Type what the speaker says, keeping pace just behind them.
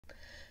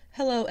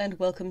Hello and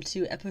welcome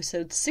to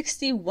episode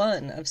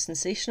 61 of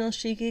Sensational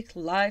She-Geek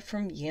live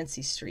from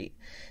Yancey Street.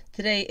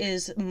 Today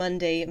is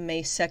Monday,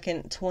 May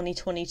 2nd,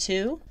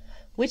 2022,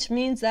 which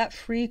means that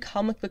Free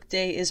Comic Book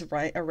Day is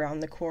right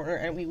around the corner,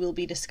 and we will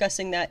be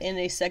discussing that in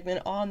a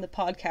segment on the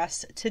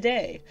podcast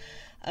today.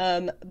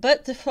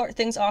 But to start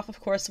things off,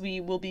 of course,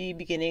 we will be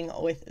beginning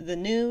with the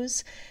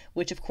news,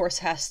 which of course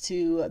has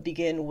to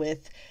begin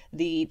with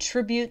the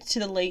tribute to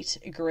the late,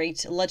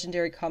 great,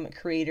 legendary comic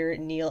creator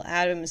Neal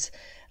Adams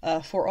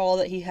for all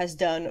that he has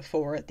done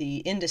for the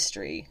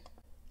industry.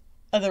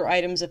 Other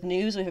items of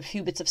news, we have a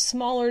few bits of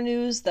smaller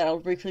news that I'll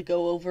briefly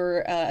go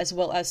over, as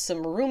well as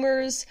some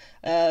rumors,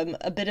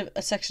 a bit of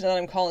a section that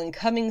I'm calling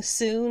Coming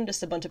Soon,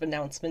 just a bunch of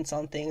announcements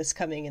on things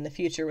coming in the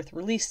future with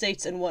release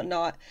dates and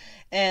whatnot,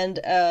 and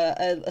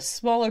a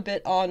smaller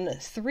bit on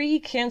 3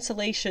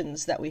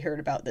 cancellations that we heard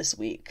about this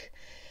week.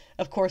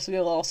 Of course, we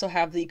will also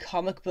have the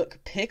comic book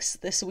picks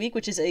this week,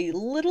 which is a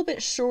little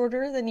bit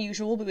shorter than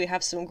usual, but we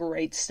have some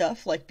great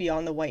stuff like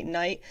Beyond the White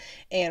Knight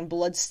and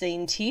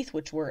Bloodstained Teeth,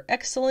 which were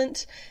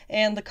excellent,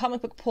 and the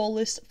comic book poll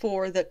list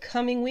for the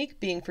coming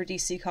week being for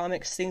DC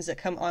Comics, things that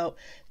come out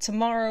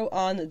tomorrow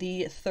on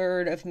the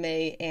 3rd of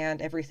May,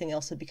 and everything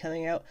else will be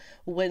coming out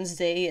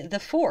Wednesday the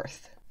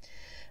 4th.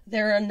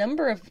 There are a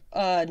number of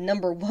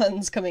number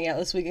ones coming out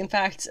this week. In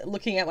fact,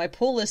 looking at my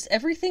poll list,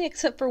 everything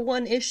except for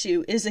one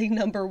issue is a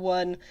number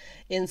one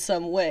in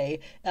some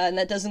way. And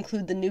that does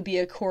include the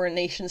Nubia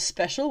Coronation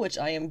Special, which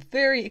I am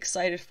very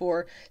excited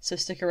for. So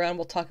stick around.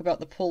 We'll talk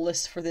about the poll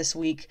list for this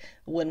week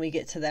when we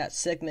get to that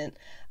segment.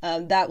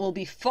 That will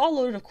be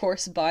followed, of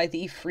course, by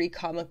the Free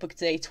Comic Book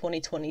Day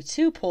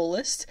 2022 poll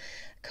list.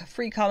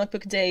 Free Comic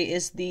Book Day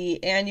is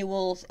the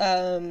annual...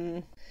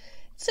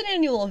 It's an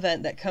annual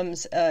event that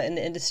comes in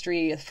the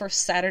industry the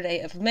first Saturday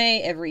of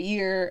May every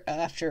year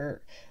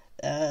after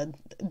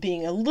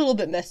being a little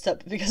bit messed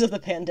up because of the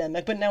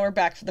pandemic, but now we're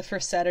back for the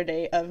first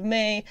Saturday of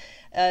May.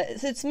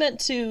 It's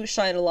meant to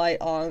shine a light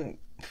on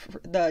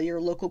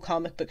your local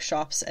comic book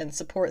shops and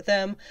support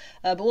them,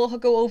 but we'll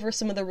go over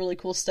some of the really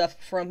cool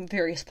stuff from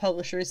various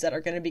publishers that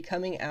are going to be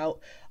coming out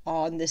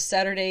on this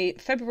Saturday,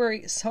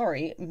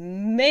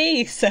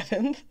 May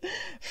 7th,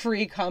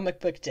 Free Comic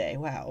Book Day.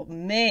 Wow,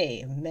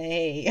 May.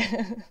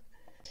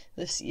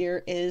 This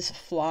year is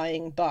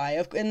flying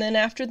by. And then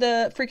after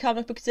the Free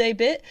Comic Book Day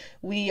bit,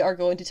 we are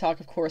going to talk,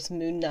 of course,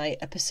 Moon Knight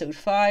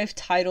Ep.5,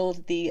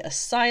 titled The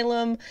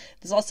Asylum.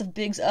 There's lots of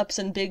bigs ups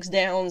and bigs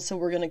downs, so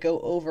we're going to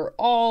go over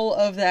all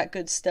of that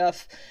good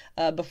stuff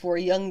before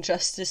Young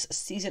Justice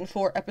Season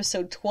 4,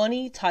 Episode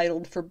 20,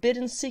 titled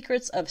Forbidden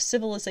Secrets of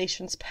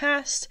Civilizations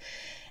Past.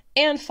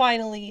 And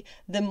finally,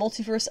 the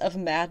Multiverse of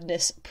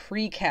Madness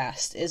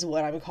precast is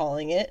what I'm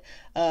calling it,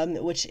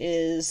 which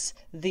is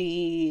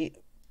the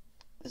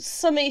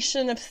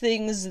summation of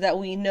things that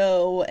we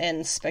know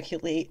and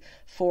speculate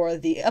for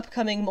the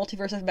upcoming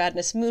Multiverse of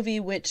Madness movie,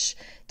 which,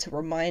 to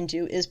remind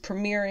you, is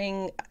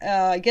premiering,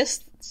 I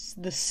guess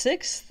the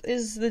 6th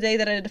is the day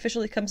that it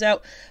officially comes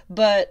out,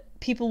 but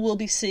people will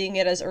be seeing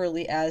it as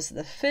early as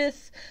the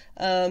 5th,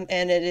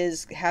 and it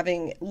is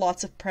having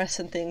lots of press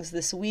and things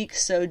this week,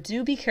 so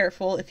do be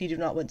careful if you do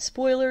not want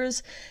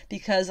spoilers,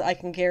 because I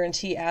can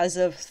guarantee as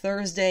of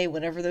Thursday,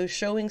 whenever those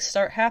showings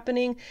start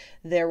happening,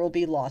 there will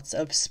be lots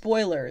of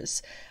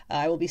spoilers.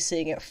 I will be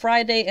seeing it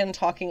Friday and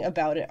talking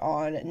about it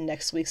on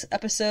next week's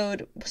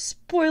episode,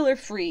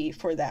 spoiler-free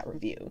for that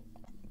review.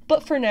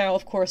 But for now,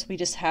 of course, we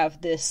just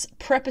have this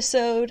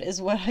prepisode,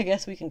 is what I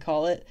guess we can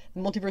call it.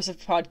 Multiverse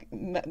of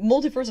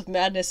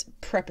Madness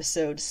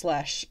prepisode /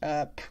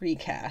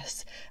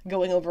 precast.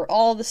 Going over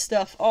all the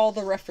stuff, all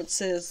the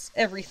references,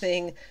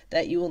 everything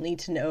that you will need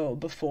to know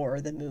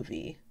before the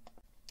movie.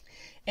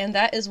 And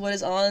that is what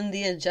is on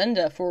the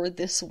agenda for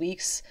this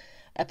week's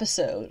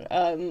episode.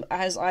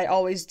 As I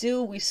always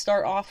do, we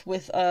start off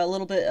with a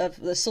little bit of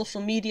the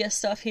social media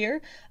stuff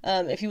here.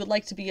 If you would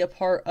like to be a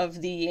part of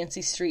the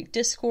Yancey Street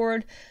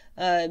Discord,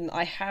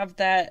 I have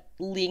that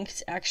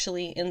linked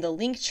actually in the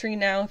link tree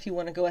now if you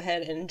want to go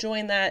ahead and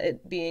join that,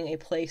 it being a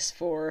place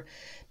for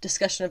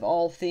discussion of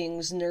all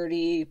things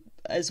nerdy,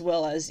 as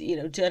well as,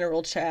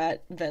 general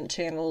chat, vent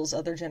channels,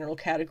 other general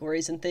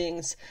categories and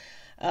things.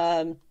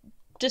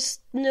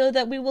 Just know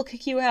that we will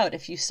kick you out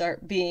if you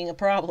start being a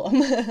problem.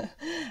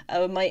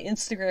 My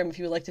Instagram, if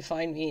you would like to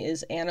find me,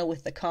 is Anna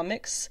with the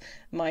Comics.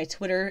 My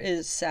Twitter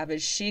is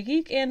Savage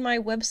She-Geek, and my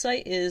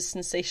website is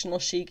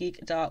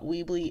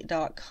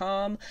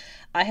sensationalshegeek.weebly.com.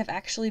 I have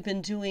actually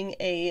been doing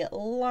a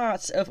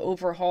lot of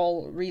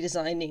overhaul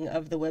redesigning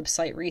of the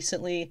website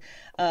recently,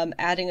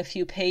 adding a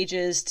few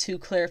pages to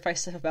clarify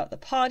stuff about the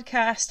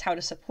podcast, how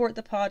to support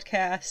the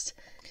podcast,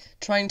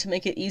 trying to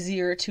make it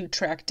easier to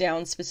track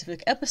down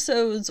specific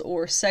episodes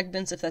or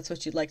segments if that's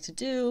what you'd like to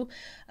do,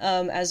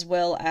 as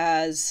well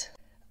as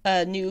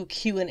new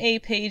Q&A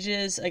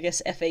pages, I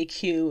guess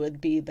FAQ would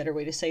be a better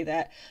way to say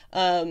that,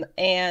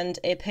 and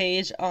a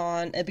page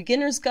on a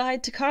beginner's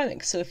guide to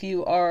comics. So if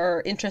you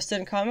are interested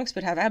in comics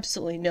but have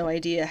absolutely no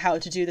idea how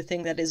to do the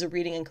thing that is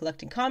reading and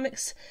collecting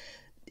comics,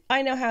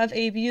 I now have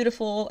a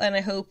beautiful and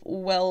I hope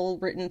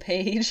well-written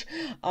page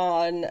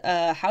on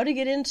how to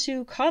get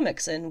into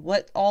comics and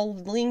what all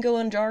lingo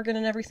and jargon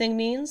and everything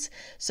means.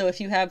 So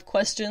if you have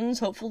questions,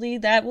 hopefully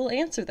that will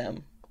answer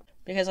them.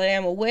 Because I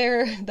am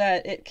aware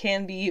that it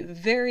can be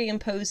very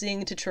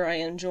imposing to try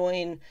and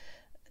join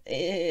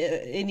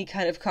any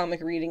kind of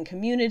comic reading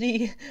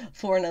community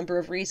for a number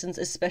of reasons,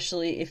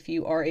 especially if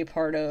you are a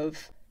part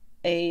of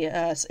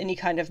any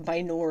kind of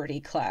minority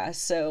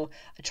class. So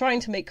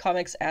trying to make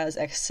comics as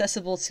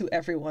accessible to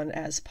everyone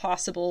as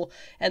possible,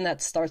 and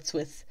that starts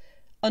with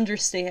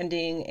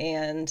understanding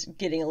and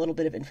getting a little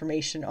bit of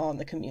information on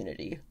the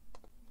community.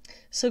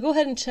 So go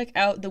ahead and check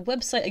out the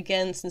website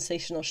again,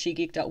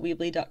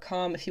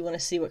 sensationalshegeek.weebly.com, if you want to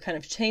see what kind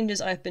of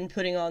changes I've been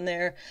putting on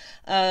there.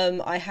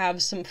 I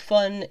have some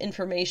fun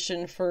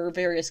information for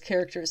various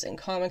characters in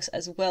comics,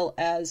 as well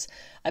as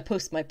I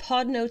post my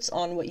pod notes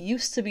on what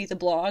used to be the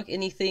blog.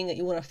 Anything that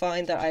you want to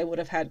find that I would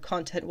have had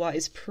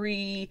content-wise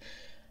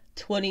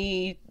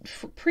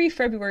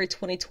pre-February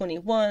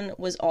 2021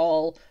 was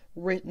all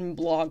written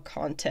blog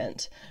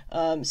content.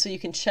 So you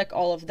can check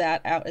all of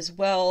that out as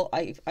well.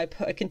 I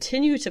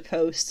continue to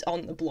post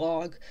on the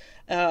blog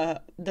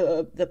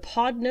the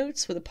pod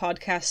notes, with the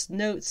podcast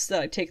notes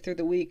that I take through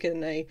the week,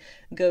 and I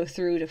go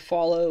through to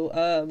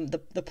follow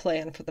the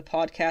plan for the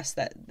podcast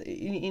that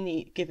in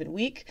any given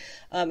week.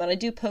 And I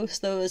do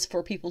post those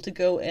for people to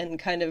go and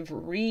kind of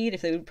read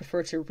if they would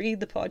prefer to read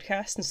the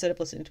podcast instead of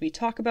listening to me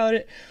talk about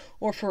it,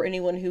 or for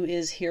anyone who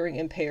is hearing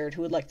impaired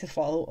who would like to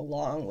follow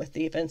along with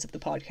the events of the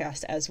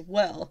podcast as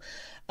well.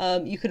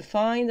 You can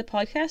find the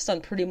podcast on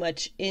pretty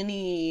much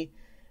any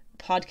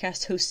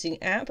podcast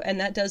hosting app, and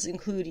that does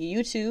include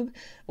YouTube,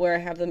 where I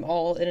have them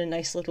all in a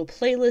nice little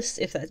playlist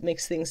if that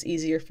makes things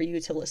easier for you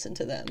to listen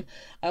to them.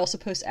 I also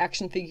post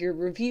action figure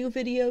review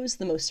videos,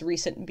 the most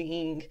recent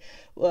being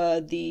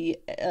the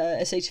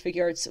SH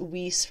Figuarts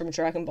Whis from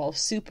Dragon Ball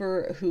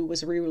Super, who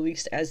was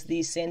re-released as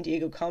the San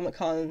Diego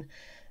Comic-Con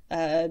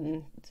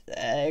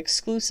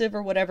exclusive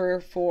or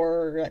whatever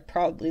for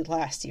probably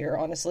last year,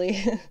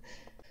 honestly.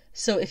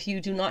 So if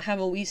you do not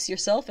have a Whis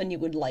yourself and you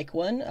would like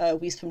one,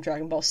 Whis from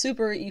Dragon Ball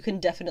Super, you can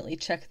definitely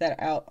check that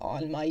out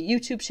on my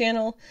YouTube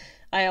channel.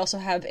 I also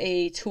have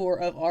a tour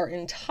of our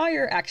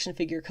entire action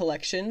figure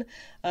collection,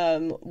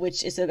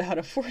 which is about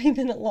a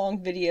 40-minute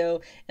long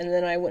video, and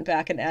then I went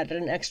back and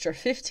added an extra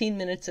 15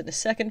 minutes in a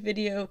second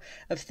video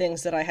of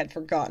things that I had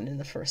forgotten in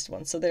the first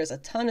one. So there's a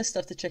ton of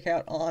stuff to check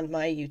out on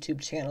my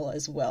YouTube channel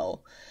as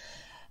well.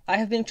 I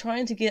have been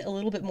trying to get a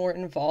little bit more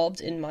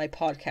involved in my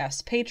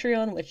podcast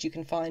Patreon, which you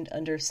can find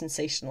under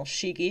Sensational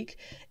She-Geek.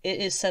 It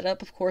is set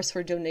up, of course,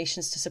 for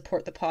donations to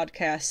support the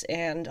podcast,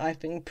 and I've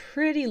been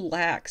pretty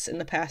lax in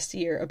the past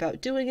year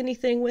about doing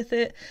anything with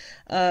it,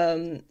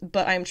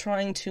 but I'm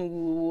trying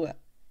to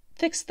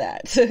fix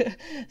that.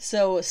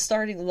 So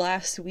starting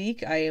last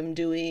week, I am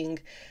doing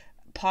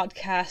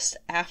podcast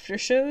after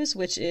shows,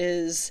 which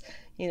is,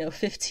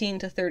 15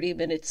 to 30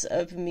 minutes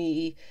of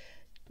me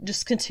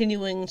just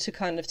continuing to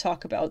kind of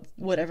talk about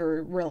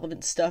whatever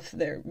relevant stuff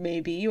there may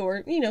be,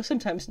 or,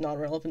 sometimes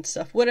non-relevant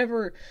stuff,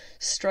 whatever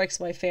strikes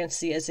my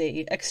fancy as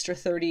a extra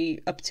 30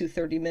 up to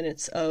 30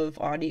 minutes of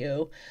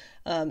audio.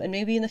 And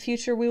maybe in the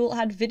future we will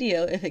add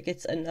video if it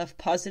gets enough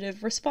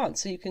positive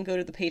response. So you can go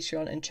to the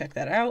Patreon and check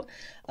that out.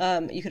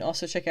 You can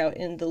also check out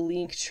in the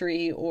link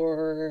tree,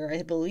 or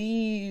I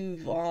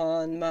believe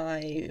on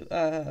my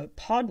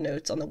pod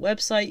notes on the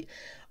website,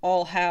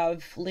 all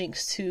have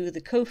links to the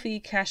Ko-fi,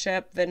 Cash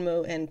App,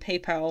 Venmo, and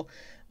PayPal,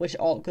 which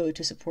all go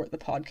to support the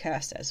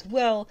podcast as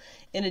well,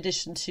 in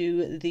addition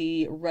to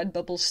the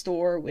Redbubble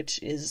store, which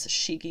is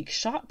She-Geek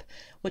Shop,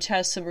 which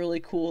has some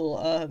really cool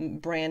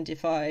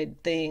brandified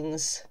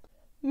things,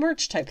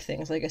 merch type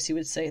things, I guess you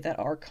would say, that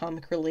are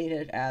comic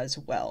related as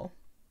well.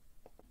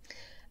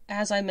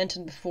 As I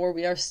mentioned before,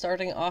 we are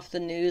starting off the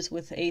news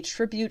with a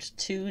tribute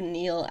to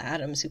Neal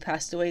Adams, who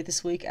passed away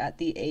this week at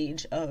the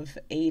age of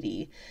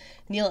 80.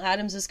 Neal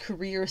Adams'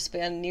 career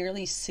spanned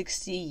nearly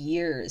 60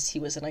 years. He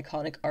was an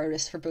iconic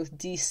artist for both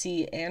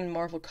DC and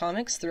Marvel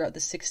Comics throughout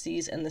the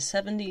 60s and the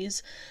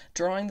 70s,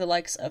 drawing the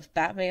likes of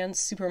Batman,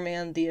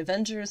 Superman, the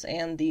Avengers,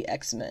 and the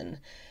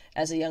X-Men.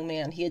 As a young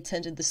man, he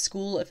attended the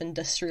School of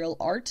Industrial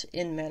Art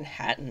in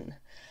Manhattan.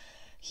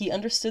 He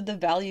understood the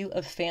value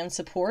of fan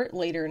support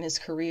later in his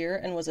career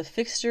and was a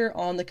fixture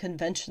on the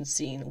convention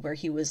scene, where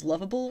he was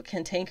lovable,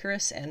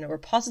 cantankerous, and a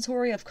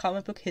repository of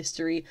comic book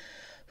history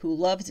who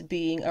loved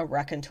being a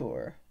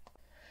raconteur.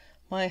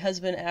 My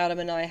husband Adam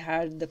and I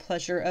had the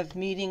pleasure of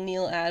meeting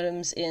Neal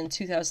Adams in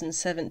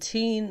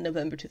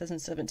November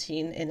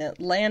 2017, in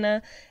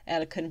Atlanta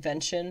at a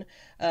convention,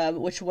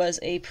 which was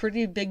a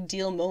pretty big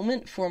deal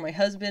moment for my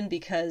husband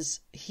because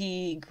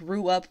he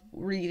grew up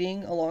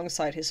reading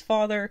alongside his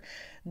father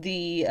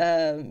the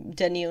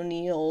Denny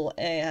O'Neil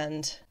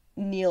and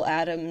Neal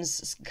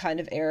Adams kind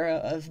of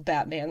era of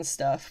Batman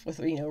stuff with,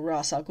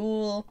 Ra's al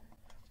Ghul,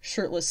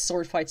 shirtless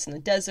sword fights in the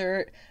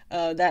desert,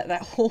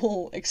 that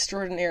whole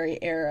extraordinary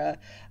era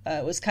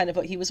was kind of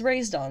what he was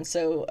raised on.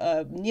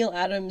 So Neal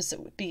Adams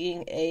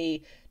being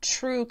a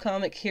true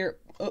comic hero,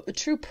 a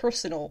true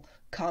personal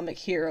comic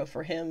hero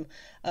for him.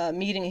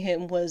 Meeting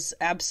him was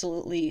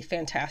absolutely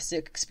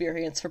fantastic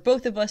experience for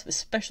both of us,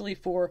 especially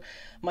for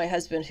my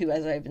husband, who,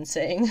 as I've been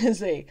saying,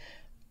 is a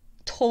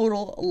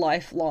total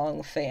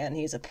lifelong fan.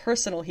 He's a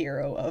personal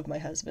hero of my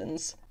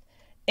husband's.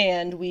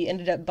 And we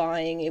ended up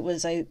buying, it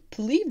was, I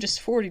believe,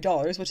 just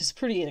 $40, which is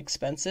pretty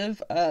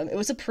inexpensive. It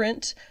was a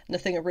print,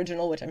 nothing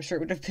original, which I'm sure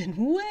would have been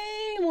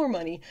way more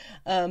money,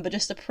 but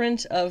just a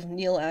print of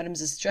Neal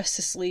Adams'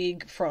 Justice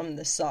League from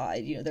the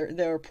side. You know,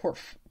 their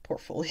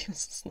portfolios.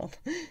 It's not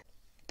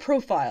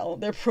profile.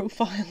 Their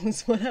profile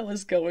is what I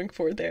was going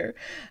for there.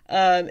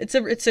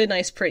 It's a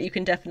nice print. You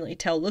can definitely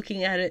tell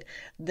looking at it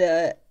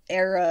the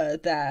era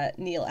that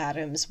Neal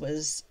Adams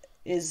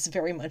is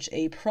very much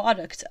a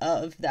product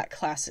of that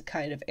classic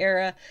kind of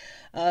era.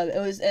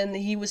 And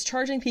he was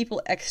charging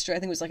people extra, I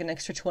think it was like an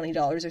extra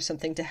 $20 or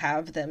something to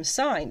have them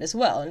signed as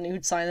well. And he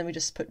would sign them, we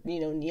just put,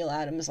 Neal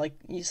Adams, like,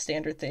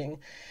 standard thing.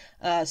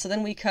 So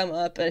then we come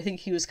up, I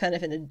think he was kind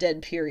of in a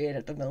dead period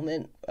at the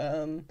moment.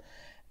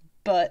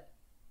 But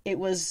it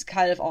was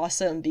kind of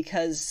awesome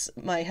because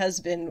my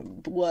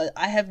husband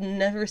I have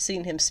never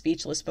seen him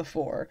speechless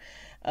before.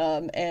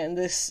 And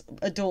this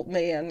adult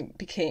man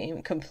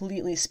became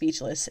completely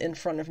speechless in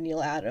front of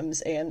Neal Adams,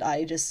 and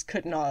I just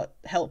could not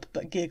help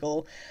but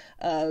giggle,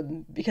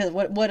 because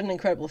what an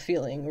incredible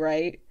feeling,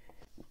 right?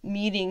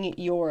 Meeting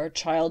your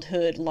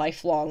childhood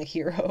lifelong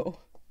hero.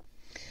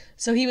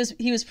 So he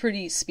was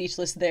pretty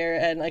speechless there,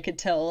 and I could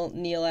tell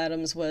Neal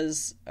Adams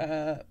was,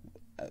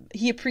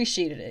 he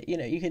appreciated it.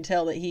 You could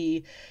tell that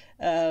he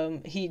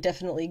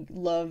definitely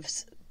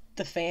loves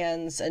the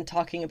fans and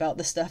talking about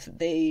the stuff that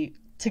they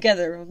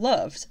together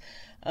loved.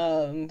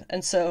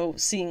 And so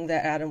seeing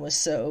that Adam was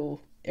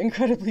so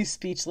incredibly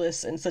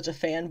speechless and such a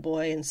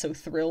fanboy and so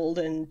thrilled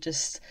and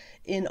just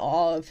in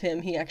awe of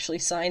him, he actually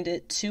signed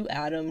it to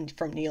Adam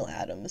from Neal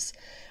Adams.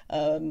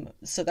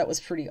 So that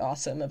was pretty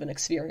awesome of an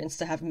experience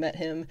to have met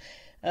him.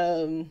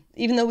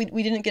 Even though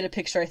we didn't get a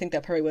picture, I think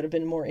that probably would have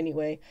been more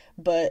anyway.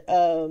 But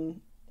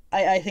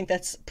I think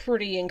that's a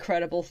pretty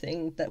incredible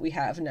thing that we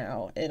have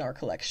now in our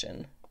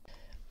collection.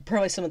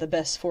 Probably some of the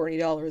best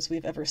 $40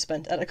 we've ever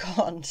spent at a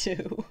con,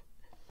 too.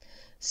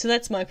 So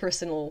that's my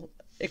personal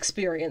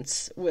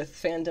experience with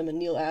fandom and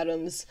Neal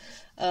Adams.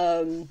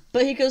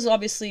 But he goes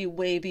obviously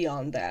way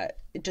beyond that,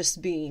 just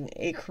being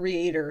a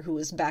creator who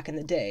was back in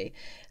the day.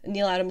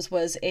 Neal Adams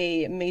was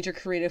a major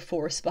creative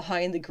force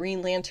behind the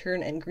Green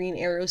Lantern and Green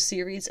Arrow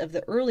series of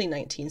the early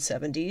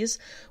 1970s,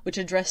 which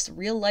addressed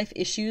real-life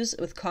issues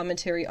with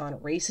commentary on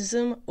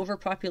racism,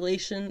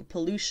 overpopulation,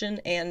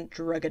 pollution, and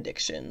drug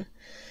addiction.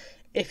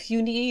 If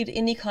you need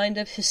any kind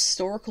of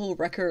historical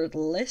record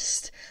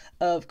list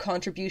of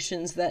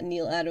contributions that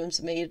Neal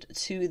Adams made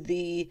to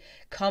the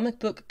comic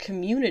book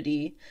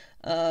community,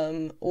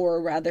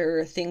 or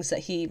rather things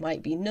that he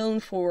might be known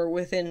for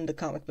within the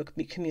comic book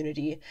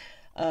community,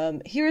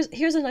 here's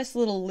a nice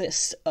little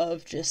list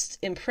of just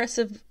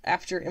impressive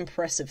after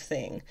impressive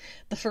thing.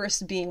 The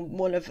first being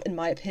one of, in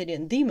my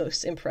opinion, the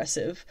most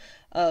impressive.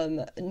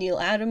 Neal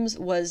Adams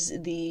was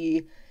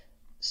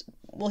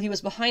he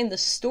was behind the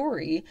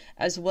story,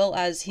 as well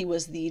as he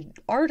was the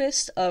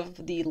artist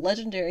of the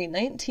legendary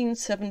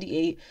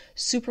 1978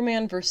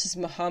 Superman vs.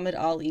 Muhammad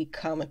Ali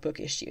comic book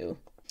issue.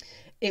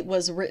 It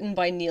was written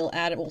by Neal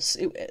Adams,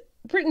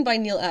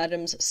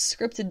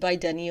 scripted by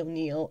Denny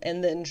O'Neil,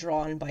 and then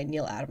drawn by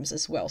Neal Adams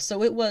as well.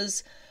 So it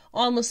was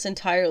almost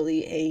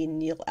entirely a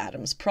Neal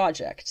Adams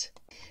project.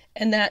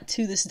 And that,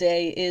 to this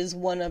day, is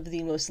one of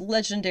the most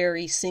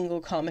legendary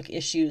single comic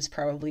issues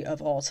probably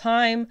of all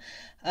time.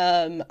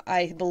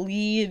 I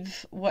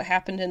believe what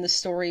happened in the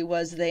story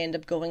was they end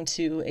up going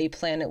to a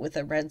planet with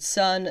a red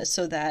sun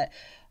so that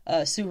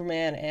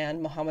Superman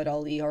and Muhammad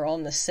Ali are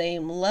on the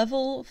same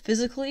level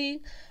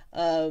physically,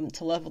 to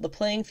level the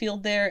playing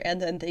field there,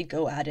 and then they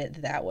go at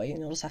it that way. And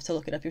you'll just have to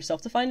look it up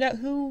yourself to find out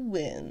who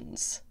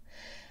wins.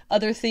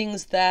 Other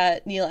things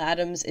that Neal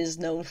Adams is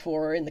known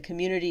for in the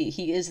community,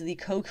 he is the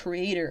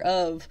co-creator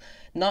of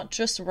not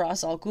just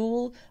Ra's al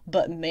Ghul,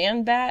 but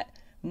Man-Bat,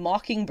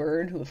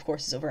 Mockingbird, who of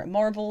course is over at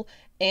Marvel,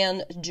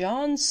 and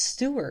John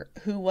Stewart,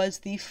 who was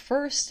the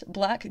first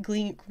Black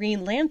Green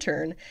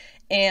Lantern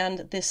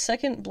and the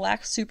second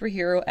Black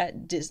superhero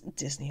at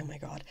Disney,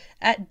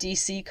 at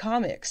DC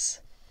Comics.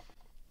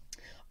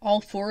 All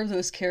four of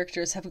those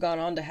characters have gone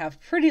on to have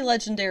pretty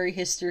legendary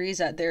histories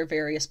at their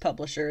various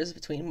publishers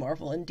between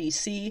Marvel and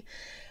DC.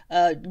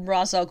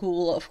 Ra's al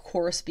Ghul, of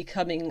course,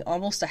 becoming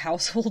almost a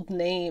household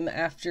name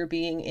after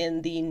being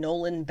in the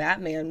Nolan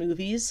Batman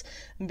movies,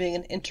 being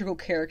an integral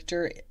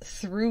character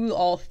through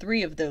all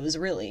three of those,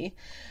 really.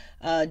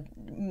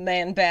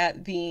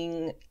 Man-Bat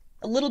being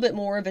a little bit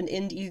more of an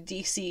indie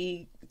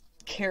DC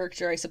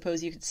character, I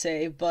suppose you could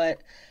say, but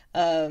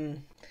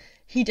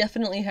he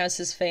definitely has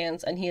his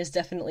fans, and he has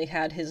definitely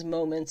had his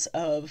moments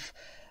of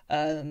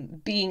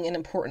being an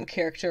important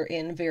character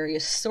in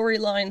various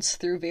storylines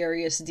through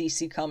various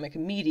DC comic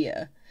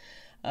media.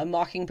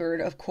 Mockingbird,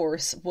 of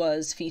course,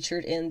 was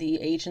featured in the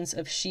Agents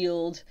of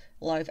S.H.I.E.L.D.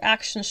 live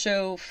action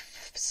show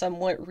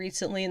somewhat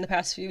recently in the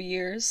past few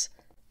years.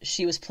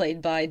 She was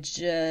played by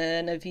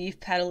Genevieve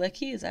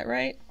Padalecki, is that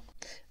right?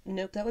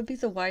 Nope, that would be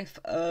the wife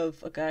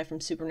of a guy from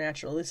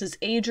Supernatural. This is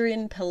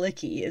Adrian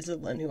Palicki is the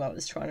one who I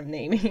was trying to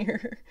name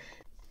here.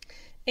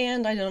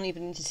 And I don't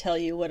even need to tell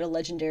you what a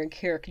legendary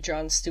character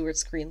Jon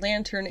Stewart's Green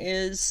Lantern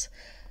is,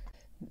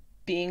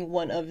 being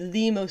one of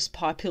the most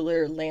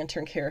popular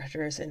Lantern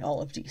characters in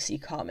all of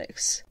DC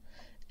Comics.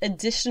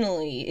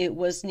 Additionally, it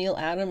was Neal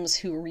Adams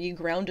who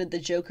regrounded the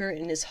Joker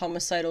in his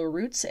homicidal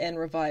roots and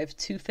revived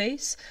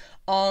Two-Face.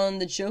 On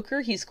the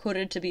Joker, he's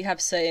quoted to be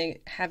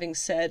having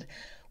said,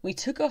 "We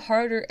took a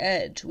harder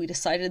edge. We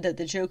decided that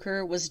the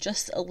Joker was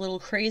just a little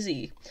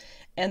crazy."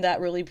 And that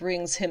really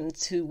brings him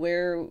to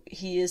where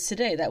he is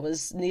today. That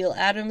was Neal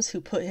Adams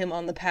who put him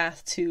on the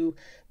path to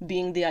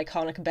being the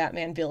iconic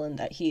Batman villain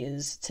that he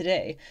is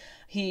today.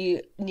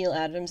 Neal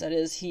Adams, that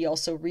is, he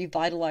also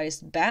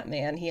revitalized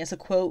Batman. He has a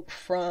quote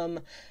from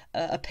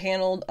a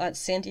panel at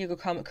San Diego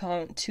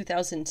Comic-Con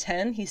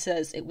 2010. He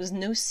says, "It was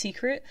no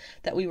secret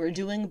that we were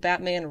doing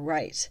Batman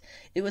right.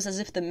 It was as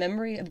if the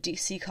memory of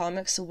DC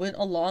Comics went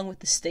along with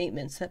the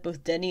statements that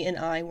both Denny and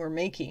I were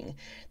making,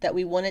 that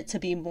we want it to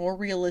be more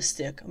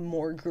realistic,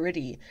 more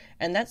gritty,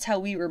 and that's how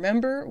we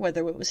remember,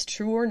 whether it was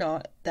true or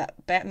not,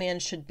 that Batman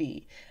should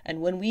be.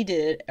 And when we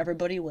did,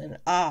 everybody went,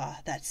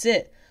 ah, that's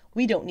it.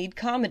 We don't need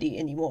comedy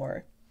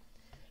anymore."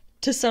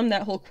 To sum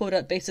that whole quote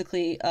up,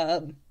 basically,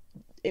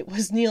 it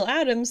was Neal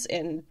Adams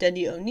and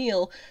Denny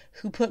O'Neil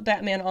who put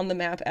Batman on the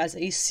map as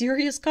a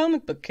serious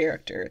comic book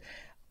character.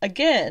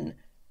 Again,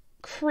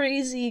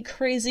 crazy,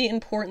 crazy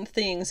important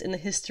things in the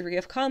history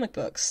of comic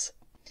books.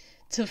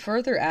 To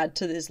further add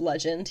to this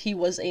legend, he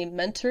was a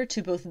mentor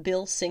to both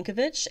Bill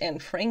Sienkiewicz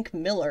and Frank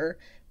Miller.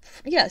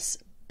 Yes,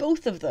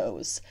 both of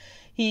those.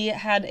 He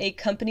had a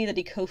company that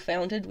he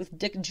co-founded with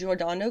Dick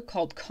Giordano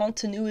called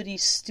Continuity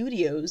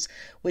Studios,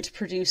 which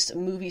produced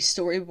movie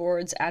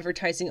storyboards,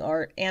 advertising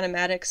art,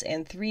 animatics,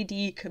 and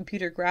 3D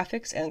computer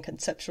graphics and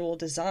conceptual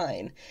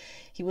design.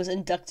 He was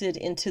inducted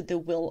into the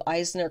Will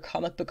Eisner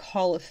Comic Book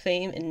Hall of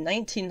Fame in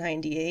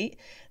 1998,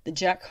 the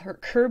Jack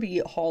Kirby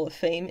Hall of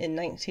Fame in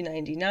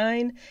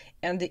 1999,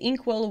 and the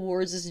Inkwell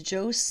Awards'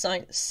 Joe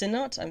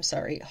Sinnott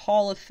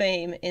Hall of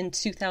Fame in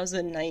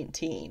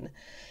 2019.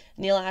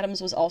 Neal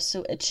Adams was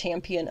also a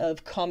champion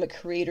of comic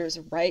creators'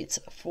 rights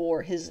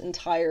for his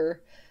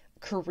entire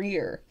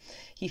career.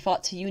 He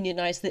fought to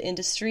unionize the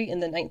industry in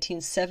the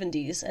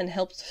 1970s and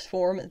helped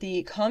form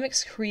the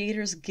Comics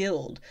Creators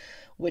Guild,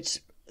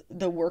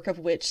 the work of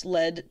which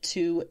led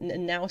to a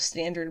now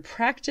standard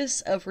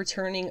practice of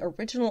returning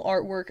original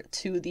artwork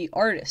to the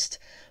artist.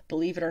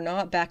 Believe it or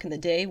not, back in the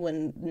day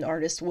when an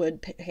artist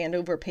would hand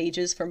over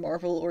pages for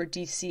Marvel or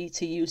DC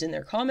to use in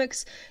their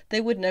comics, they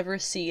would never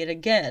see it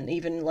again.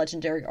 Even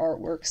legendary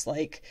artworks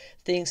like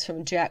things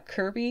from Jack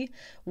Kirby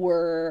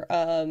were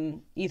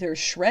either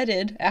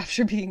shredded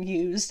after being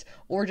used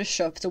or just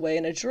shoved away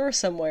in a drawer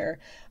somewhere.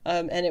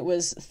 And it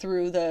was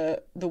through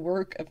the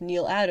work of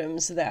Neal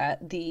Adams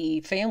that the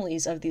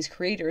families of these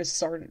creators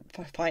started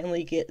to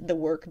finally get the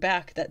work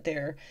back that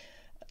their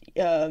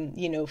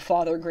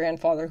father,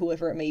 grandfather,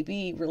 whoever it may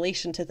be,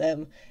 relation to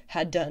them,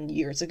 had done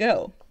years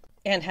ago,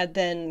 and had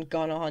then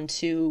gone on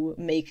to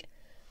make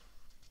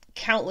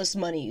countless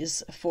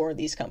monies for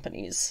these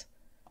companies.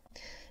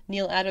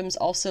 Neal Adams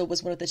also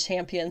was one of the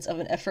champions of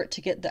an effort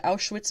to get the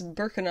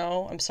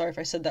Auschwitz-Birkenau, I'm sorry if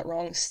I said that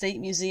wrong, State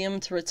Museum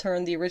to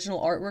return the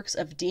original artworks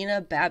of Dina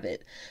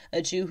Babbitt,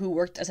 a Jew who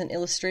worked as an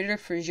illustrator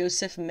for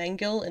Joseph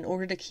Mengele in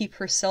order to keep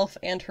herself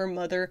and her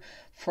mother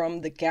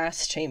from the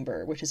gas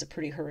chamber, which is a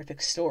pretty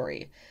horrific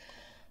story.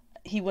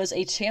 He was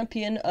a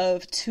champion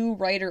of two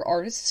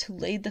writer-artists who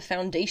laid the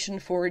foundation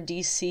for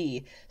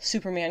DC,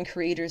 Superman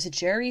creators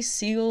Jerry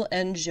Siegel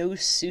and Joe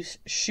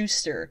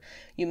Shuster.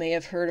 You may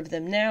have heard of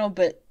them now,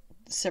 but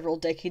several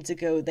decades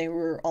ago they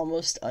were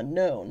almost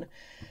unknown.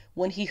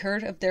 When he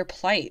heard of their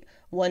plight,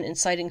 one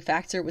inciting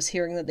factor was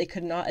hearing that they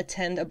could not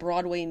attend a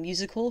Broadway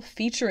musical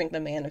featuring the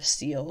Man of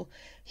Steel.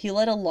 He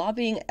led a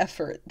lobbying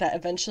effort that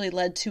eventually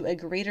led to a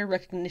greater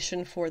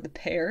recognition for the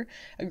pair,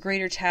 a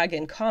greater tag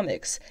in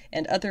comics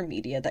and other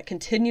media that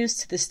continues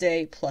to this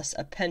day, plus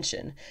a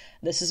pension.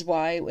 This is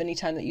why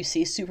anytime that you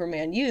see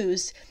Superman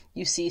used,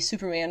 you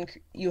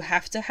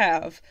have to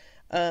have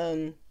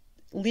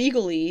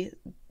legally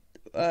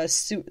it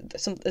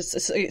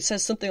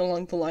says something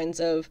along the lines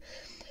of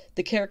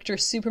the character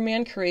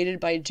Superman created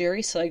by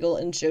Jerry Siegel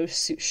and Joe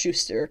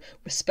Shuster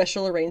with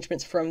special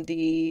arrangements from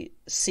the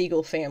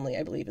Siegel family,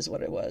 I believe is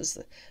what it was.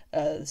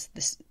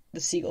 The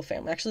Siegel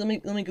family.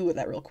 Actually, let me Google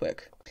that real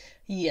quick.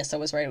 Yes, I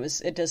was right.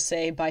 It does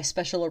say by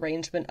special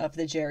arrangement of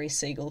the Jerry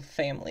Siegel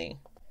family.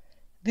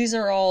 These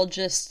are all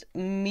just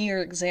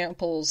mere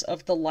examples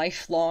of the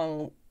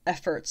lifelong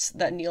efforts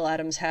that Neal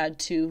Adams had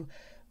to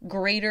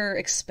greater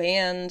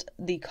expand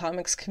the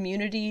comics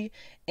community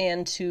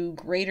and to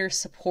greater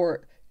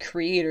support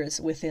creators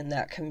within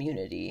that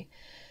community.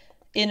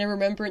 In a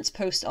remembrance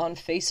post on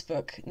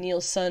Facebook,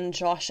 Neal's son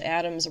Josh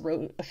Adams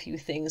wrote a few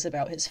things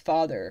about his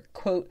father.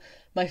 Quote,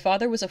 "My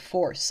father was a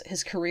force.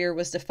 His career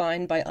was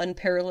defined by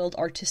unparalleled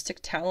artistic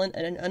talent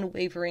and an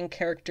unwavering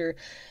character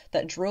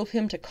that drove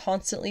him to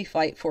constantly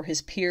fight for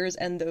his peers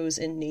and those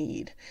in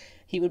need.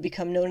 He would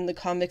become known in the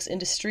comics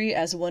industry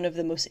as one of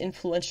the most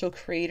influential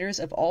creators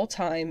of all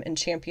time and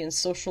championed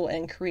social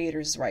and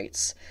creators'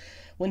 rights.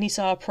 When he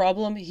saw a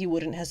problem, he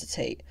wouldn't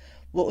hesitate.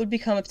 What would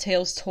become of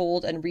tales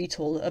told and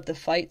retold of the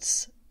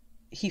fights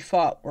he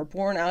fought were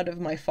born out of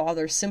my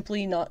father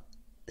simply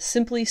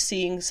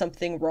seeing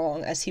something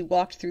wrong as he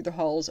walked through the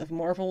halls of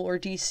Marvel or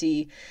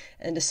DC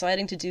and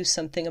deciding to do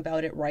something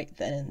about it right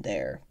then and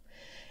there.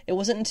 It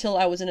wasn't until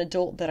I was an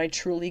adult that I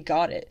truly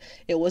got it.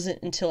 It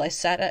wasn't until I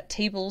sat at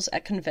tables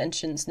at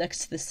conventions next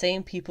to the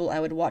same people I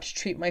would watch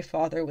treat my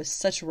father with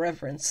such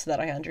reverence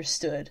that I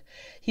understood.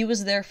 He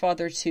was their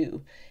father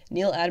too.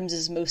 Neal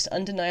Adams's most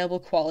undeniable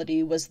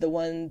quality was the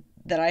one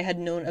that I had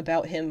known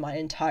about him my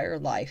entire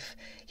life.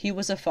 He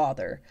was a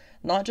father.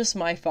 Not just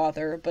my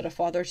father, but a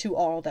father to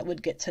all that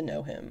would get to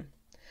know him."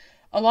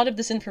 A lot of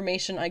this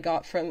information I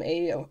got from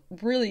a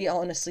really,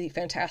 honestly,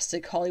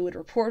 fantastic Hollywood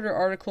Reporter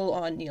article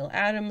on Neal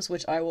Adams,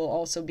 which I will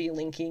also be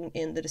linking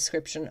in the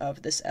description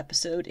of this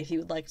episode if you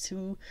would like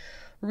to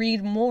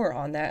read more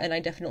on that, and I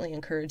definitely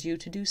encourage you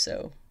to do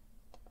so.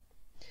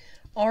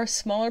 Our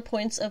smaller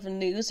points of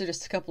news are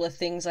just a couple of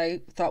things I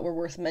thought were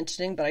worth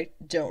mentioning, but I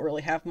don't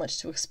really have much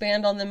to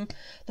expand on them.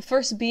 The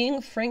first being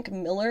Frank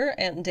Miller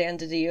and Dan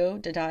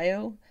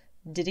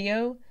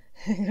Didio,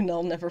 and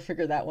I'll never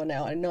figure that one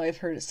out. I know I've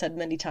heard it said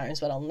many times,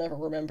 but I'll never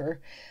remember.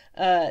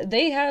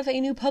 They have a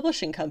new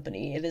publishing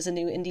company. It is a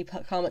new indie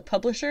comic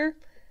publisher,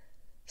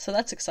 so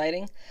that's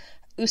exciting.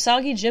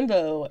 Usagi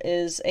Jimbo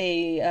is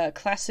a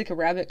classic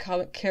rabbit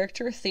comic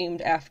character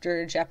themed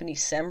after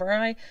Japanese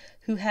samurai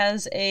who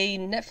has a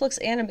Netflix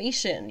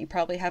animation. You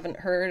probably haven't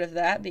heard of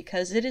that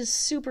because it is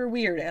super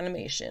weird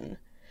animation.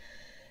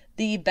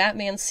 The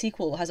Batman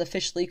sequel has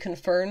officially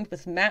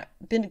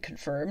been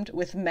confirmed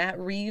with Matt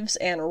Reeves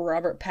and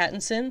Robert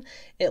Pattinson.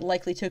 It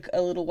likely took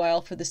a little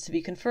while for this to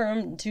be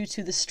confirmed due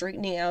to the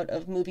straightening out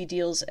of movie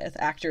deals with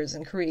actors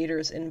and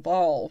creators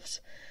involved.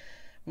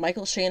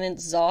 Michael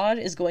Shannon's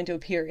Zod is going to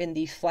appear in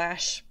the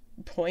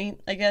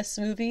Flashpoint,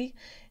 movie.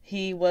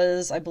 He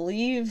was, I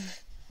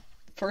believe,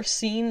 first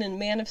seen in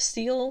Man of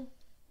Steel.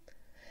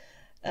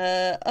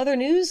 Other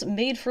news,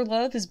 Made for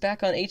Love is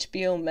back on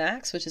HBO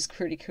Max, which is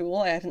pretty cool.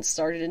 I haven't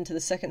started into the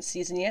second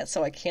season yet,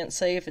 so I can't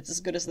say if it's as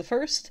good as the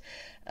first.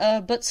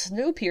 But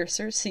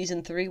Snowpiercer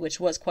Season 3, which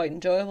was quite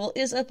enjoyable,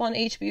 is up on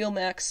HBO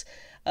Max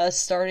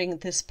starting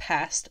this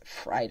past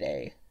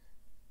Friday.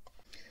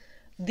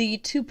 The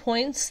 2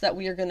 points that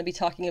we are going to be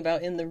talking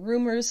about in the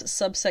rumors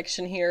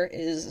subsection here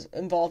is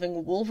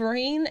involving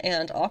Wolverine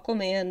and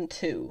Aquaman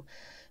 2.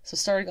 So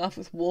starting off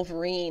with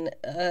Wolverine,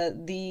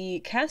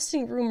 the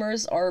casting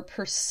rumors are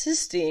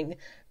persisting.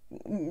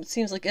 It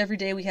seems like every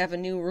day we have a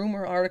new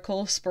rumor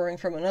article spurring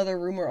from another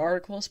rumor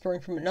article,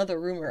 spurring from another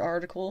rumor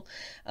article.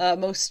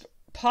 Most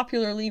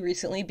popularly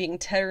recently being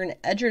Taron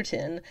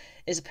Egerton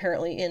is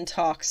apparently in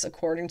talks,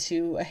 according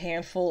to a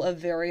handful of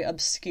very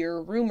obscure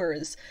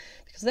rumors.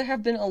 Because there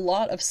have been a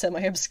lot of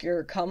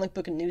semi-obscure comic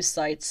book news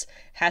sites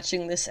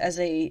hatching this as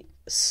a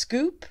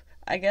scoop,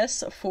 I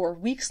guess, for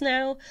weeks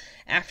now,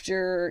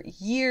 after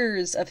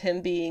years of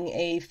him being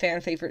a fan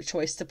favorite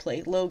choice to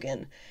play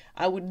Logan.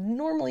 I would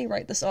normally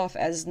write this off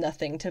as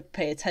nothing to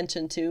pay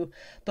attention to,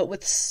 but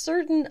with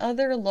certain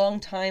other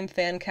longtime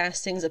fan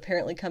castings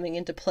apparently coming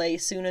into play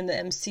soon in the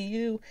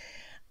MCU,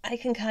 I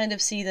can kind of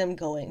see them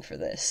going for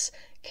this.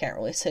 Can't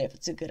really say if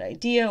it's a good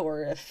idea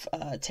or if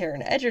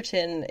Taron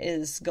Egerton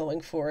is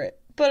going for it,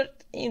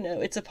 but,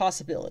 it's a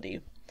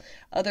possibility.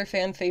 Other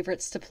fan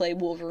favorites to play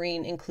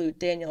Wolverine include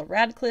Daniel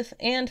Radcliffe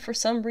and, for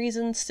some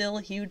reason, still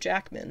Hugh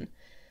Jackman.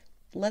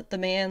 Let the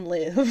man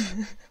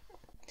live.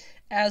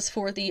 As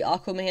for the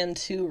Aquaman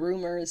 2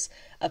 rumors,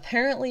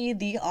 apparently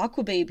the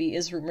Aquababy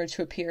is rumored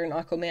to appear in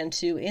Aquaman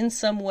 2 in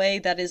some way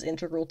that is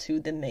integral to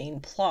the main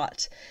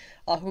plot.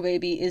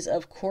 Aquababy is,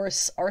 of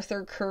course,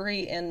 Arthur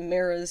Curry and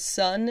Mara's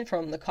son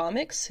from the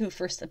comics, who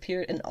first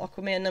appeared in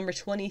Aquaman number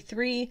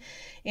 23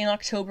 in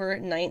October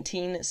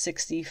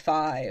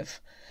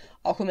 1965.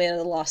 Aquaman and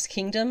the Lost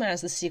Kingdom,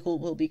 as the sequel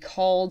will be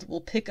called,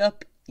 will pick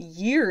up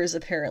years,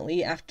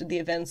 apparently, after the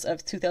events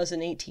of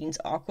 2018's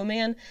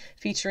Aquaman,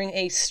 featuring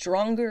a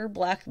stronger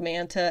Black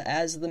Manta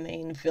as the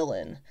main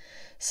villain.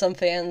 Some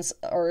fans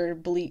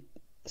believe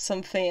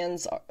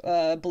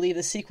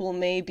the sequel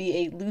may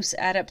be a loose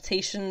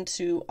adaptation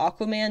to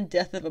Aquaman,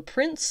 Death of a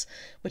Prince,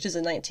 which is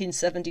a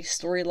 1970s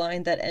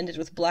storyline that ended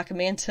with Black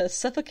Manta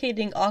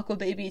suffocating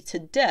Aquababy to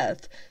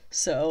death,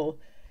 so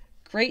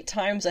great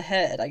times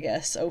ahead, I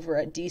guess, over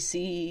at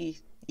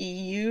DC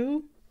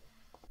EU.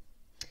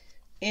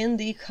 In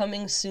the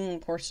coming soon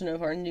portion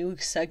of our new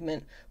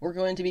segment, we're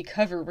going to be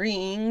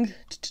covering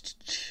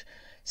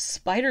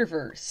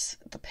Spider-Verse,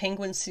 the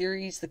Penguin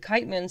series, the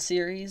Kite Man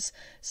series,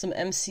 some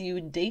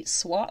MCU date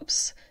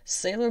swaps,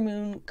 Sailor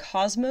Moon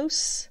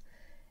Cosmos,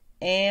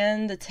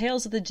 and the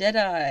Tales of the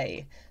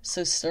Jedi.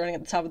 So starting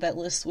at the top of that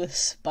list with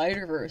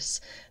Spider-Verse,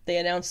 they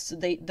announced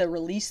the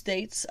release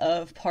dates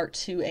of Part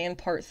 2 and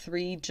Part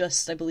 3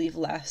 just, I believe,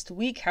 last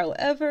week.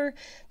 However,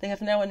 they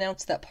have now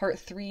announced that Part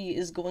 3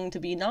 is going to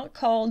be not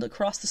called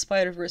Across the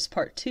Spider-Verse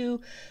Part 2,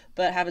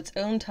 but have its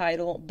own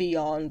title,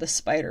 Beyond the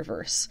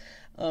Spider-Verse.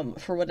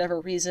 For whatever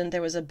reason,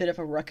 there was a bit of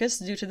a ruckus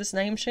due to this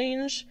name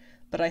change,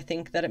 but I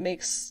think that it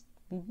makes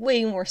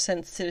way more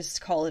sense to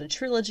just call it a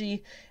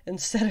trilogy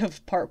instead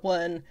of Part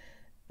 1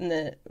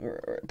 and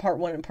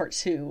Part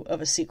 2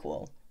 of a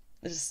sequel.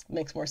 This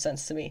makes more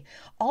sense to me.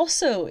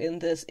 Also in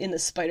the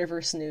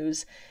Spider-Verse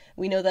news,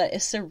 we know that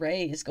Issa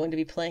Rae is going to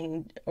be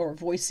playing or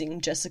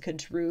voicing Jessica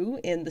Drew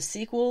in the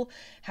sequel.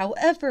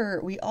 However,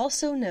 we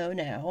also know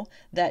now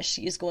that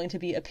she is going to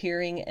be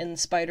appearing in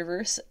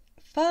Spider-Verse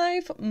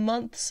 5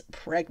 months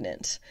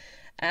pregnant.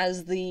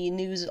 As the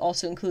news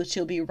also includes,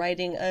 she'll be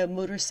riding a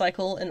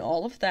motorcycle and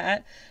all of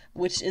that,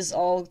 which is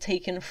all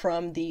taken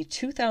from the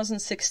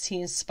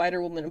 2016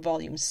 Spider-Woman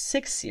Volume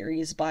 6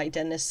 series by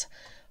Dennis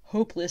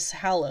Hopeless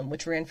Hallam,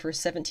 which ran for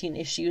 17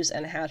 issues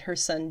and had her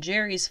son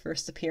Jerry's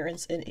first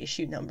appearance in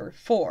issue number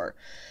 4.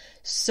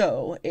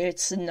 So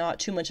it's not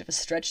too much of a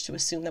stretch to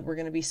assume that we're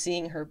going to be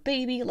seeing her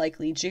baby,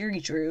 likely Jerry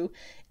Drew,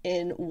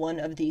 in one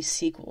of these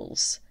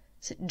sequels.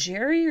 Is it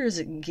Jerry or is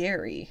it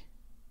Gary?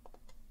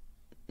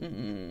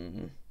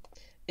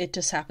 It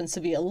just happens to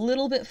be a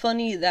little bit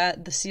funny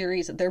that the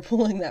series that they're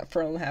pulling that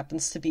from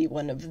happens to be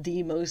one of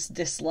the most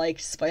disliked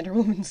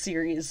Spider-Woman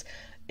series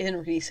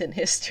in recent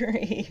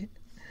history.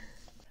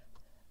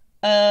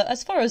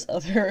 As far as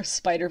other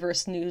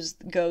Spider-Verse news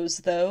goes,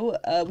 though,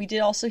 we did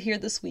also hear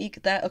this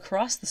week that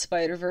Across the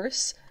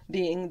Spider-Verse,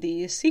 being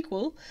the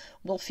sequel,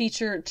 will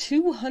feature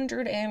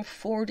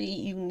 240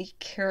 unique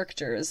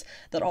characters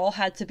that all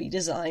had to be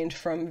designed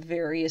from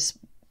various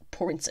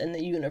points in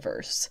the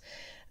universe.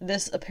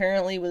 This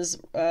apparently was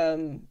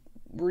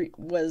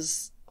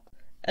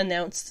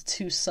announced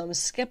to some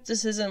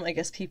skepticism. I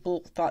guess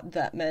people thought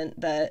that meant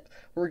that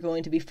we're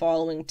going to be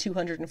following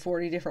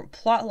 240 different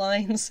plot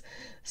lines.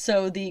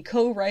 So the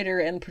co-writer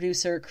and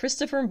producer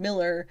Christopher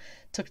Miller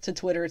took to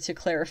Twitter to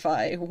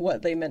clarify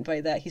what they meant by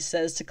that. He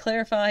says, to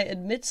clarify,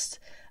 amidst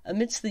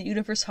the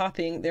universe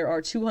hopping, there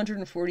are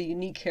 240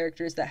 unique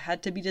characters that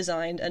had to be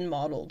designed and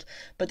modeled,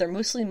 but they're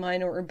mostly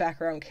minor or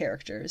background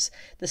characters.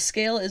 The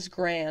scale is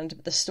grand,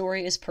 but the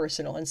story is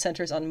personal and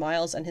centers on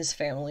Miles and his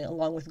family,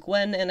 along with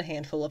Gwen and a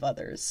handful of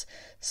others.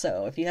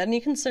 So, if you had any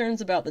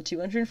concerns about the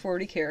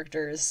 240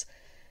 characters,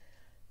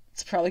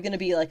 it's probably going to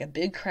be like a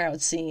big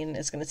crowd scene.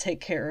 It's going to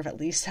take care of at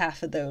least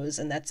half of those,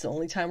 and that's the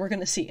only time we're going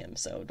to see him,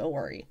 so don't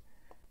worry.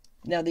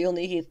 Now, the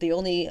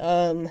only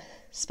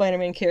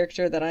Spider-Man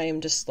character that I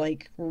am just,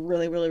 like,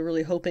 really, really,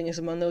 really hoping is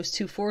among those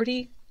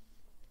 240,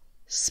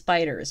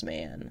 Spiders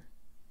Man.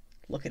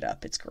 Look it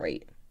up, it's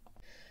great.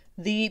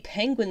 The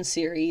Penguin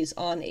series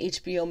on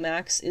HBO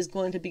Max is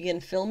going to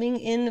begin filming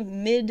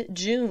in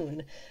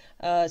mid-June,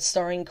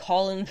 starring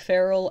Colin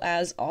Farrell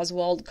as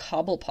Oswald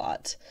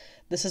Cobblepot.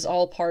 This is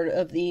all part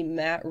of the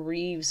Matt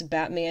Reeves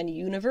Batman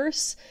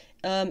universe,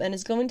 and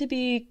is going to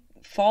be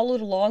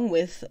followed along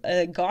with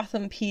a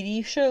Gotham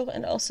PD show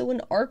and also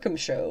an Arkham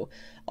show.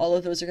 All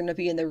of those are going to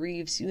be in the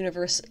Reeves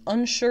universe.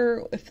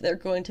 Unsure if they're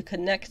going to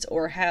connect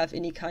or have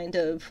any kind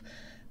of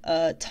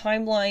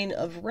timeline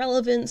of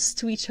relevance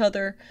to each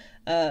other,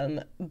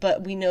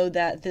 but we know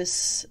that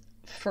this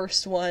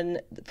first one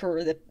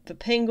for the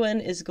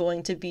Penguin is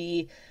going to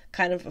be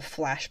kind of a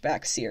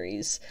flashback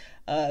series,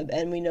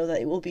 and we know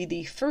that it will be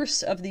the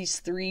first of these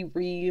 3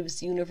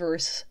 Reeves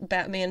universe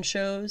Batman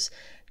shows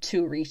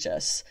to reach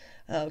us.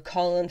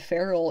 Colin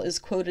Farrell is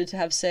quoted to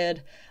have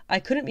said, "I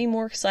couldn't be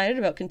more excited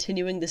about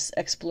continuing this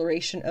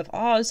exploration of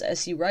Oz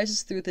as he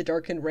rises through the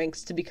darkened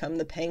ranks to become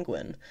the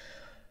Penguin.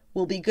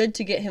 Will be good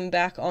to get him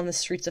back on the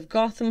streets of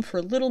Gotham for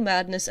a little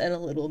madness and a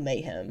little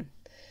mayhem."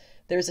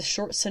 There's a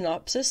short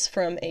synopsis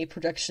from a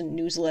production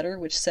newsletter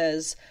which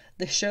says,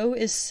 "The show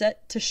is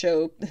set to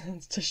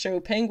show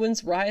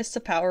Penguin's rise to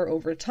power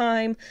over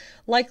time,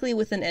 likely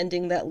with an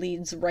ending that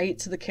leads right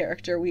to the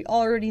character we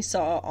already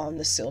saw on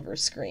the silver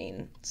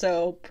screen."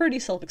 So, pretty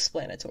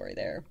self-explanatory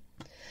there.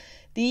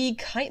 The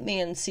Kite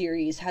Man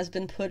series has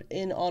been put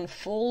in on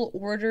full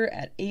order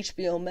at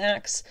HBO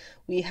Max.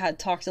 We had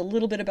talked a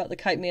little bit about the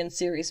Kite Man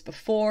series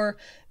before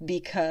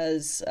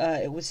because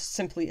it was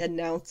simply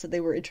announced that they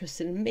were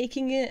interested in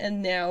making it,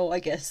 and now I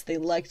guess they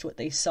liked what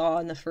they saw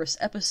in the first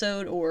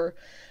episode, or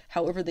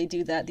however they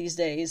do that these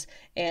days,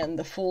 and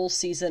the full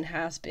season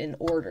has been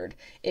ordered.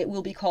 It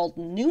will be called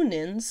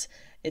Noonins.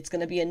 It's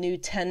going to be a new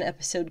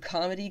 10-episode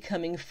comedy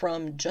coming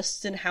from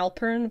Justin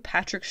Halpern,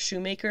 Patrick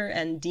Shoemaker,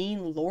 and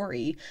Dean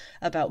Lorey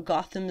about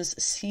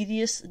Gotham's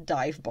seediest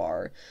dive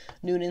bar.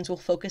 Noonins will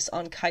focus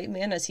on Kite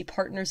Man as he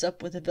partners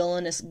up with the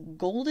villainous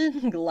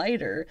Golden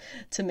Glider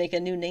to make a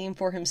new name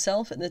for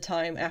himself in the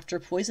time after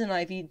Poison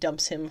Ivy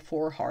dumps him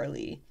for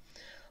Harley.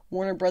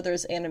 Warner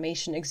Brothers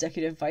Animation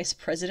Executive Vice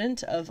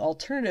President of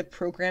Alternative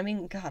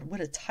Programming, God,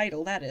 what a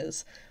title that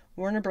is.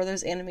 Warner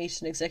Brothers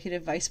Animation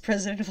Executive Vice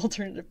President of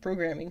Alternative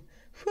Programming.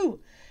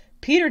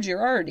 Peter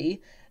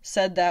Girardi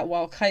said that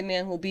while Kite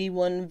Man will be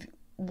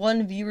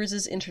one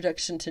viewer's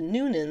introduction to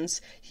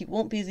Noonans, he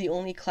won't be the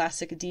only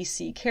classic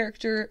DC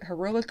character,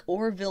 heroic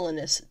or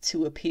villainous,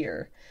 to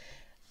appear.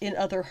 In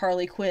other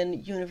Harley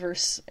Quinn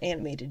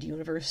animated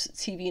universe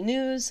TV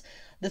news,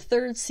 the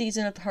third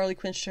season of the Harley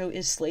Quinn show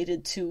is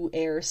slated to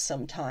air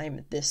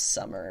sometime this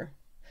summer.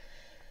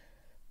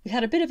 We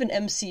had a bit of an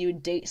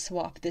MCU date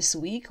swap this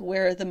week,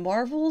 where the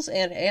Marvels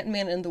and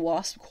Ant-Man and the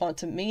Wasp: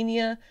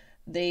 Quantumania,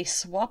 they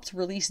swapped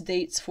release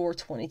dates for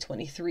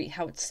 2023.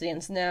 How it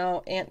stands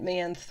now,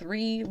 Ant-Man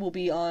 3 will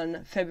be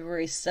on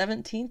February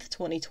 17th,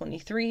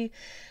 2023,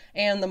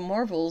 and the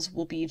Marvels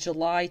will be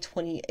July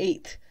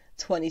 28th,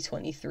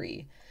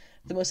 2023.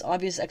 The most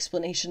obvious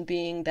explanation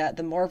being that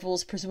the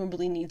Marvels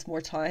presumably needs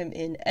more time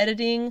in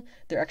editing.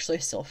 They're actually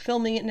still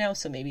filming it now,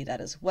 so maybe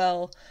that as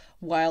well.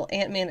 While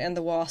Ant-Man and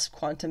the Wasp: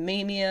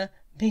 Quantumania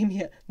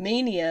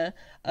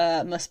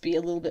must be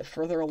a little bit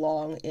further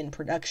along in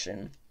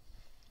production.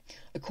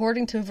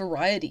 According to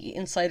Variety,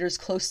 insiders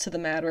close to the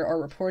matter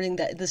are reporting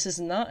that this is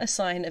not a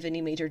sign of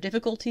any major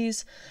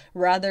difficulties.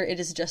 Rather, it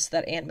is just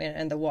that Ant-Man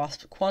and the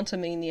Wasp: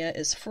 Quantumania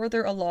is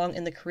further along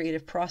in the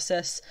creative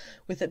process,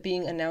 with it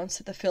being announced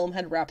that the film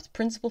had wrapped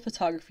principal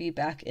photography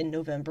back in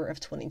November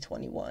of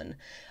 2021.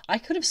 I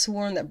could have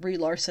sworn that Brie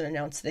Larson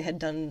announced they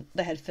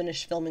had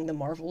finished filming The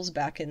Marvels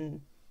back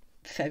in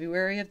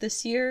February of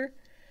this year,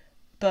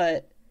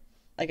 but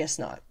I guess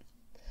not.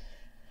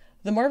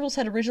 The Marvels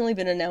had originally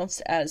been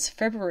announced as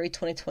February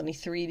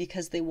 2023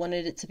 because they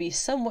wanted it to be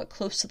somewhat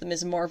close to the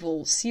Ms.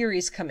 Marvel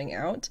series coming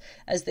out,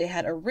 as they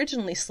had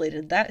originally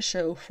slated that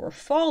show for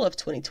fall of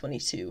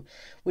 2022,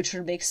 which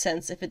would make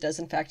sense if it does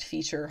in fact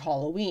feature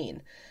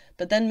Halloween.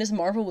 But then Ms.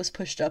 Marvel was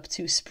pushed up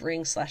to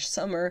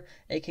spring/summer,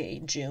 aka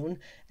June,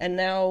 and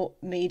now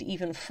made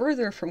even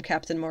further from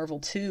Captain Marvel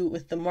 2,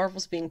 with the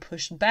Marvels being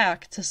pushed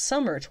back to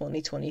summer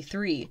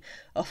 2023,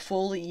 a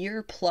full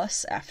year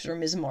plus after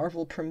Ms.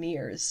 Marvel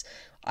premieres.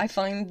 I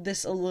find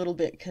this a little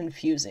bit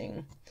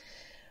confusing.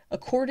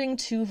 According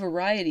to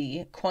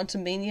Variety,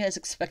 Quantumania is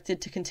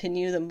expected to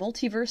continue the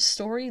Multiverse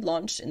story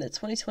launched in the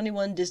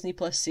 2021 Disney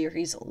Plus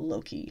series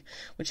Loki,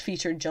 which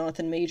featured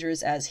Jonathan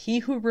Majors as He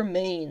Who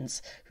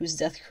Remains, whose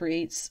death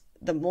creates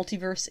the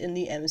multiverse in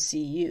the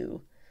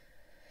MCU.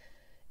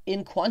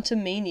 In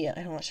Quantumania,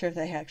 I'm not sure if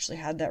they actually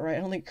had that right. I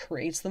don't think it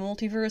creates the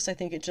multiverse. I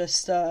think it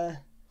just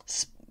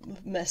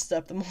messed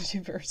up the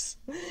multiverse.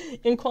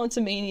 In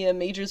Quantumania,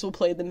 Majors will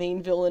play the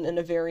main villain and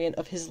a variant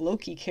of his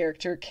Loki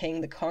character,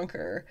 Kang the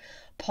Conqueror.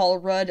 Paul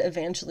Rudd,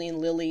 Evangeline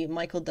Lilly,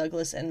 Michael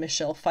Douglas, and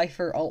Michelle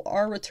Pfeiffer all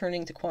are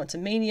returning to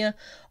Quantumania,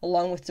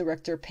 along with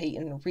director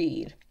Peyton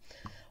Reed.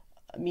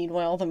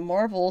 Meanwhile, The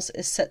Marvels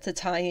is set to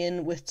tie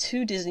in with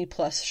two Disney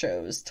Plus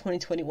shows,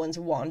 2021's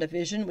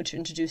WandaVision, which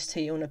introduced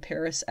Teyonah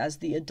Parris as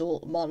the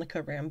adult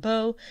Monica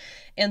Rambeau,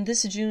 and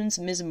this June's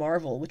Ms.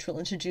 Marvel, which will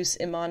introduce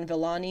Iman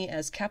Vellani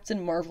as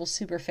Captain Marvel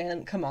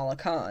superfan Kamala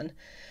Khan.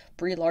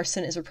 Brie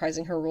Larson is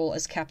reprising her role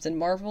as Captain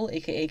Marvel,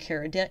 aka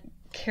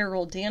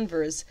Carol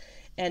Danvers,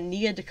 and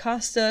Nia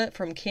DaCosta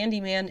from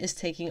Candyman is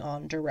taking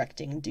on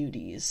directing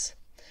duties.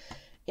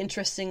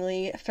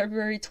 Interestingly,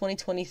 February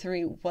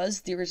 2023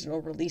 was the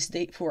original release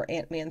date for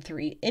Ant-Man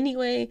 3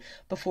 anyway,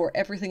 before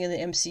everything in the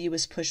MCU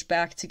was pushed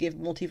back to give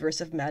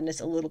Multiverse of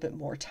Madness a little bit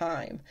more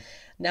time.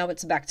 Now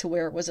it's back to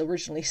where it was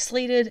originally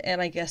slated,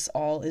 and I guess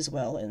all is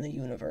well in the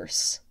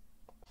universe.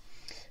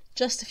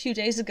 Just a few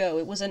days ago,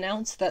 it was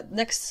announced that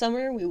next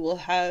summer we will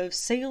have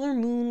Sailor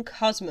Moon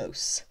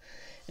Cosmos.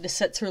 It is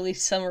set to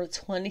release summer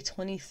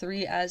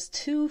 2023 as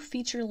two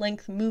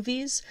feature-length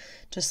movies,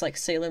 just like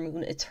Sailor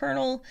Moon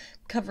Eternal,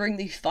 covering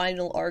the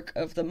final arc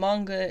of the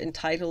manga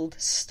entitled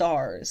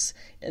Stars.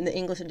 In the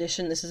English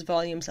edition, this is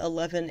volumes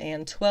 11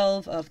 and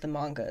 12 of the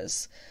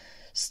mangas.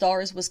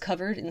 Stars was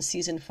covered in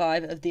season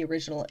 5 of the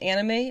original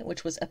anime,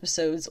 which was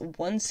episodes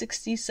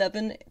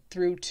 167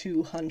 through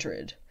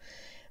 200.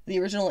 The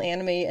original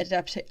anime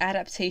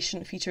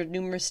adaptation featured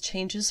numerous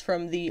changes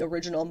from the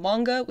original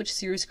manga, which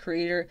series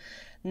creator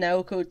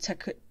Naoko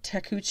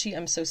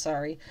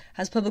Takeuchi,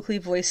 has publicly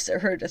voiced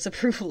her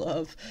disapproval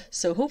of,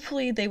 so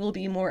hopefully they will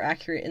be more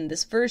accurate in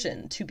this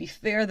version. To be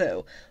fair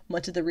though,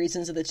 much of the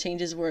reasons of the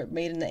changes were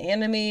made in the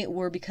anime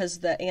were because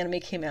the anime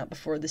came out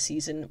before the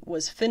series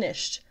was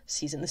finished.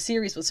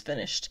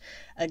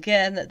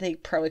 Again, they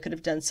probably could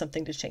have done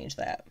something to change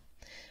that.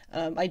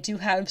 I do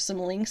have some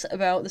links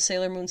about the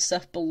Sailor Moon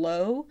stuff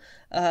below,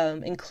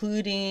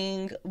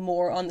 including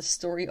more on the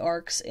story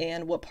arcs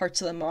and what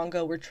parts of the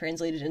manga were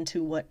translated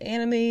into what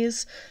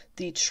animes,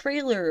 the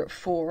trailer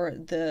for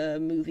the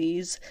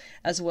movies,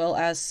 as well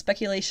as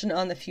speculation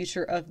on the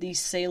future of the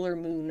Sailor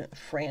Moon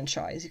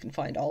franchise. You can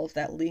find all of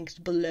that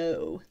linked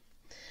below.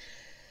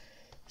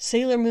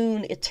 Sailor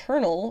Moon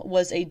Eternal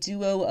was a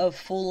duo of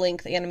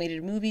full-length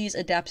animated movies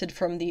adapted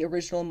from the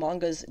original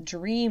manga's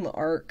Dream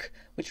arc,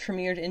 which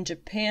premiered in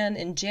Japan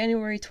in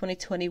January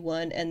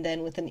 2021 and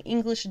then with an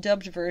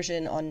English-dubbed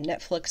version on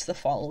Netflix the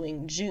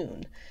following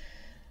June.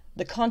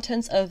 The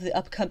contents of the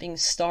upcoming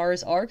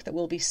Stars arc that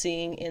we'll be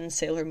seeing in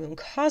Sailor Moon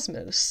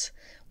Cosmos.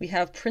 We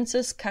have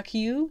Princess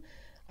Kakyu.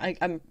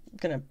 I'm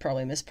gonna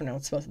probably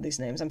mispronounce both of these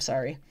names, I'm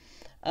sorry.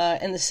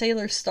 And the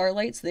Sailor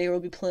Starlights, they will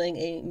be playing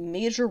a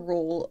major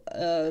role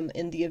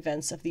in the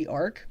events of the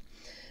arc.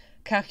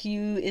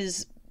 Kakyu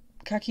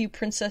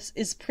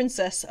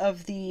princess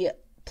of the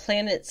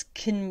planet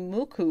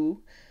Kinmoku,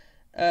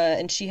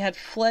 and she had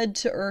fled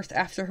to Earth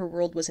after her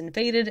world was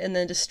invaded and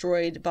then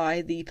destroyed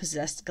by the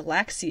possessed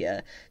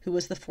Galaxia, who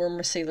was the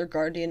former Sailor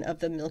Guardian of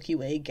the Milky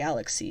Way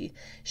galaxy.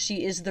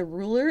 She is the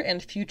ruler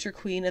and future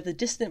queen of the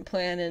distant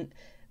planet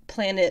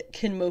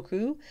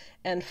Kinmoku,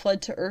 and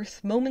fled to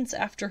Earth moments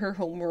after her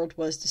homeworld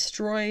was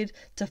destroyed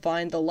to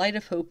find the light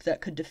of hope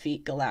that could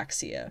defeat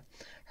Galaxia.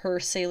 Her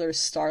Sailor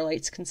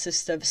Starlights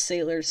consist of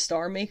Sailor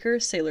Star Maker,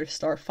 Sailor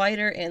Star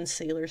Fighter, and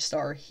Sailor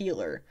Star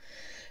Healer.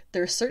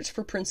 Their search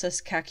for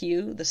Princess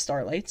Kakyu, the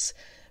Starlights,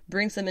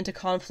 brings them into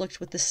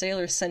conflict with the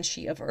Sailor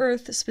Senshi of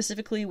Earth,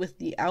 specifically with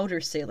the Outer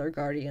Sailor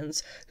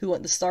Guardians, who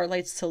want the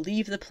Starlights to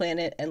leave the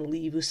planet and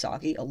leave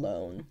Usagi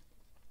alone.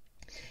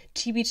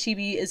 Chibi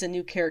Chibi is a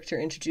new character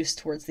introduced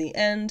towards the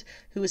end,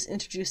 who is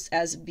introduced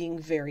as being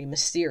very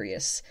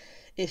mysterious.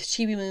 If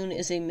Chibi Moon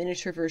is a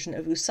miniature version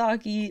of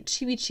Usagi,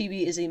 Chibi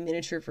Chibi is a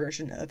miniature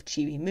version of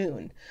Chibi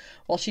Moon.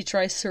 While she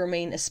tries to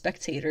remain a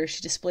spectator,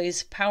 she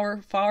displays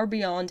power far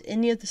beyond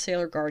any of the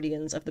Sailor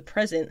Guardians of the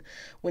present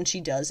when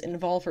she does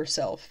involve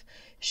herself.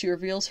 She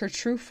reveals her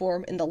true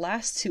form in the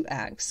last two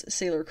acts,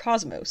 Sailor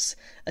Cosmos,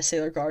 a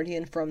Sailor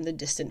Guardian from the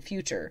distant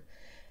future.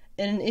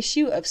 In an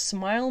issue of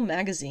Smile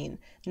magazine,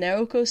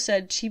 Naoko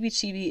said Chibi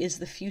Chibi is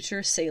the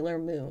future Sailor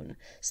Moon.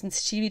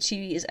 Since Chibi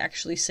Chibi is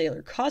actually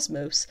Sailor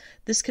Cosmos,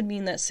 this could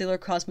mean that Sailor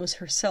Cosmos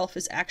herself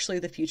is actually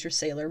the future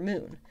Sailor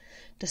Moon.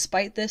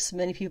 Despite this,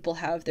 many people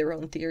have their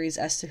own theories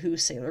as to who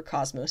Sailor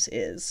Cosmos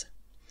is.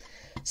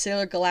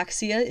 Sailor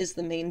Galaxia is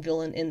the main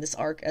villain in this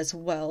arc as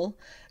well.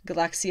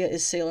 Galaxia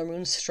is Sailor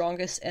Moon's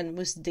strongest and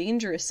most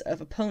dangerous of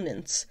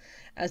opponents.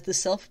 As the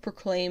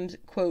self-proclaimed,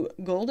 quote,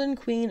 Golden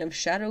Queen of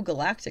Shadow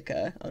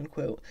Galactica,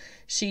 unquote,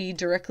 she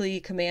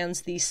directly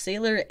commands the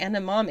Sailor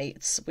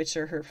Animamates, which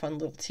are her fun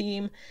little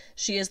team.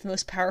 She is the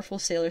most powerful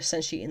Sailor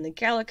Senshi in the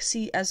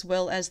galaxy, as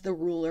well as the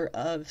ruler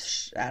of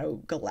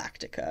Shadow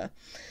Galactica.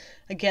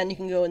 Again, you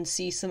can go and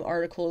see some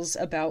articles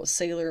about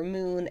Sailor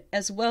Moon,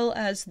 as well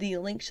as the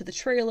link to the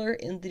trailer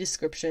in the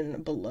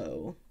description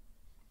below.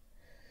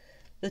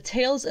 The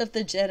Tales of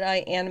the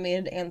Jedi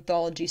animated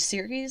anthology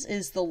series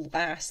is the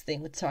last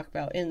thing to talk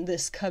about in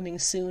this coming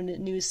soon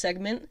news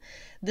segment.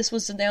 This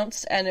was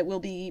announced and it will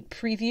be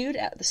previewed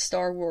at the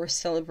Star Wars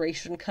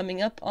Celebration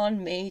coming up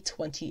on May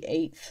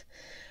 28th.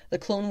 The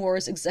Clone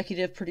Wars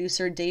executive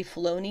producer Dave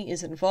Filoni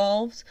is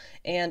involved,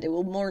 and it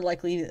will more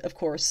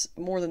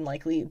than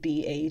likely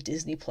be a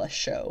Disney Plus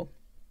show.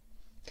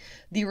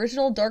 The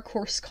original Dark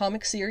Horse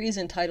comic series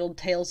entitled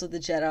Tales of the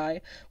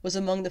Jedi was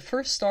among the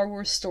first Star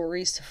Wars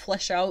stories to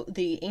flesh out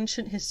the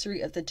ancient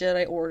history of the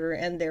Jedi Order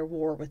and their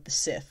war with the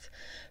Sith.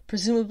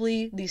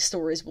 Presumably, these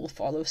stories will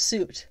follow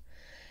suit.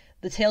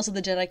 The Tales of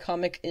the Jedi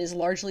comic is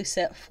largely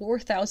set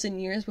 4,000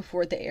 years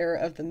before the era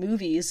of the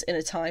movies, in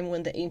a time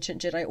when the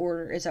ancient Jedi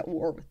Order is at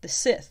war with the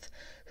Sith,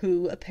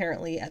 who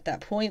apparently at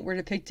that point were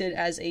depicted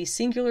as a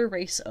singular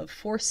race of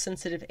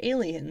Force-sensitive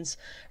aliens,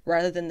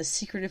 rather than the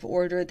secretive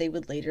order they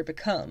would later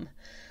become.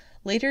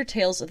 Later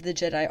Tales of the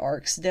Jedi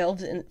arcs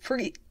delved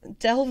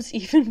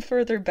even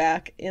further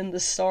back in the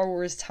Star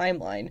Wars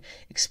timeline,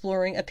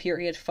 exploring a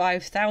period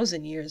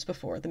 5,000 years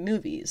before the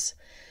movies.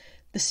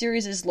 The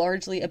series is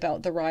largely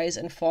about the rise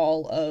and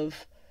fall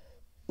of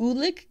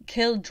Ulic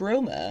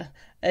Qel-Droma,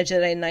 a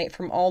Jedi Knight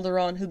from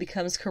Alderaan who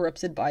becomes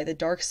corrupted by the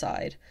dark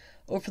side.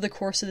 Over the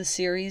course of the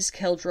series,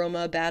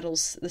 Qel-Droma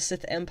battles the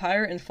Sith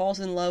Empire and falls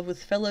in love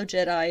with fellow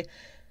Jedi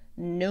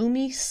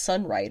Nomi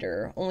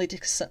Sunrider, only to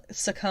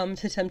succumb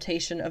to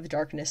temptation of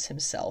darkness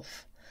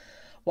himself.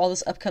 While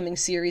this upcoming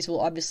series will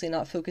obviously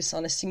not focus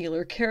on a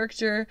singular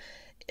character,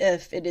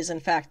 if it is in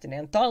fact an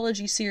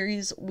anthology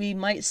series, we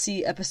might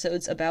see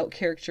episodes about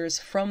characters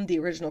from the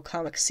original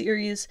comic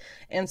series,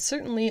 and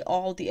certainly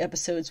all the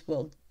episodes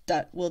will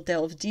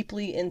delve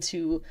deeply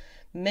into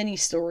many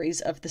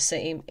stories of the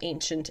same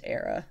ancient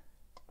era.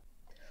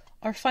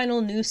 Our final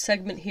news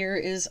segment here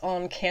is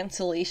on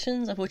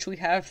Cancellations, of which we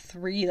have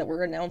 3 that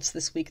were announced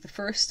this week. The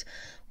first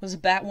was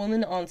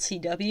Batwoman on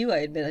CW. I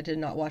admit I did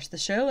not watch the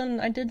show,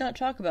 and I did not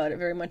talk about it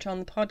very much on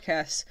the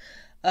podcast.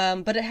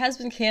 But it has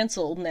been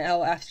canceled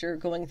now after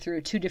going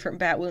through 2 different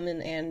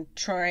Batwomen and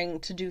trying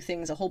to do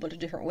things a whole bunch of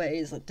different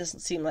ways. It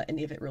doesn't seem like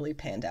any of it really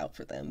panned out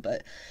for them,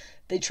 but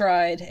they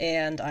tried,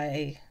 and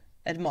I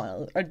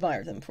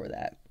admire them for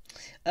that.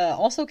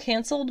 Also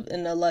canceled,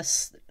 in a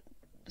less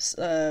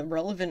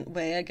relevant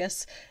way, I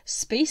guess,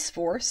 Space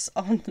Force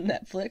on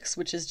Netflix,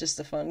 which is just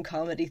a fun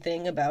comedy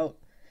thing about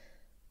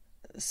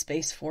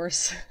Space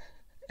Force.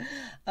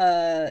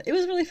 It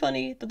was really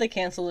funny, but they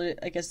canceled it.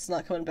 I guess it's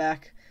not coming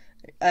back.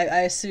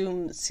 I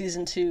assume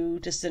season 2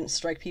 just didn't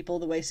strike people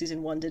the way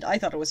season 1 did. I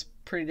thought it was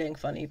pretty dang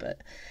funny, but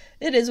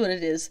it is what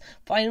it is.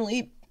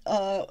 Finally,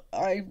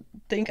 I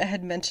think I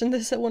had mentioned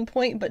this at one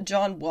point, but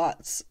John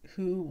Watts,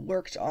 who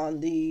worked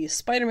on the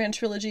Spider-Man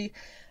trilogy,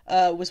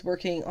 was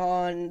working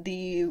on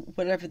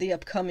whatever the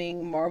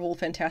upcoming Marvel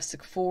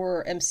Fantastic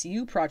Four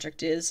MCU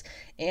project is,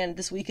 and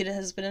this week it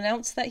has been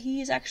announced that he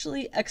is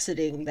actually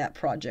exiting that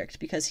project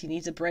because he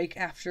needs a break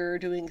after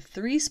doing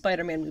 3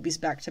 Spider-Man movies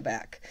back to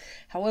back.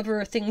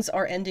 However, things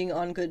are ending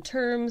on good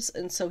terms,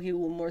 and so he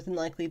will more than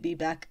likely be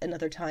back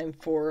another time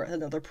for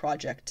another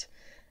project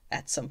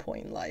at some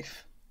point in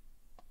life.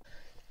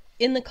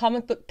 In the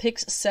comic book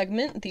picks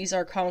segment, these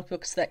are comic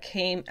books that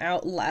came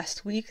out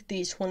last week,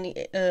 the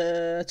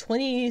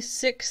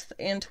 26th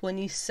and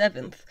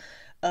 27th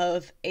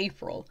of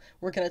April.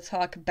 We're going to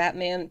talk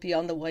Batman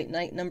Beyond the White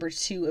Knight number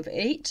 2 of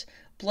 8,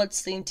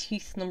 Bloodstained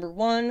Teeth number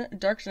 1,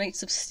 Dark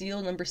Knights of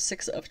Steel number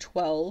 6 of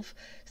 12,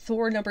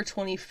 Thor number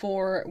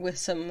 24 with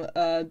some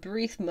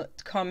brief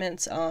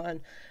comments on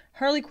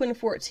Harley Quinn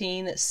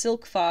 14,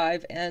 Silk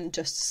 5, and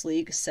Justice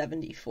League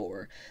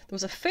 74. There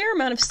was a fair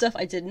amount of stuff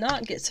I did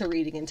not get to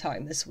reading in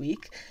time this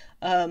week,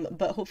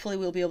 but hopefully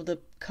we'll be able to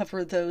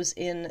cover those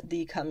in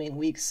the coming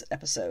week's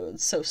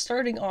episodes. So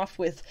starting off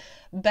with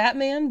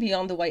Batman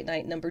Beyond the White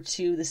Knight number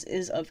 2. This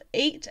is of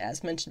 8,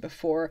 as mentioned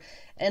before,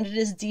 and it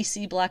is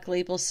DC Black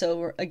Label,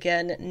 so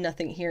again,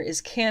 nothing here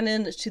is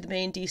canon to the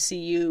main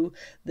DCU.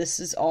 This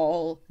is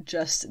all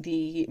just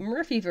the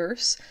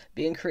Murphyverse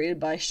being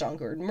created by Sean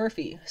Gordon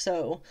Murphy.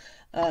 So,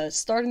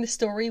 starting the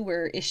story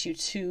where issue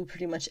 2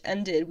 pretty much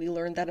ended, we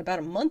learned that about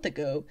a month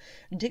ago,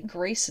 Dick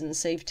Grayson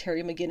saved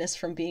Terry McGinnis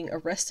from being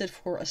arrested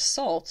for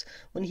assault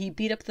when he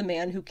beat up the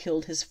man who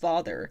killed his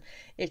father.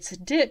 It's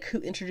Dick who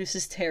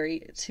introduces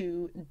Terry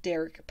to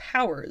Derek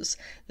Powers,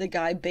 the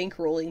guy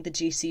bankrolling the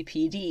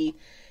GCPD.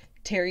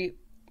 Derek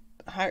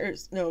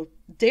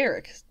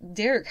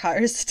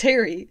hires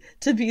Terry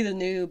to be the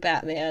new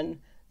Batman,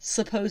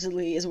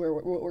 supposedly, is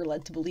what we're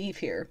led to believe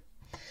here.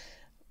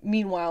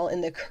 Meanwhile,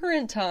 in the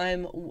current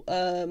time,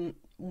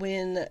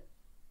 when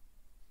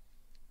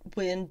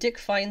Dick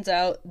finds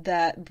out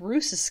that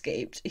Bruce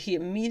escaped, he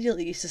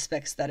immediately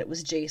suspects that it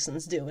was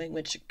Jason's doing,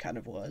 which it kind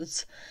of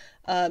was.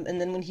 And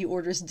then when he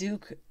orders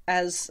Duke,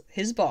 as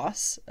his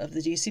boss of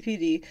the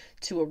GCPD,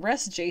 to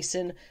arrest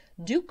Jason,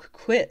 Duke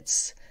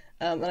quits.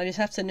 And I just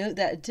have to note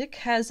that Dick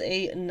has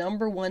a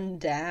number 1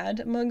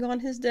 dad mug on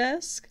his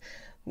desk,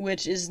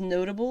 which is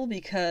notable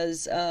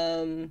because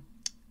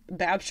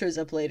Bab shows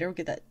up later.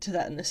 We'll get to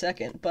that in a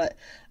second. But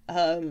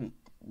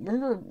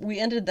remember, we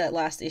ended that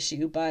last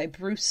issue by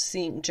Bruce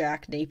seeing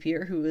Jack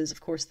Napier, who is, of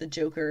course, the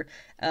Joker,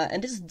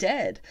 and is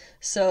dead.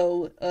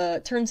 So,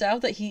 it turns out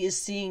that he is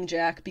seeing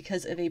Jack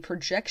because of a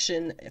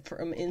projection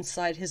from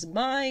inside his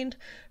mind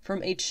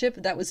from a chip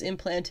that was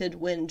implanted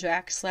when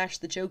Jack /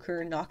 the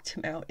Joker knocked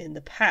him out in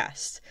the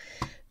past.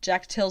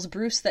 Jack tells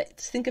Bruce that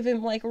think of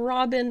him like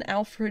Robin,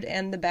 Alfred,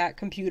 and the Bat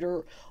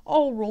computer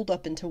all rolled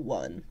up into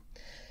one.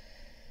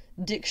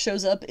 Dick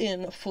shows up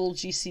in full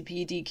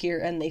GCPD gear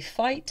and they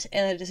fight,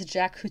 and it is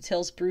Jack who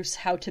tells Bruce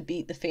how to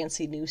beat the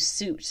fancy new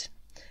suit.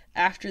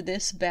 After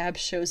this, Babs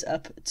shows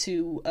up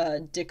to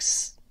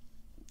Dick's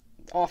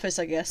office,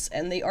 I guess,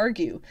 and they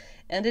argue.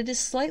 And it is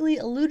slightly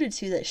alluded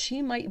to that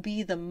she might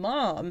be the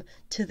mom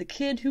to the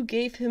kid who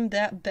gave him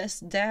that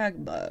best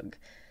dag mug.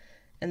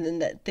 And then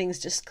that things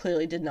just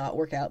clearly did not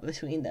work out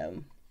between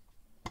them.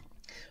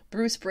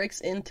 Bruce breaks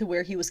into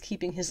where he was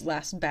keeping his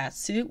last bat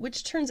suit,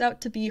 which turns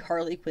out to be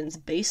Harley Quinn's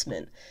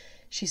basement.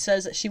 She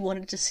says that she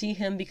wanted to see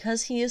him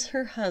because he is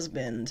her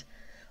husband.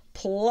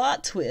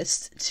 Plot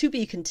twist, to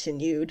be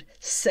continued.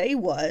 Say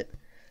what?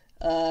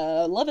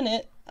 Loving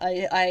it.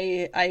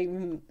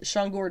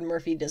 Sean Gordon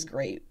Murphy does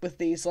great with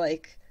these,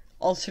 like,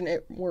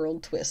 alternate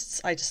world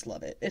twists. I just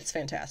love it. It's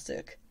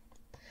fantastic.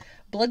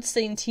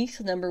 Bloodstained Teeth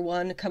number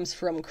 1 comes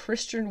from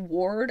Christian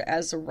Ward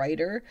as a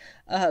writer.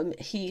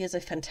 He is a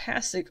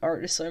fantastic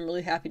artist, so I'm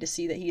really happy to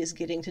see that he is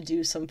getting to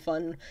do some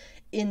fun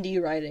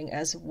indie writing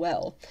as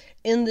well.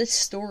 In this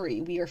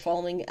story, we are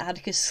following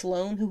Atticus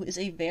Sloane, who is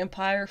a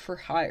vampire for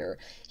hire.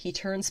 He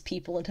turns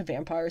people into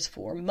vampires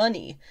for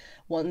money.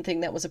 One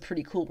thing that was a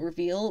pretty cool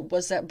reveal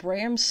was that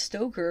Bram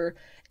Stoker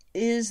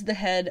is the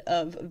head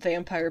of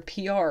vampire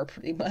PR,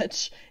 pretty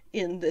much,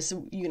 in this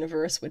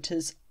universe, which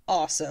is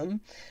awesome.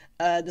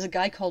 There's a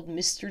guy called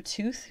Mr.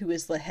 Tooth, who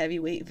is the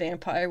heavyweight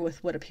vampire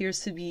with what appears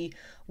to be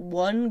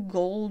 1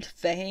 gold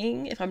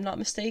fang, if I'm not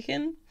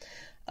mistaken.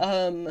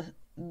 The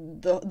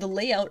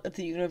layout of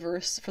the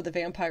universe for the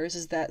vampires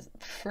is that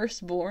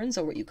firstborns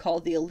are what you call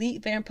the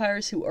elite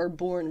vampires who are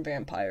born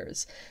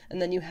vampires. And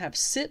then you have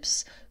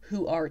sips,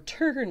 who are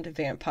turned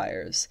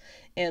vampires.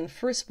 And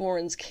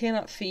firstborns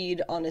cannot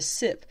feed on a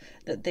sip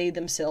that they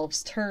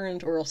themselves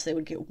turned, or else they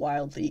would get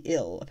wildly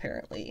ill,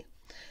 apparently.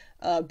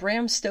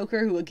 Bram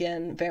Stoker, who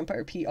again,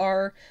 vampire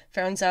PR,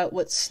 finds out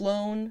what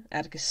Sloane,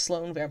 Atticus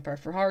Sloane, vampire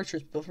for hire,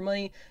 turns people for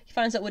money, he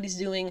finds out what he's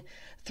doing,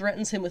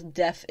 threatens him with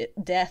death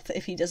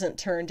if he doesn't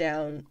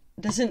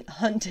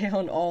hunt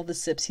down all the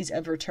sips he's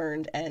ever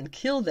turned and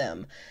kill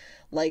them,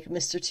 like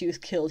Mr. Tooth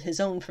killed his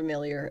own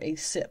familiar, a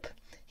sip.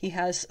 He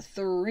has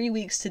 3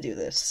 weeks to do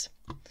this.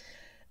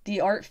 The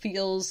art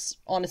feels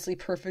honestly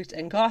perfect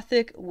and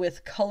gothic,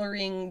 with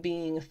coloring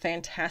being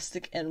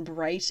fantastic and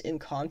bright in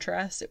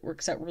contrast. It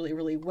works out really,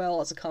 really well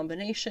as a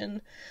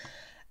combination.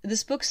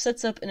 This book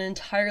sets up an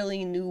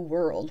entirely new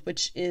world,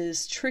 which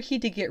is tricky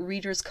to get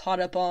readers caught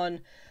up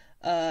on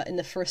in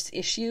the first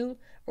issue,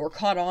 or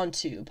caught on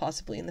to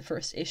possibly in the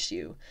first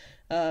issue.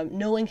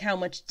 Knowing how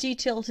much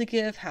detail to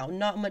give, how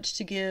not much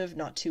to give,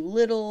 not too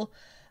little,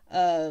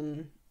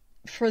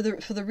 for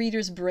the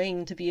reader's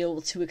brain to be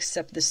able to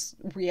accept this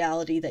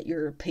reality that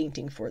you're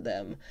painting for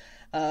them.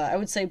 I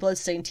would say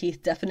Bloodstained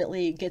Teeth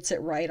definitely gets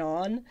it right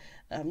on.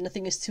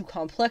 Nothing is too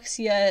complex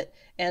yet,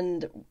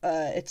 and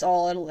it's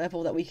all at a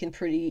level that we can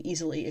pretty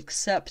easily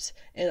accept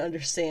and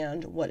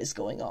understand what is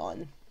going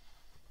on.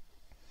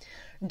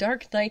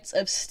 Dark Knights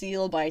of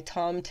Steel by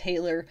Tom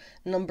Taylor,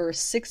 number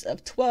 6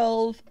 of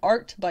 12,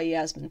 art by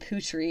Yasmin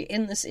Putri.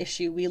 In this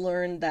issue, we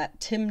learn that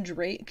Tim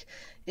Drake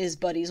is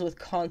buddies with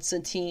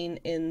Constantine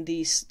in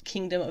the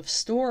Kingdom of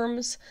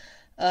Storms.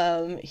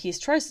 He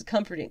tries to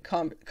comfort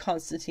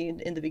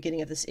Constantine in the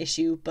beginning of this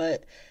issue,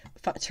 but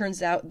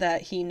turns out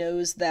that he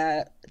knows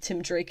that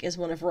Tim Drake is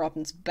one of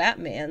Robin's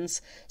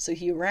Batmans, so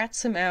he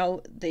rats him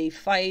out, they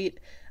fight,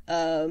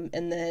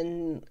 and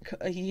then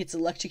he gets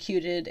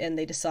electrocuted, and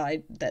they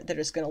decide that they're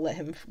just going to let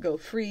him go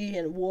free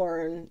and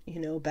warn,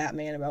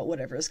 Batman about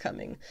whatever is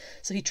coming.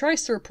 So he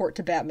tries to report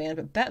to Batman,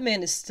 but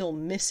Batman is still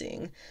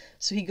missing.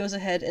 So he goes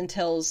ahead and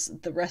tells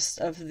the rest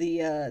of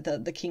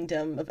the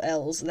kingdom of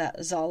Elves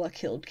that Zala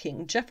killed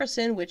King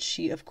Jefferson, which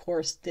she, of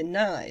course,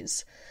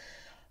 denies.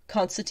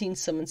 Constantine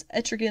summons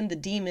Etrigan, the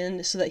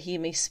demon, so that he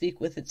may speak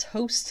with its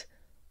host,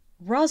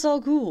 Ra's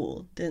al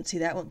Ghul. Didn't see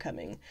that one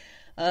coming.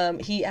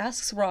 He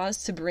asks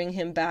Ra's to bring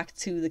him back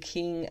to the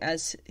king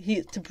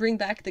to bring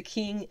back the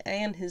king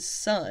and his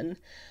son,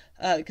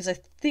 because I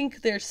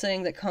think they're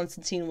saying that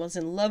Constantine was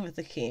in love with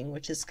the king,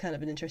 which is kind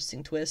of an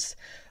interesting twist.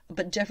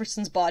 But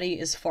Jefferson's body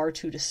is far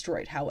too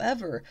destroyed.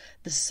 However,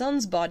 the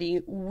son's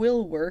body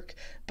will work,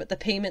 but the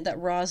payment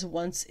that Ra's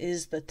wants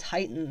is the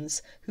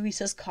Titans, who he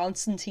says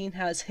Constantine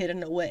has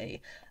hidden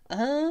away.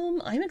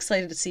 I'm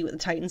excited to see what the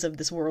Titans of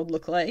this world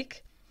look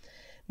like.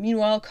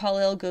 Meanwhile,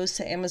 Kal-El goes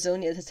to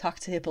Amazonia to talk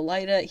to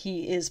Hippolyta.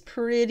 He is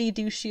pretty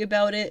douchey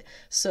about it,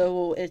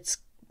 so it's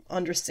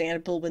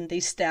understandable when they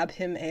stab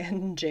him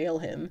and jail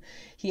him.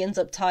 He ends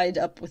up tied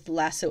up with the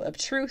lasso of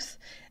truth,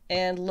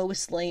 and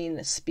Lois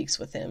Lane speaks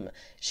with him.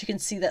 She can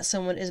see that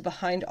someone is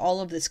behind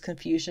all of this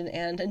confusion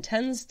and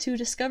intends to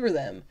discover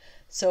them.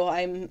 So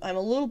I'm a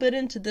little bit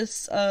into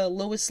this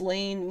Lois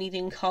Lane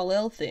meeting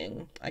Kal-El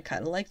thing. I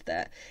kind of liked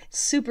that.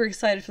 Super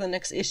excited for the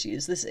next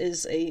issues. This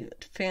is a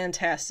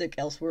fantastic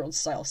Elseworld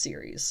style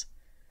series.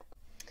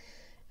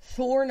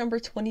 Thor number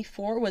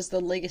 24 was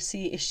the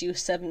Legacy issue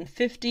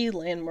 750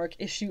 landmark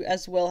issue,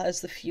 as well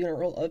as the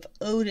funeral of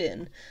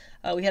Odin.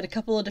 We had a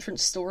couple of different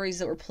stories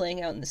that were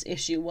playing out in this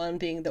issue, one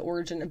being the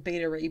origin of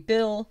Beta Ray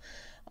Bill.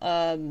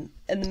 And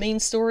the main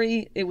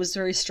story, it was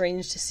very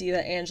strange to see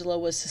that Angela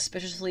was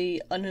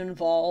suspiciously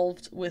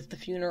uninvolved with the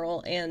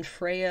funeral, and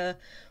Freya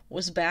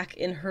was back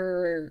in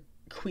her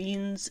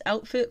queen's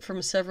outfit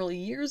from several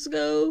years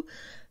ago.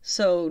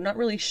 So not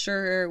really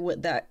sure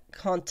what that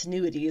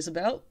continuity is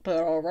about, but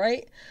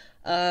alright.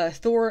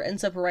 Thor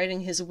ends up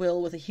writing his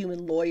will with a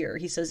human lawyer.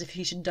 He says if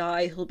he should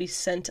die, he'll be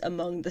sent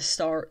among the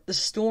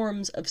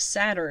storms of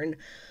Saturn,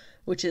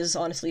 which is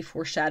honestly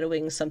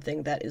foreshadowing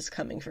something that is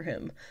coming for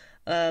him.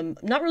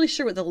 Not really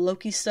sure what the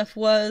Loki stuff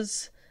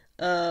was.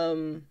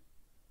 The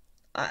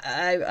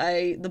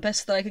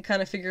best that I could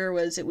kind of figure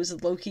was it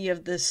was Loki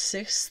of the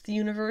 6th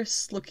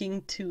universe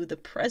looking to the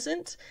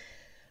present,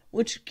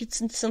 which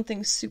gets into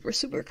something super,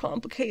 super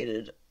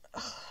complicated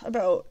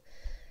about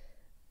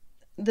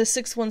the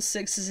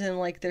 616 is in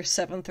like their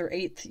 7th or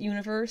 8th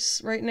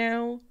universe right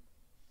now.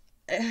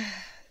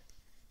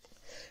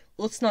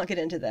 Let's not get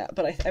into that,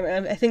 but I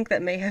think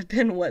that may have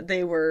been what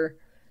they were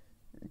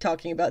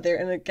talking about there.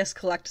 And I guess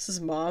Galactus's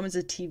mom is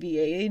a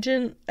TVA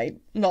agent. I'm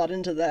not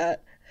into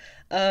that.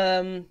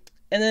 And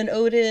then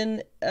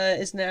Odin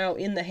is now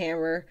in the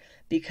Hammer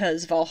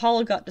because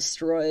Valhalla got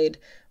destroyed,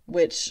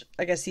 which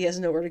I guess he has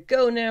nowhere to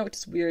go now, which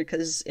is weird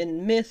because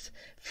in myth,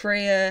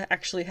 Freya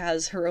actually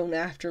has her own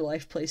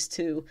afterlife place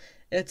too.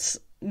 It's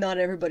not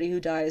everybody who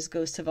dies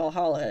goes to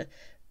Valhalla.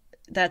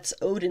 That's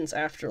Odin's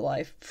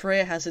afterlife.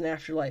 Freya has an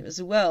afterlife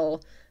as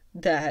well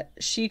that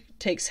she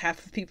takes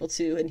half of people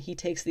to, and he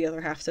takes the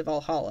other half to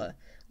Valhalla.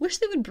 Wish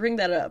they would bring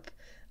that up,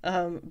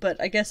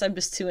 but I guess I'm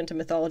just too into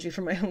mythology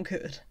for my own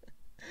good.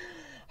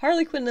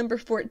 Harley Quinn number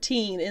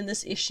 14. In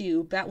this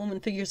issue,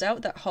 Batwoman figures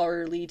out that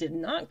Harley did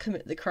not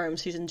commit the crime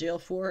she's in jail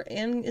for,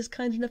 and is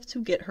kind enough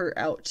to get her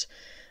out.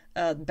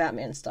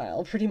 Batman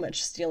style, pretty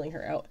much stealing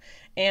her out.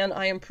 And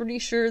I am pretty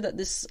sure that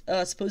this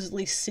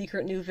supposedly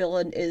secret new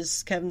villain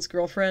is Kevin's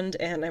girlfriend,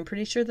 and I'm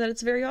pretty sure that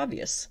it's very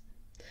obvious.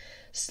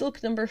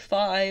 Silk number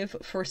 5.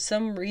 For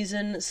some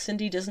reason,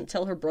 Cindy doesn't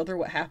tell her brother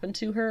what happened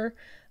to her,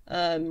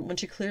 when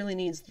she clearly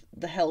needs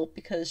the help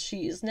because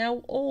she is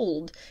now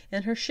old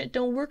and her shit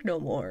don't work no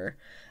more.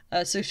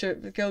 So she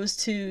goes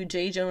to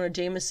J. Jonah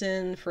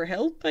Jameson for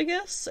help, I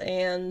guess,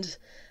 and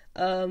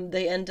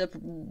they end up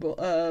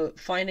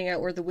finding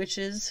out where the witch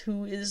is,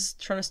 who is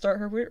trying to start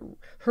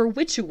her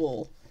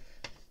ritual.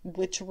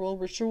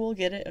 Ritual,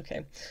 get it?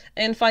 Okay.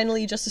 And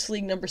finally, Justice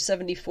League number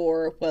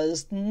 74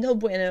 was no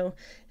bueno.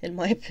 In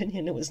my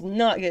opinion, it was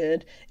not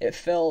good. It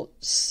felt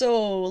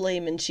so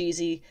lame and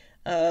cheesy.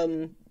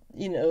 The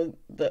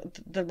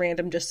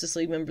random Justice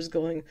League members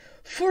going,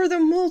 "For the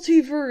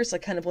multiverse!" I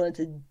kind of wanted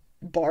to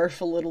barf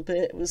a little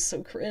bit. It was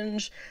so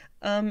cringe.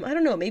 I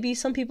don't know, maybe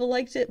some people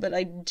liked it, but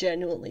I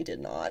genuinely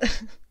did not.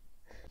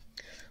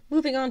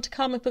 Moving on to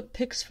comic book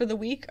picks for the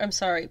week.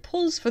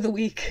 Pulls for the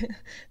week.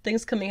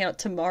 Things coming out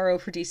tomorrow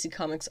for DC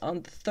Comics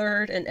on the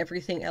 3rd, and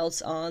everything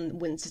else on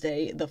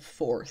Wednesday the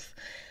 4th.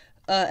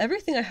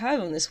 Everything I have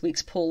on this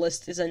week's pull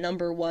list is a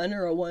number one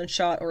or a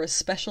one-shot or a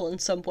special in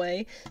some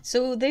way,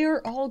 so they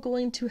are all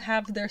going to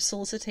have their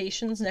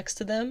solicitations next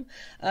to them,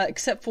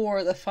 except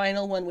for the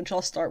final one, which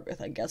I'll start with,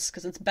 I guess,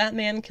 because it's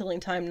Batman Killing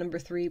Time number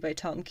 3 by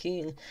Tom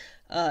King,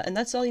 and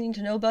that's all you need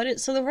to know about it,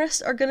 so the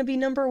rest are going to be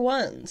number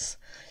ones.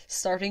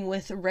 Starting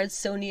with Red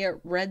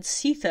Sonja, Red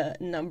Sita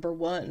number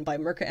 1 by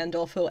Mirka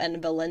Andolfo and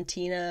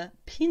Valentina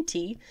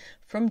Pinti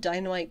from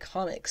Dynamite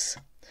Comics.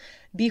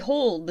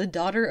 Behold, the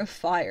daughter of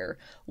fire,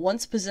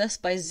 once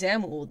possessed by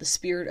Zamul, the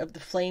spirit of the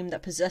flame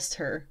that possessed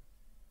her.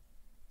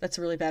 That's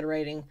really bad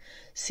writing.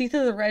 Sita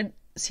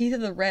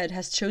the Red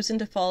has chosen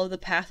to follow the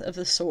path of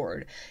the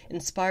sword,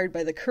 inspired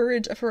by the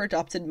courage of her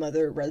adopted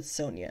mother, Red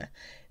Sonja.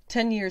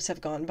 10 years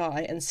have gone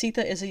by, and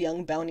Sita is a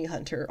young bounty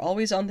hunter,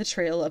 always on the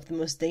trail of the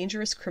most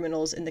dangerous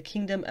criminals in the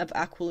kingdom of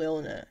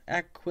Aquilonia.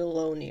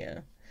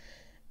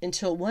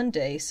 Until one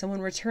day,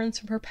 someone returns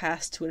from her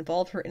past to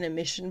involve her in a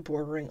mission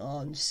bordering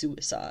on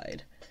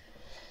suicide.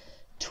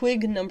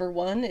 Twig number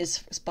 1 is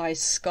by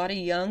Scotty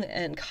Young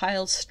and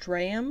Kyle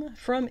Strahm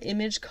from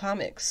Image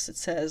Comics. It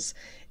says,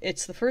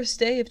 "It's the first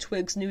day of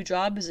Twig's new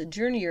job as a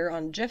journeyer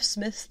on Jeff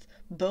Smith's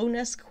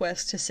Bonesque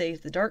quest to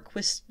save the Dark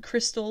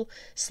Crystal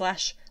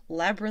 /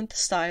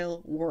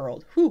 Labyrinth-style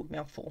world." Whew,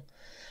 mouthful.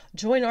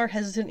 Join our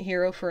hesitant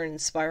hero for an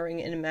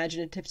inspiring and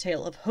imaginative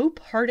tale of hope,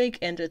 heartache,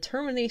 and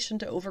determination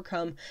to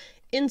overcome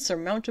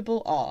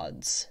insurmountable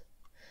odds.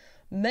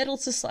 Metal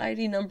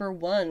Society number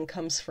 1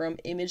 comes from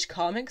Image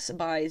Comics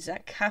by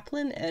Zach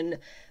Kaplan and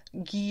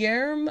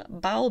Guillermo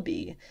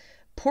Balbi.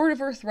 Port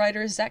of Earth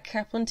writer Zach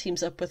Kaplan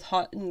teams up with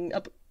hot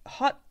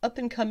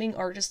up-and-coming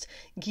artist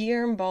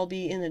Guillermo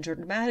Balbi in a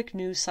dramatic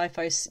new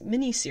sci-fi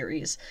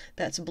miniseries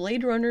that's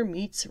Blade Runner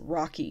meets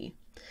Rocky.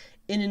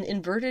 In an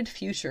inverted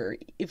future,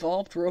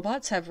 evolved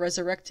robots have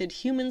resurrected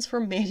humans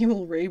from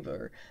manual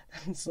labor.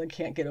 I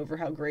can't get over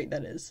how great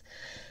that is.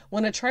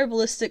 When a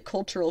tribalistic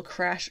cultural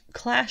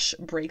clash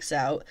breaks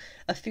out,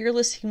 a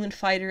fearless human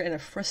fighter and a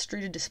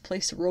frustrated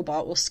displaced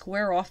robot will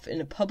square off in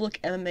a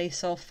public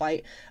MMA-style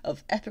fight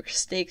of epic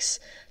stakes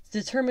to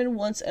determine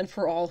once and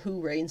for all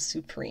who reigns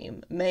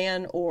supreme,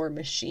 man or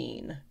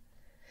machine.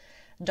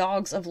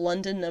 Dogs of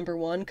London number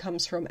 1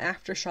 comes from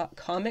Aftershock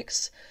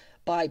Comics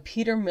by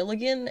Peter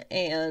Milligan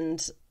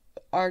and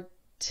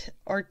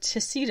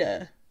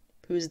Artisita,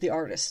 who is the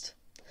artist.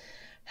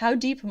 How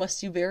deep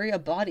must you bury a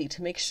body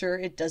to make sure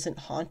it doesn't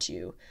haunt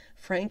you?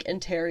 Frank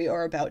and Terry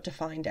are about to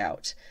find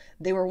out.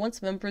 They were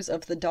once members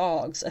of the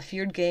Dogs, a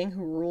feared gang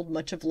who ruled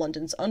much of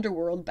London's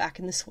underworld back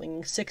in the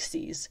swinging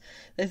 60s.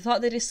 They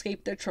thought they'd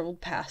escaped their troubled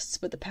pasts,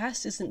 but the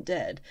past isn't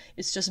dead.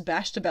 It's just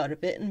bashed about a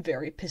bit and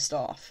very pissed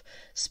off.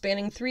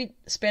 Spanning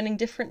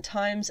different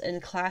times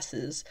and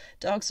classes,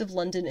 Dogs of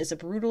London is a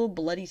brutal,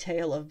 bloody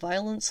tale of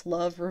violence,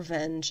 love,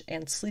 revenge,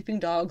 and sleeping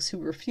dogs who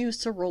refuse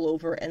to roll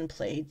over and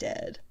play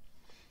dead.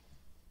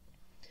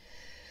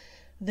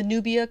 The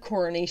Nubia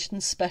Coronation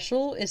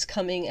Special is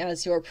coming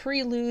as your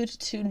prelude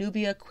to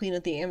Nubia, Queen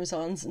of the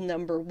Amazons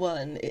number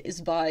 1. It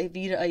is by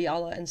Vida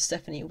Ayala and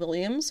Stephanie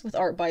Williams, with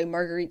art by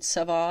Marguerite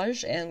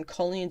Savage and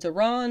Colleen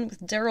Duran,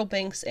 with Daryl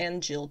Banks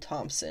and Jill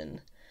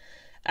Thompson.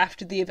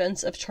 After the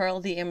events of Trial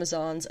of the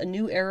Amazons, a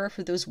new era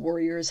for those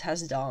warriors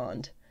has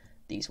dawned.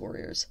 These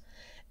warriors.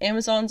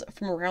 Amazons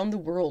from around the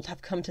world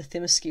have come to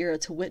Themyscira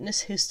to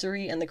witness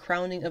history and the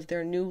crowning of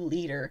their new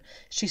leader.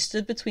 She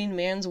stood between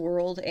man's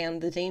world and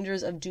the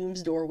dangers of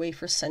Doom's doorway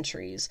for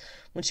centuries.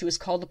 When she was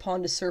called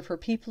upon to serve her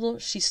people,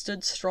 she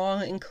stood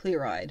strong and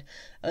clear-eyed,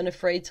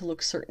 unafraid to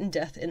look certain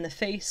death in the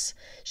face.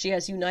 She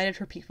has united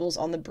her peoples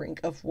on the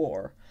brink of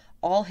war.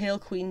 All hail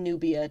Queen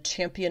Nubia,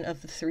 champion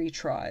of the 3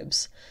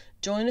 tribes.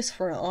 Join us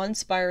for an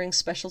awe-inspiring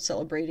special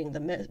celebrating the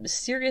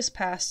mysterious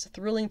past,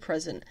 thrilling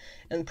present,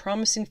 and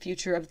promising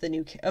future of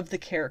the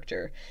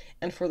character.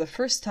 And for the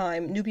first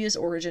time, Nubia's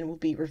origin will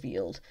be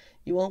revealed.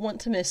 You won't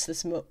want to miss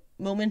this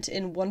moment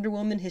in Wonder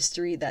Woman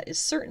history that is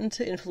certain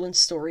to influence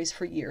stories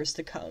for years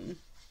to come.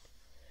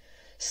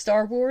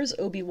 Star Wars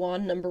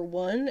Obi-Wan number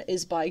 1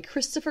 is by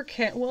Christopher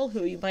Cantwell,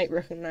 who you might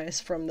recognize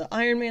from the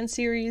Iron Man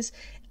series,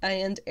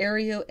 and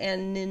Ario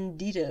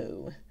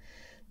Anindito.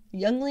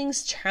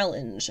 Youngling's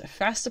Challenge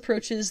fast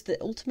approaches the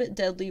ultimate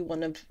destiny,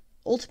 one of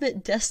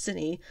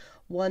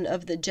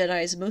the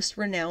Jedi's most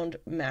renowned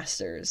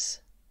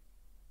masters.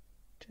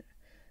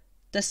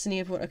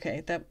 Destiny of one.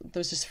 Okay, that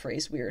was just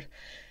phrased weird.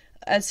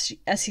 As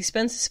he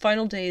spends his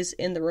final days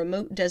in the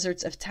remote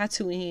deserts of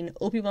Tatooine,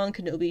 Obi-Wan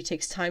Kenobi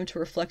takes time to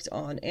reflect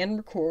on and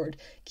record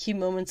key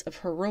moments of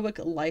heroic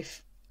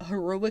life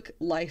heroic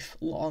life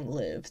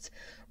long-lived.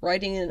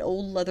 Writing in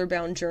old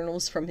leather-bound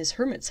journals from his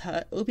hermit's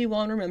hut,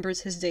 Obi-Wan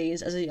remembers his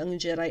days as a young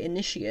Jedi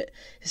initiate,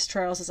 his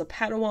trials as a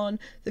Padawan,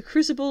 the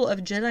crucible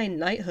of Jedi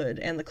knighthood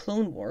and the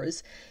Clone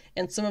Wars,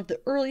 and some of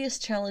the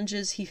earliest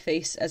challenges he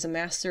faced as a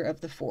master of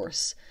the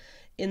Force.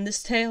 In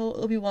this tale,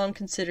 Obi-Wan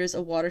considers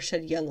a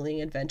watershed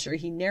youngling adventure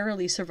he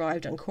narrowly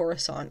survived on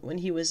Coruscant when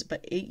he was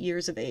but 8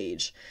 years of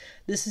age.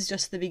 This is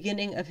just the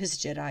beginning of his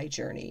Jedi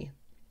journey.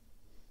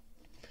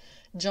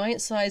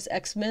 Giant-Size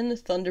X-Men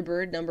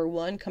Thunderbird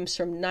 #1 comes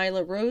from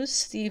Nyla Rose,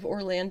 Steve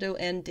Orlando,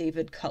 and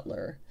David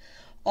Cutler.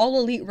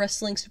 All-Elite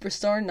Wrestling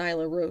superstar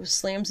Nyla Rose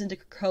slams into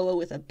Krakoa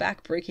with a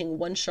back-breaking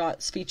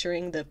one-shot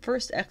featuring the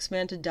first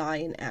X-Man to die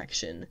in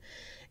action.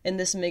 In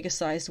this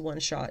mega-sized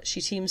one-shot,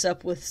 she teams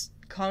up with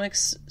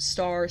comics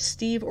star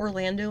Steve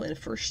Orlando and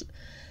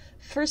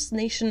First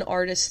Nation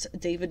artist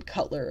David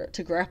Cutler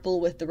to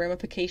grapple with the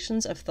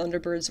ramifications of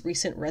Thunderbird's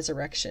recent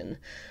resurrection.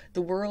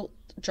 The world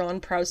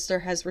John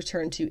Proudstar has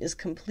returned to is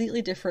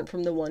completely different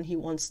from the one he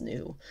once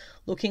knew.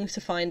 Looking to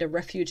find a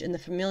refuge in the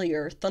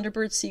familiar,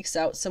 Thunderbird seeks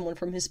out someone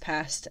from his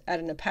past at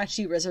an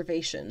Apache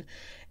reservation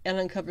and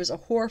uncovers a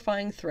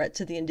horrifying threat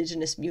to the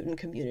indigenous mutant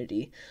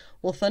community.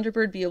 Will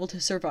Thunderbird be able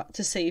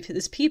to save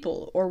his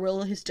people, or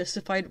will his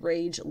justified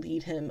rage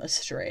lead him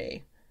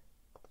astray?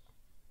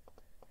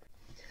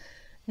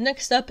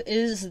 Next up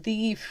is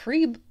the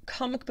Free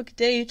Comic Book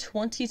Day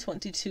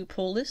 2022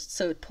 poll list.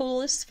 So poll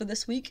list for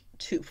this week,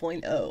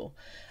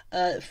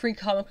 2.0. Free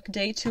Comic Book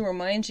Day, to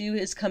remind you,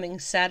 is coming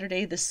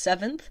Saturday the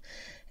 7th.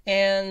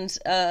 And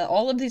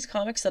all of these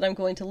comics that I'm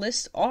going to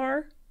list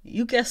are,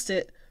 you guessed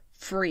it,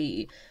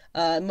 free.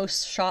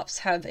 Most shops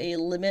have a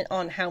limit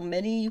on how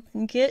many you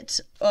can get.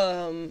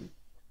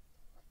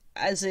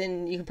 As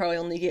in, you can probably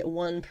only get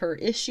one per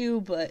issue,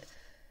 but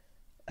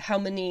how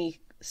many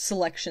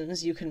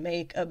selections you can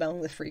make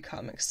among the free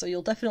comics. So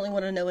you'll definitely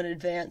want to know in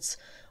advance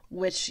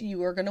which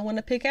you are going to want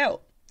to pick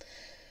out.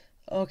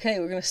 Okay,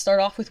 we're going to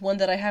start off with one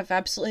that I have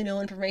absolutely no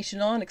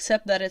information on,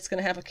 except that it's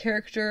going to have a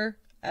character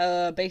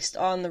based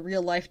on the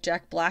real-life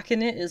Jack Black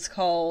in it. It's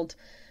called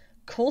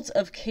Cult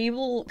of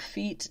Cable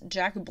Feet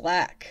Jack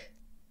Black.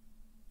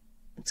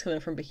 It's coming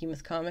from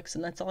Behemoth Comics,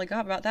 and that's all I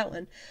got about that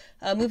one.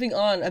 Moving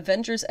on,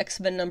 Avengers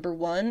X-Men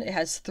 #1. It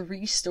has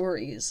 3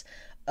 stories: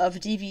 Of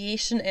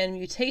Deviation and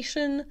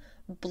Mutation,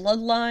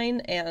 Bloodline,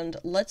 and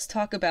Let's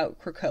Talk About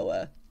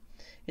Krakoa.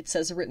 It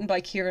says, written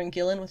by Kieran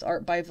Gillen with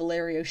art by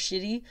Valerio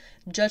Schiti,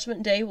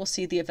 Judgment Day will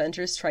see the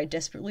Avengers try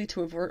desperately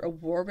to avert a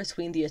war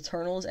between the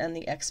Eternals and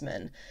the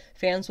X-Men.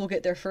 Fans will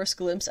get their first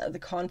glimpse at the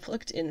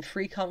conflict in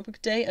Free Comic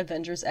Book Day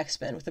Avengers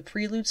X-Men, with a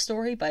prelude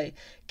story by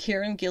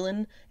Kieran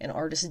Gillen and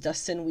artist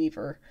Dustin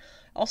Weaver.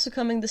 Also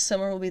coming this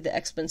summer will be the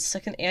X-Men's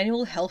 2nd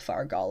annual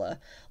Hellfire Gala.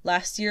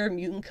 Last year,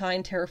 mutant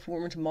kind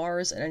terraformed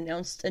Mars and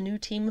announced a new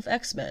team of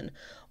X-Men.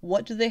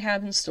 What do they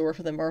have in store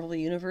for the Marvel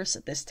Universe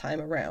at this time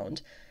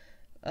around?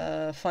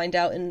 Find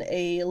out in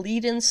a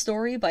lead-in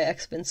story by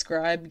X-Men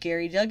scribe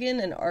Gary Duggan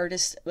and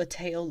artist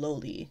Matteo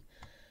Loli.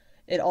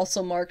 It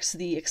also marks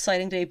the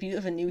exciting debut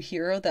of a new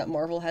hero that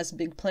Marvel has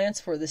big plans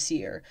for this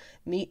year.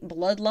 Meet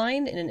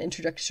Bloodline in an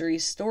introductory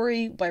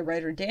story by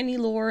writer Danny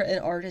Lore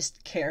and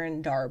artist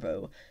Karen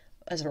Darbo.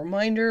 As a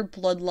reminder,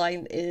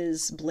 Bloodline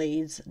is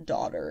Blade's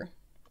daughter.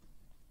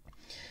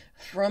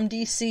 From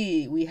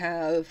DC, we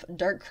have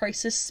Dark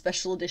Crisis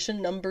Special Edition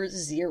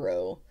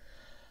 #0.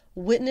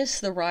 Witness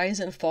the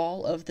rise and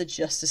fall of the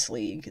Justice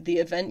League. The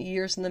event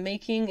years in the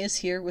making is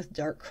here with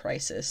Dark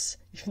Crisis,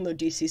 even though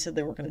DC said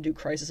they weren't going to do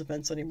Crisis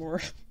events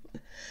anymore.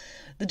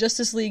 The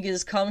Justice League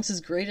is comics'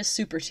 greatest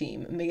super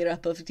team. Made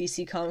up of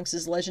DC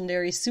Comics'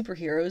 legendary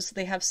superheroes,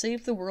 they have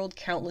saved the world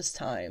countless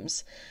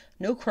times.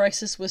 No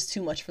crisis was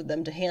too much for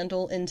them to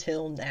handle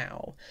until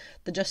now.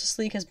 The Justice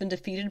League has been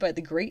defeated by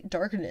the Great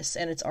Darkness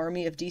and its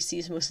army of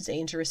DC's most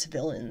dangerous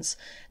villains.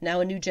 Now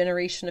a new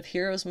generation of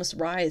heroes must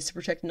rise to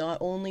protect not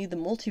only the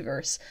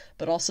multiverse,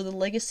 but also the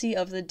legacy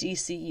of the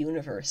DC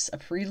Universe, a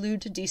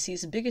prelude to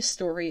DC's biggest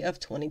story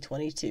of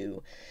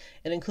 2022.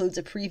 It includes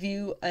a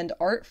preview and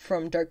art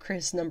from Dark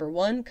Crisis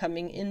 #1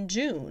 coming in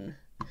June.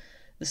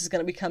 This is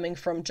going to be coming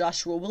from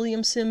Joshua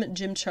Williamson,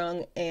 Jim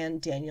Chung,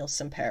 and Daniel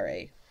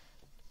Sempere.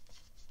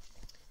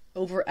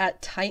 Over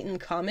at Titan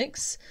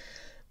Comics,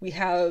 we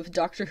have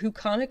Doctor Who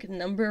comic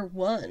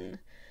 #1.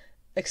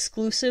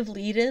 Exclusive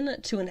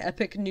lead-in to an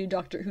epic new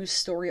Doctor Who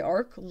story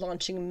arc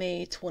launching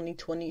May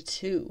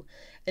 2022.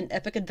 An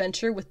epic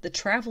adventure with the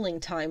traveling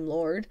Time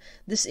Lord,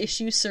 this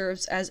issue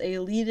serves as a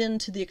lead-in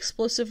to the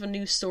explosive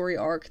new story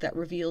arc that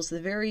reveals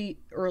the very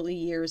early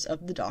years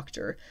of the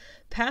Doctor.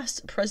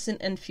 Past, present,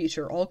 and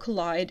future all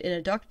collide in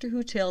a Doctor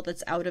Who tale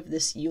that's out of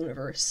this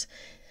universe.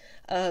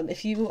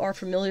 If you are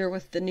familiar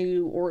with the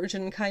new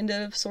origin,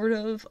 sort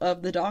of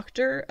the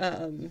Doctor,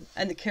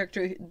 and the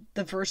character,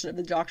 the version of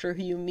the Doctor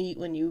who you meet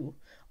when you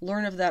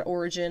learn of that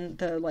origin,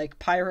 the,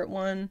 pirate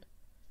one,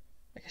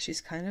 I guess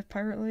she's kind of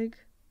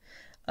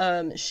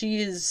pirate-like, she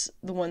is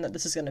the one that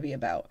this is going to be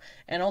about.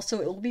 And also,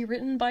 it will be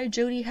written by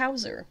Jodie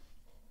Hauser.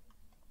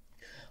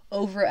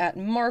 Over at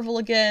Marvel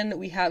again,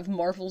 we have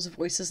Marvel's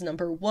Voices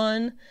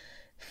 #1.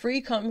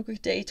 Free Comic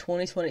Book Day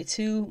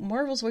 2022,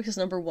 Marvel's Voices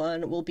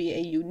 #1 will be a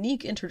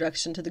unique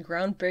introduction to the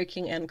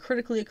groundbreaking and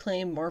critically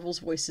acclaimed Marvel's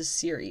Voices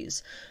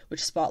series,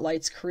 which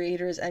spotlights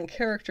creators and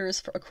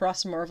characters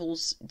across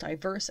Marvel's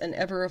diverse and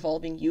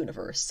ever-evolving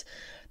universe.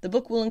 The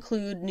book will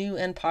include new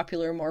and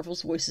popular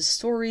Marvel's Voices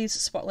stories,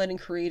 spotlighting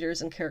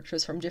creators and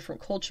characters from different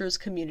cultures,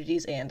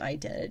 communities, and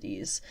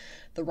identities.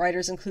 The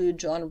writers include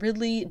John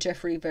Ridley,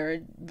 Jeffrey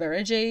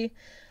Verege,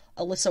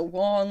 Alyssa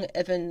Wong,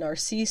 Evan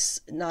Narcisse,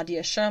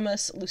 Nadia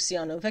Shamas,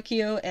 Luciano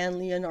Vecchio, and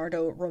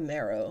Leonardo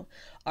Romero.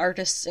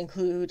 Artists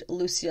include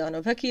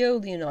Luciano Vecchio,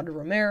 Leonardo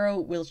Romero,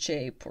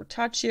 Wilce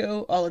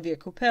Portaccio, Olivia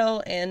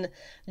Coppel, and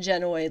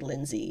Genoa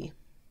Lindsay.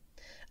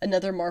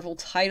 Another Marvel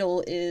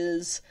title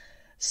is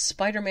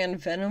Spider-Man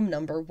Venom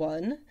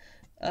 #1.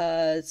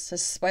 It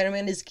says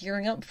Spider-Man is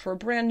gearing up for a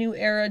brand new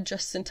era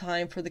just in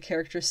time for the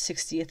character's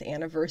 60th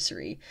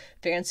anniversary.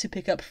 Fans who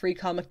pick up Free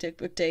Comic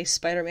Book Day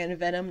Spider-Man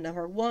Venom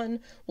 #1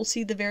 will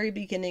see the very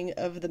beginning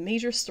of the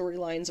major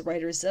storylines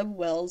writer Zeb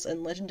Wells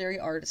and legendary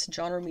artist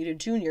John Romita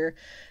Jr.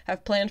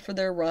 have planned for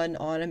their run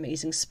on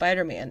Amazing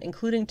Spider-Man,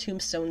 including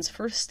Tombstone's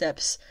first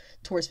steps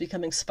towards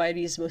becoming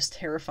Spidey's most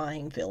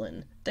terrifying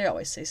villain. They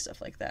always say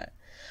stuff like that.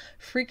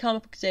 Free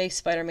Comic Book Day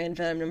Spider-Man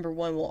Venom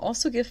 #1 will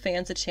also give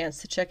fans a chance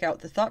to check out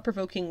the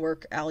thought-provoking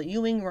work Al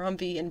Ewing, Ram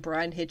V, and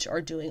Brian Hitch are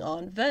doing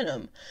on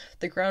Venom.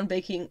 The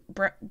groundbreaking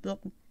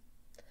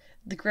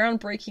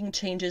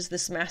changes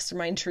this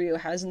mastermind trio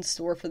has in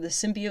store for the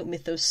symbiote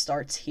mythos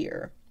starts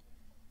here.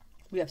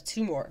 We have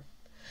two more.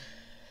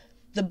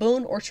 The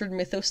Bone Orchard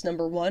mythos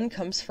 #1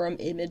 comes from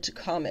Image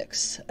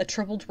Comics. A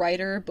troubled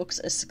writer books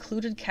a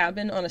secluded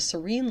cabin on a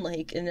serene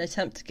lake in an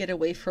attempt to get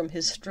away from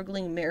his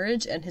struggling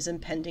marriage and his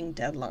impending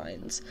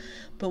deadlines.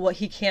 But what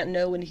he can't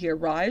know when he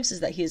arrives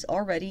is that he is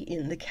already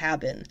in the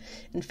cabin.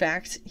 In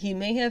fact, he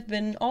may have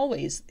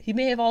always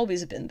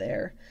been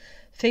there.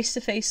 Face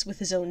to face with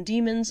his own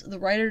demons, the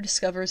writer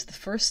discovers the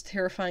first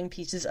terrifying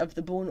pieces of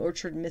the Bone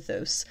Orchard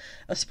mythos,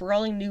 a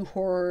sprawling new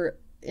horror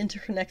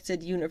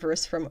interconnected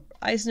universe from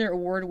Eisner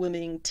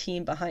Award-winning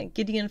team behind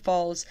Gideon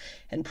Falls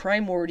and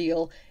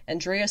Primordial,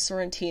 Andrea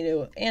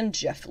Sorrentino, and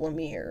Jeff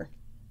Lemire.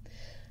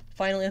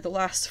 Finally, the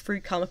last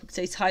Free Comic Book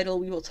Day title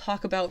we will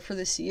talk about for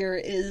this year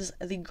is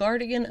The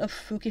Guardian of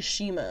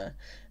Fukushima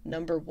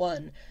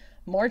 #1.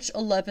 March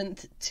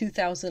 11th,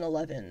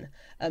 2011.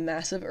 A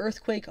massive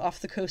earthquake off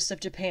the coast of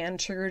Japan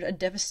triggered a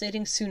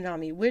devastating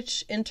tsunami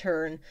which, in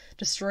turn,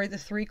 destroyed the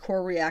 3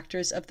 core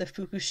reactors of the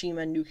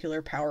Fukushima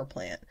nuclear power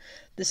plant.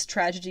 This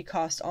tragedy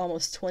cost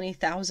almost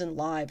 20,000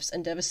 lives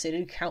and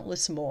devastated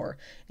countless more,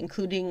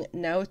 including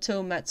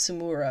Naoto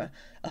Matsumura,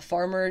 a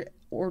farmer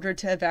ordered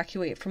to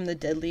evacuate from the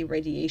deadly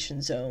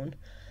radiation zone.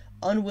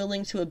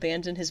 Unwilling to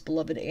abandon his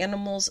beloved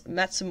animals,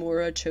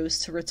 Matsumura chose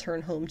to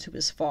return home to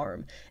his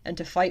farm and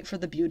to fight for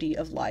the beauty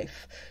of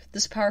life.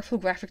 This powerful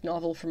graphic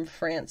novel from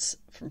France,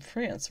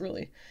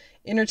 really,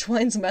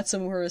 intertwines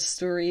Matsumura's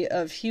story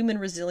of human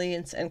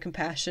resilience and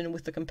compassion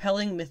with the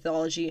compelling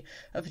mythology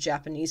of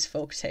Japanese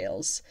folk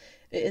tales.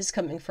 It is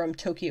coming from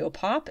Tokyo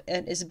Pop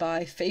and is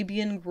by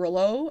Fabian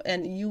Grillo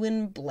and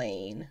Ewan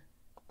Blaine.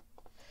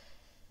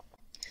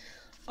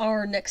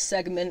 Our next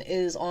segment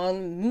is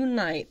on Moon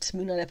Knight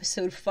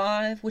Episode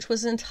 5, which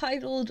was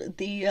entitled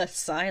The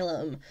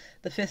Asylum.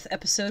 The 5th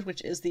episode,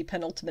 which is the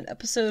penultimate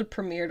episode,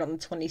 premiered on the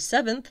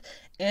 27th,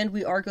 and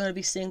we are going to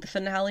be seeing the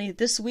finale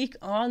this week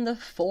on the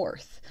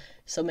 4th.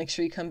 So make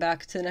sure you come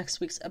back to next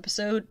week's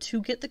episode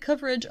to get the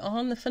coverage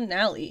on the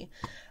finale.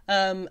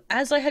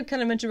 As I had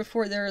kind of mentioned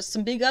before, there are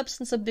some big ups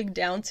and some big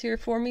downs here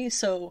for me,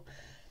 so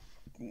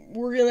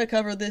we're going to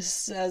cover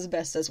this as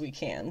best as we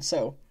can.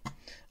 So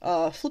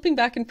flipping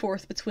back and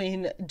forth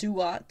between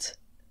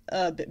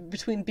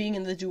between being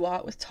in the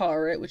duat with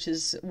Taweret, which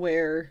is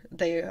where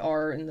they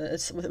are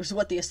which is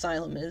what the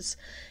asylum is,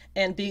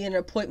 and being in an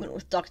appointment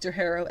with Dr.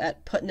 Harrow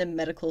at Putnam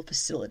Medical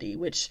Facility,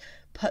 which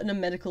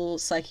Putnam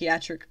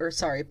Psychiatric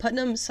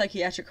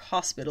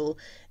Hospital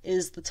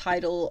is the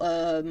title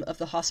of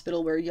the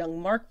hospital where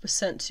young Mark was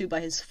sent to by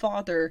his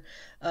father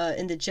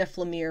in the Jeff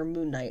Lemire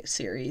Moon Knight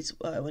series,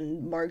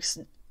 when Mark's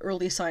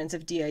early signs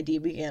of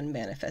DID began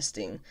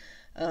manifesting.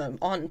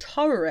 On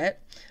Taweret,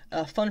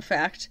 fun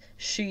fact,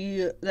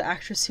 the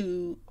actress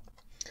who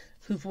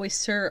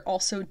voiced her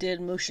also did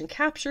motion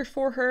capture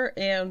for her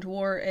and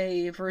wore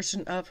a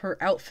version of her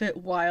outfit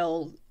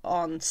while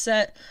on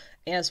set,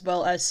 as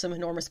well as some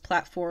enormous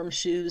platform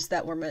shoes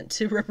that were meant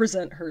to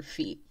represent her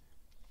feet.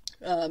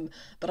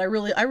 But I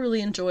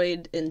really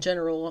enjoyed, in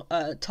general,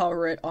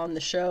 Taweret on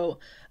the show.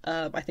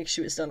 I think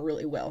she was done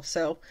really well.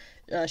 So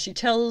she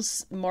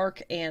tells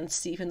Mark and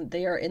Stephen that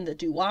they are in the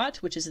Duat,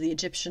 which is the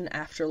Egyptian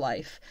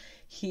afterlife.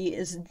 He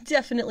is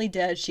definitely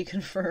dead, she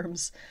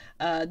confirms.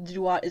 The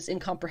Duat is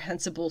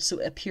incomprehensible, so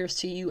it appears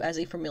to you as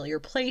a familiar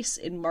place,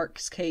 in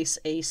Mark's case,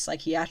 a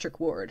psychiatric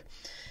ward.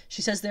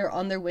 She says they're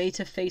on their way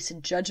to face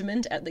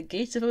judgment at the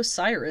gates of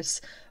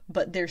Osiris,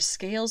 but their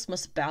scales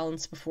must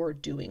balance before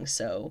doing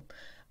so.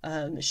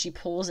 She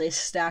pulls a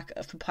stack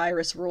of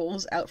papyrus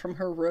rolls out from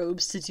her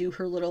robes to do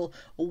her little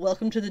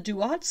welcome to the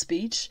Duat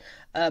speech,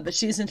 but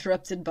she is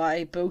interrupted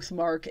by both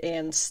Mark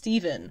and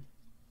Steven.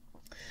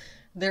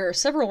 There are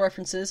several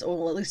references,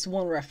 or at least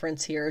one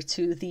reference here,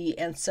 to the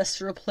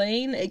ancestral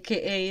plane,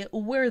 aka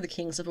where the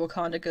kings of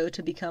Wakanda go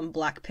to become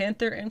Black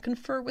Panther and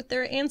confer with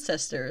their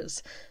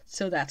ancestors.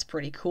 So that's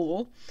pretty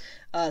cool.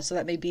 So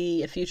that may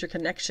be a future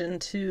connection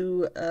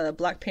to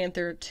Black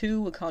Panther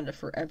to Wakanda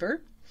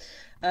Forever.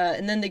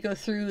 And then they go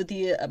through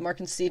Mark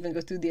and Steven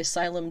go through the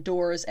asylum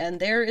doors, and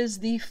there is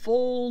the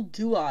full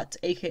Duat,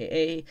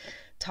 aka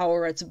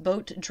Tawaret's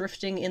boat,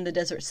 drifting in the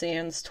desert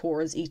sands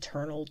towards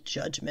eternal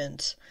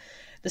judgment.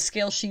 The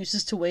scale she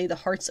uses to weigh the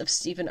hearts of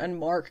Steven and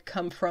Mark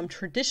come from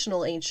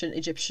traditional ancient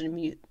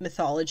Egyptian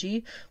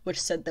mythology,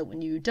 which said that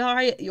when you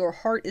die, your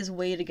heart is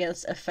weighed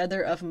against a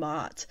feather of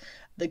Maat,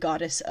 the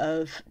goddess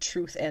of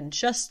truth and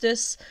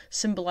justice,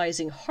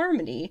 symbolizing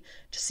harmony,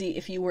 to see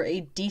if you were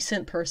a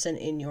decent person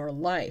in your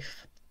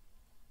life.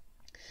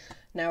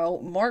 Now,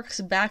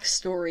 Mark's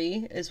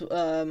backstory is,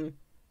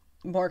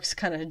 Mark's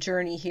kind of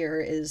journey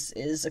here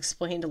is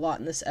explained a lot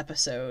in this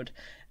episode.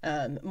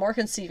 Mark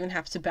and Steven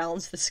have to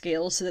balance the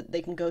scales so that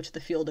they can go to the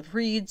field of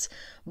reeds,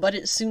 but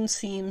it soon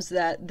seems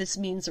that this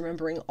means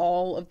remembering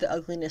all of the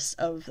ugliness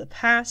of the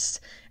past,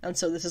 and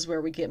so this is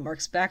where we get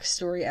Mark's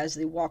backstory as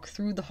they walk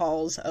through the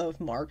halls of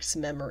Mark's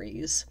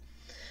memories.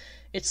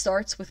 It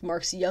starts with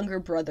Mark's younger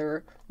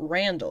brother,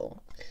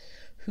 Randall,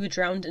 who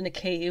drowned in a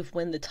cave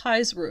when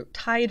the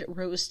tide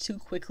rose too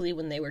quickly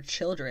when they were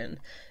children.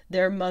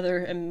 Their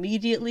mother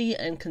immediately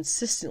and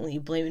consistently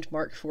blamed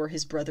Mark for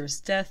his brother's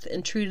death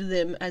and treated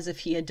him as if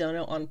he had done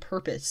it on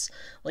purpose,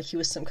 like he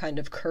was some kind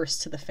of curse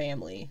to the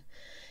family.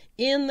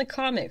 In the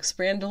comics,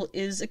 Randall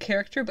is a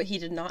character, but he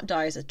did not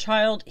die as a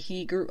child.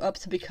 He grew up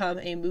to become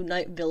a Moon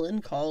Knight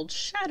villain called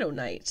Shadow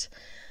Knight.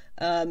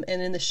 And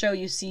in the show,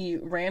 you see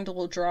young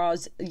Randall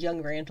draws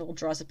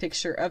a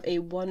picture of a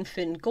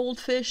one-fin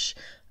goldfish,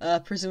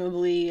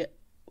 presumably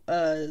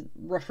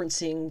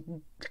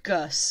referencing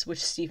Gus,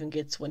 which Steven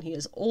gets when he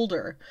is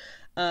older.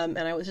 And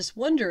I was just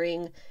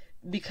wondering,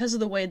 because of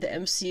the way the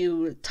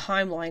MCU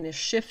timeline is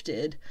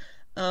shifted,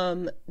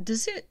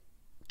 does it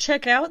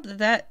check out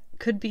that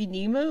could be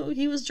Nemo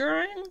he was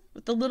drawing,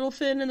 with the little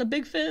fin and the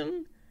big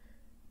fin?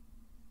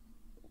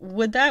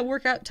 Would that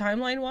work out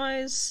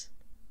timeline-wise?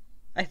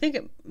 I think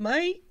it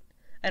might.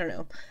 I don't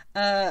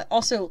know.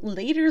 Also,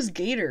 Later's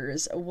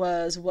Gators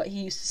was what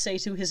he used to say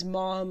to his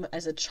mom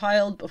as a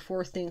child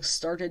before things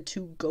started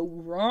to go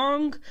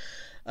wrong.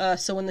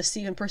 So when the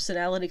Steven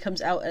personality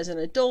comes out as an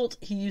adult,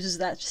 he uses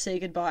that to say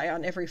goodbye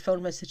on every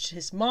phone message to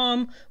his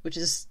mom, which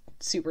is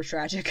super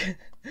tragic.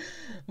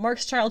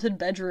 Mark's childhood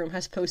bedroom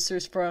has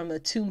posters from the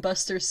Tomb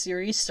Busters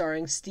series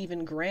starring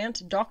Stephen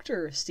Grant,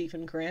 Dr.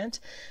 Stephen Grant,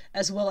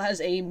 as well as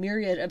a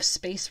myriad of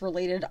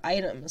space-related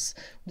items,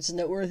 which is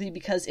noteworthy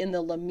because in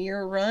the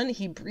Lemire run,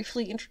 he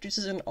briefly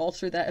introduces an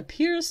altar that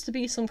appears to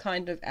be some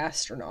kind of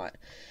astronaut.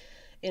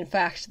 In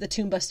fact, the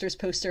Tomb Busters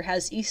poster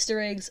has Easter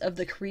eggs of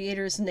the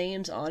creators'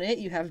 names on it.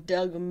 You have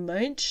Doug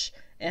Munch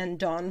and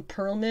Don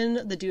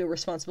Perlman, the duo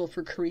responsible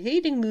for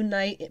creating Moon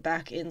Knight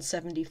back in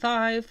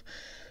 '75.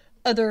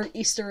 Other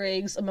Easter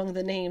eggs among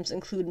the names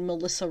include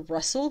Melissa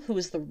Russell, who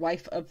is the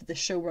wife of the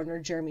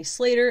showrunner Jeremy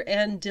Slater,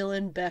 and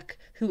Dylan Beck,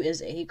 who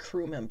is a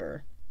crew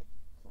member.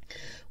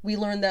 We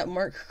learn that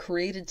Mark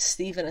created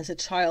Steven as a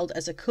child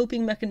as a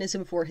coping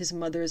mechanism for his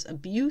mother's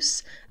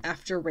abuse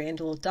after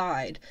Randall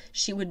died.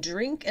 She would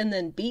drink and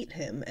then beat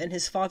him, and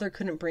his father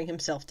couldn't bring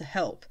himself to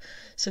help.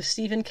 So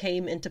Steven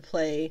came into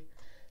play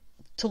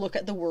to look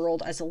at the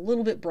world as a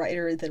little bit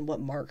brighter than what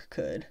Mark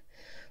could.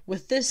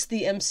 With this,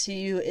 the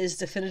MCU is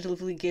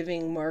definitively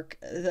giving Mark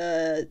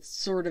the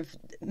sort of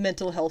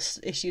mental health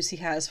issues he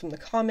has from the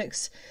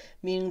comics,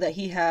 meaning that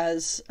he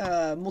has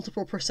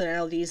multiple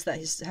personalities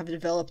that have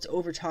developed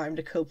over time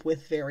to cope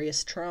with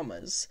various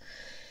traumas.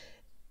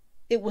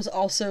 It was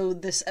also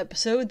this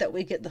episode that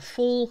we get the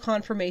full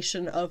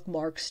confirmation of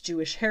Mark's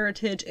Jewish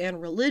heritage and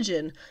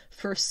religion,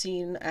 first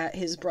seen at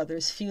his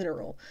brother's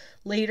funeral.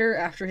 Later,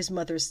 after his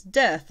mother's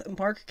death,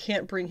 Mark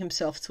can't bring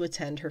himself to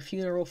attend her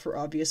funeral for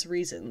obvious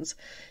reasons.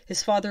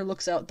 His father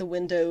looks out the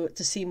window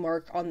to see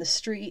Mark on the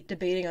street,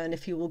 debating on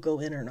if he will go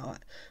in or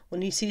not.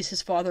 When he sees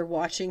his father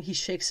watching, he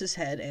shakes his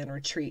head and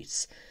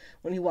retreats.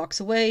 When he walks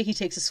away, he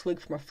takes a swig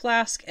from a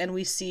flask, and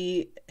we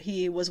see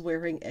he was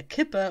wearing a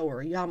kippah,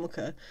 or a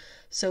yarmulke,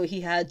 so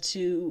he had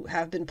to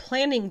have been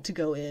planning to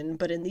go in,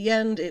 but in the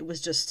end, it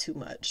was just too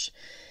much.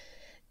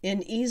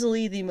 In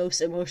easily the most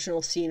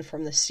emotional scene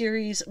from the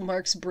series,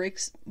 Mark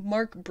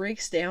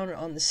breaks down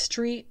on the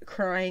street,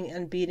 crying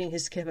and beating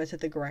his kippah to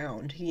the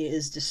ground. He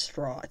is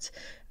distraught.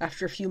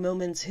 After a few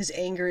moments, his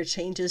anger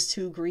changes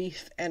to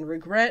grief and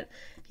regret.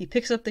 He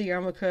picks up the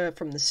yarmulke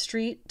from the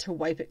street to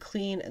wipe it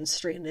clean and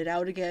straighten it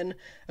out again,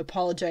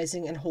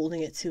 apologizing and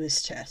holding it to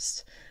his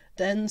chest.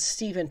 Then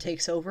Steven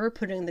takes over,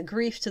 putting the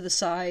grief to the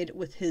side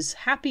with his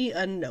happy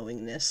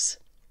unknowingness.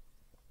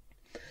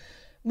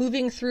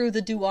 Moving through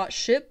the Duat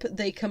ship,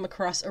 they come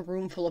across a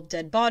room full of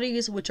dead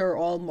bodies, which are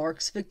all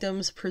Mark's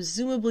victims,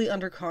 presumably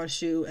under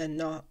Khonshu and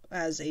not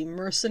as a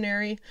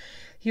mercenary.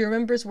 He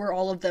remembers where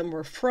all of them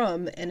were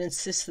from and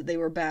insists that they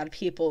were bad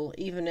people,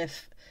 even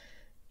if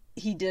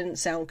he didn't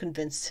sound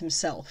convinced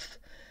himself.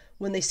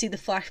 When they see the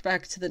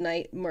flashback to the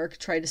night Mark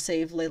tried to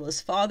save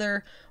Layla's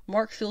father,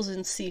 Mark fills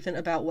in Steven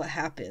about what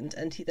happened,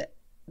 and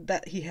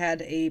that he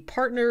had a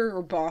partner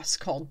or boss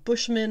called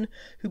Bushman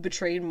who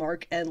betrayed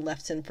Mark and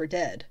left him for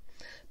dead.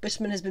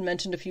 Bushman has been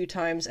mentioned a few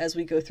times as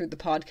we go through the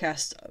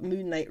podcast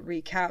Moon Knight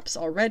recaps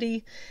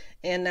already,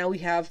 and now we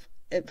have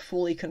it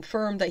fully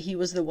confirmed that he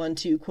was the one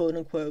to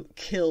quote-unquote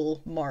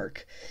kill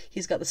Mark.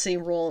 He's got the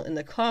same role in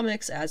the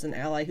comics as an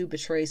ally who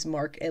betrays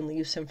Mark and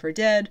leaves him for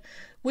dead,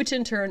 which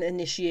in turn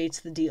initiates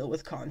the deal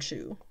with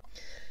Khonshu.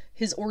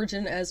 His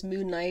origin as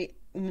Moon Knight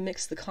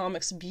mimics the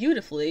comics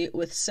beautifully,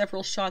 with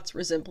several shots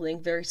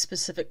resembling very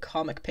specific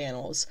comic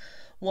panels.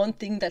 One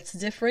thing that's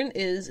different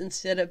is,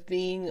 instead of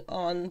being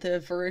on the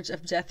verge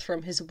of death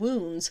from his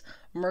wounds,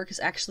 Mark is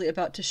actually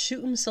about to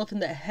shoot himself in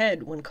the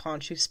head when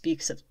Khonshu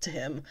speaks to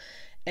him.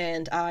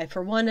 And I,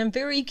 for one, am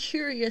very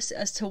curious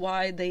as to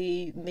why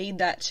they made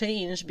that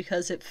change,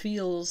 because it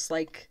feels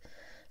like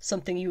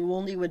something you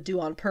only would do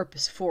on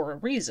purpose for a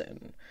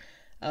reason.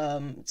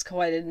 It's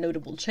quite a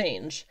notable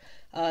change.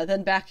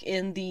 Then back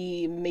in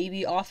the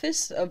maybe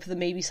office of the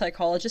maybe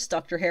psychologist,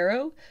 Dr.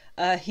 Harrow,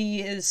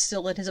 he is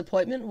still in his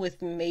appointment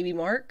with maybe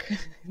Mark.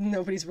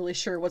 Nobody's really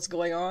sure what's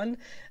going on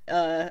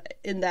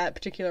in that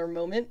particular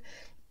moment.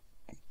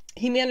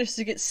 He manages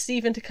to get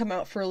Steven to come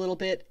out for a little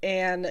bit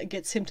and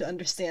gets him to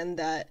understand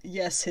that,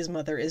 yes, his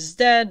mother is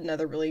dead.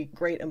 Another really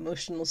great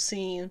emotional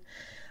scene.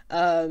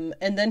 And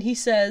then he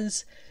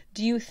says,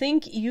 "Do you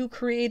think you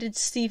created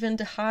Steven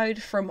to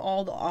hide from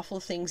all the awful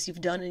things you've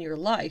done in your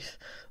life?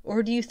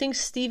 Or do you think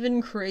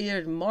Steven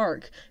created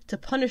Mark to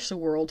punish the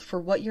world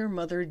for what your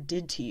mother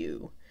did to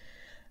you?"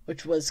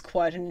 Which was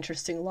quite an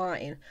interesting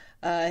line.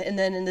 And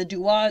then in the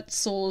Duat,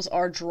 souls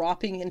are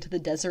dropping into the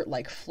desert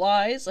like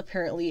flies.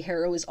 Apparently,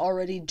 Harrow is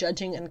already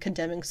judging and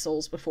condemning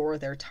souls before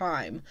their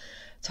time.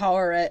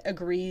 Taweret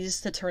agrees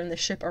to turn the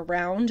ship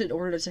around in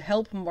order to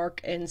help Mark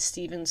and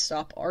Steven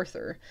stop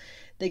Arthur.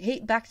 The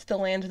gate back to the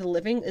land of the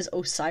living is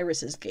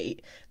Osiris's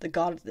gate, the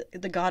god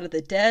of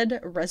the dead,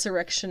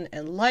 resurrection,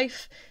 and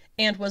life,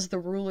 and was the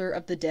ruler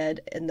of the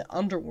dead in the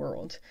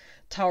underworld.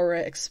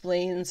 Taweret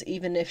explains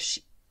even if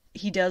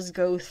he does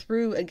go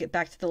through and get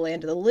back to the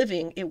land of the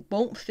living, it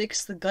won't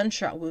fix the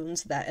gunshot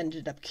wounds that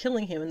ended up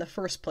killing him in the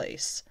first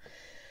place.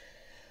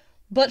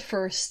 But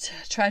first,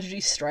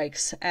 tragedy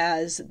strikes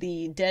as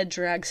the dead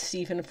drag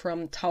Steven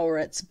from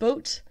Taweret's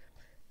boat,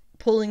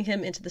 pulling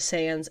him into the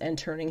sands and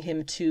turning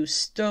him to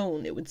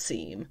stone, it would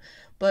seem.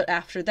 But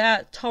after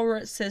that,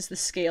 Taweret says the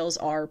scales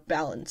are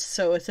balanced,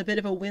 so it's a bit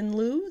of a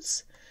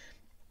win-lose.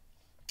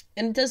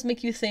 And it does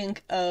make you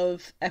think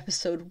of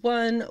episode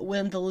 1,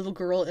 when the little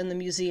girl in the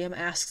museum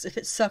asks if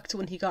it sucked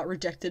when he got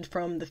rejected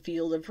from the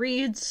Field of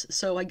Reeds,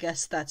 so I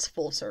guess that's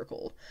full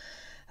circle.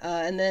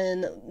 And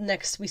then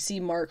next we see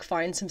Mark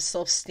finds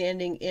himself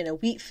standing in a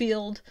wheat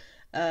field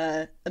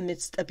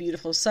amidst a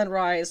beautiful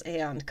sunrise,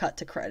 and cut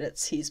to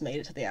credits. He's made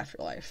it to the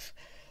afterlife.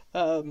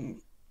 A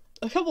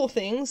couple of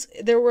things.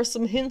 There were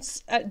some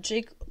hints at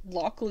Jake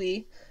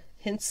Lockley.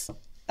 Hints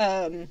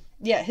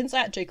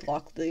at Jake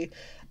Lockley.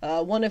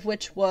 One of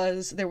which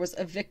was there was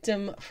a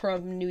victim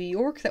from New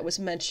York that was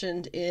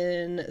mentioned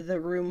in the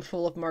room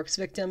full of Mark's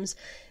victims.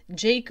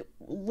 Jake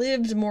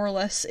lived more or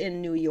less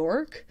in New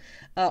York.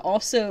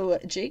 Also,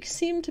 Jake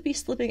seemed to be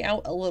slipping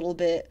out a little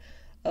bit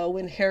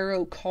when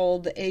Harrow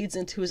called the aides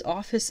into his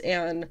office,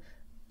 and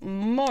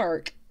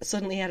Mark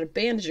suddenly had a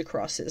bandage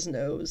across his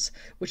nose,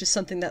 which is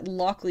something that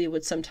Lockley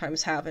would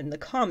sometimes have in the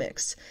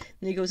comics.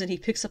 And he goes and he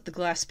picks up the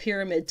glass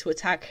pyramid to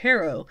attack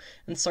Harrow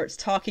and starts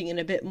talking in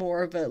a bit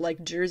more of a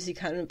like Jersey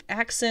kind of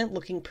accent,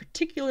 looking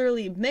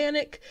particularly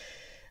manic.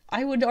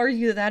 I would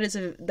argue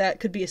that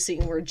could be a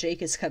scene where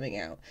Jake is coming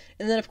out.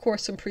 And then, of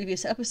course, from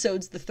previous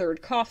episodes, the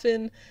third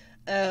coffin,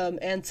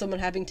 and someone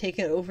having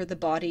taken over the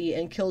body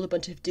and killed a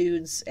bunch of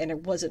dudes, and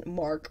it wasn't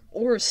Mark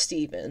or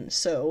Steven.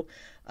 So,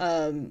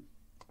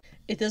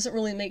 it doesn't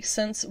really make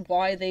sense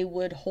why they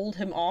would hold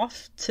him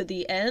off to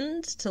the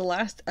end, to the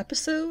last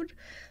episode.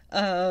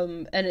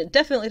 And it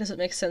definitely doesn't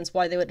make sense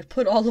why they would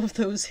put all of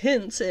those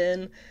hints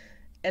in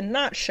and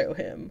not show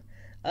him.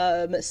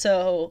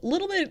 So, a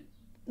little bit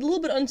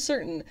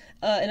uncertain.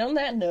 And on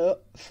that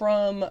note,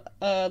 from,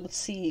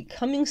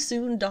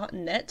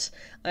 comingsoon.net,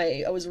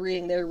 I was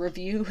reading their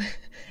review,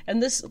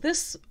 and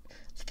this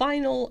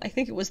final, I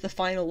think it was the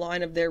final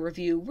line of their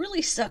review,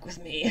 really stuck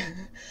with me.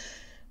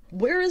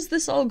 "Where is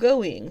this all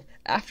going?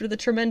 After the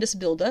tremendous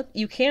build-up,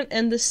 you can't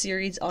end this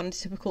series on a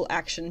typical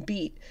action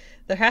beat.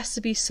 There has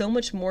to be so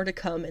much more to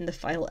come in the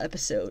final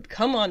episode.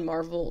 Come on,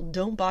 Marvel,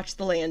 don't botch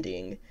the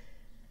landing."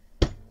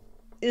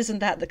 Isn't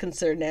that the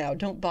concern now?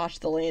 Don't botch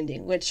the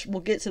landing, which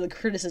we'll get to the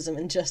criticism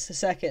in just a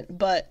second.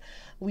 But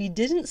we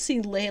didn't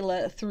see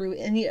Layla through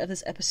any of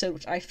this episode,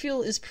 which I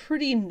feel is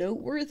pretty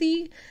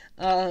noteworthy,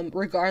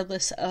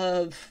 regardless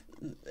of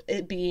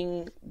it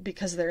being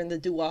because they're in the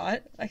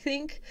duat, I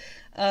think.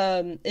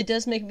 It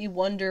does make me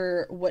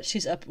wonder what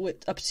she's up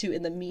to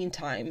in the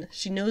meantime.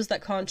 She knows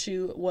that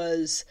Khonshu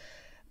was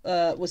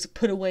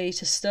put away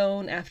to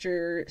stone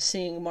after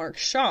seeing Mark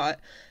shot,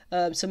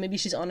 so maybe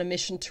she's on a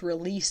mission to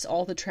release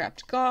all the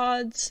trapped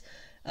gods.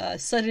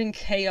 Sudden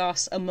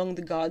chaos among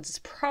the gods is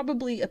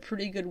probably a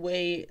pretty good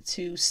way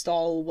to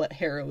stall what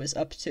Harrow is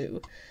up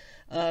to.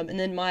 And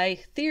then my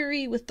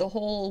theory with the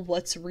whole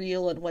what's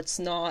real and what's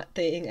not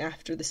thing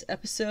after this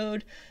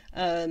episode,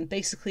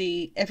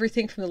 basically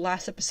everything from the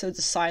last episode's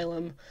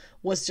Asylum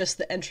was just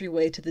the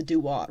entryway to the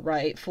duat,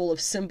 right? Full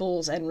of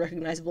symbols and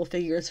recognizable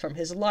figures from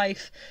his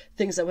life,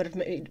 things that would have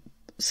made,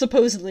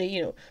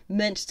 supposedly,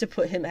 meant to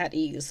put him at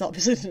ease.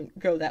 Obviously it didn't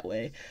go that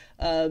way.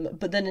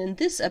 But then in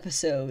this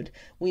episode,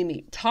 we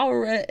meet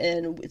Taweret,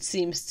 and it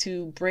seems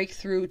to break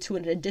through to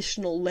an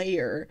additional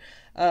layer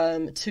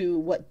to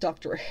what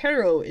Dr.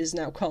 Harrow is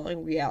now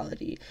calling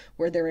reality,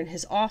 where they're in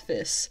his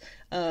office,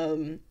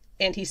 and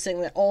he's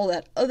saying that all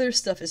that other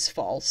stuff is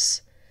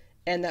false,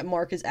 and that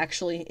Mark is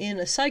actually in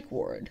a psych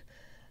ward.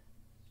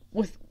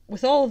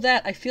 With all of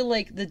that, I feel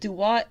like the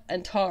duat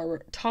and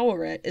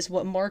Taweret is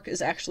what Mark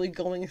is actually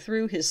going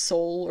through, his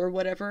soul or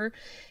whatever,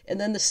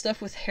 and then the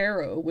stuff with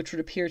Harrow, which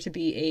would appear to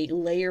be a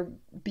layer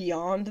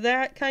beyond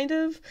that, kind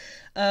of,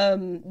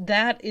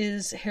 that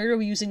is Harrow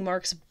using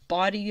Mark's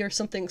body or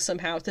something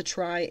somehow to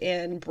try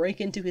and break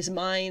into his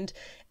mind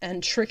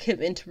and trick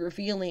him into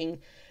revealing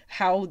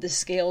how the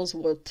scales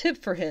will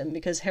tip for him,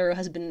 because Harrow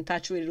has been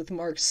infatuated with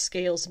Mark's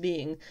scales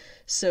being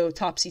so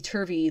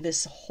topsy-turvy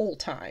this whole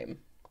time.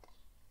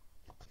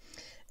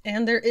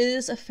 And there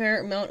is a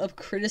fair amount of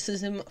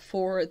criticism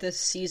for this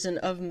season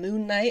of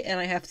Moon Knight, and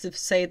I have to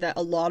say that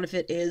a lot of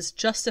it is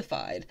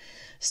justified,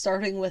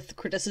 starting with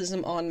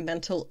criticism on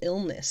mental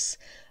illness.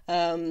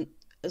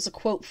 There's a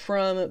quote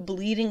from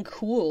Bleeding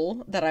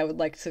Cool that I would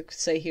like to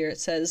say here. It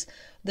says,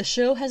 "The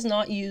show has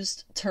not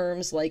used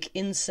terms like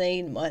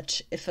insane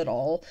much, if at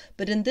all,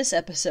 but in this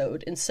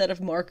episode, instead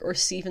of Mark or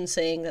Steven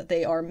saying that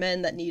they are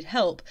men that need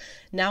help,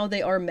 now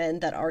they are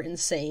men that are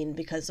insane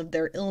because of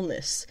their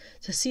illness.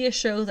 To see a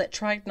show that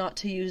tried not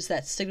to use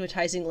that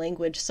stigmatizing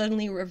language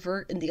suddenly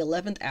revert in the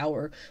 11th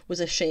hour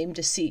was a shame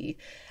to see.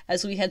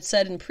 As we had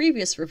said in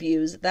previous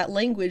reviews, that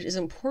language is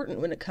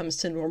important when it comes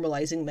to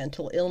normalizing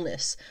mental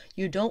illness.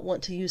 You don't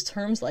want to use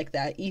terms like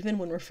that even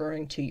when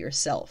referring to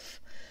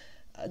yourself."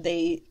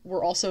 They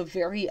were also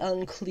very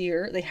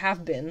unclear, they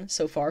have been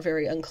so far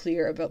very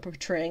unclear about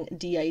portraying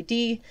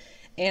DID.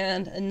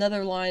 And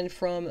another line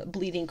from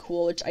Bleeding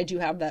Cool, which I do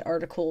have that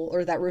article,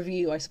 or that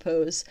review, I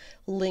suppose,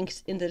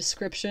 linked in the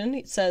description.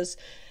 It says,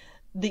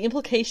 "The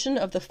implication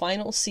of the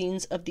final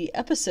scenes of the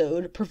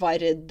episode,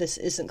 provided this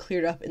isn't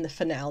cleared up in the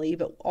finale,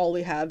 but all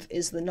we have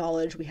is the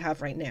knowledge we have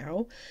right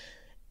now,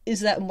 is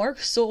that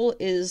Mark's soul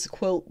is,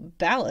 quote,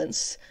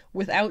 balanced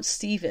without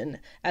Steven,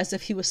 as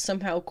if he was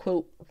somehow,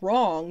 quote,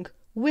 wrong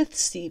with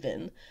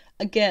Steven.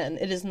 Again,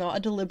 it is not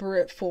a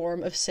deliberate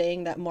form of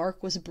saying that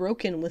Mark was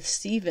broken with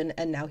Steven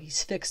and now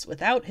he's fixed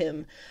without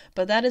him,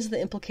 but that is the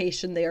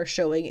implication they are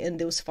showing in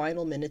those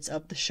final minutes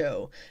of the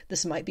show.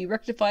 This might be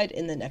rectified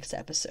in the next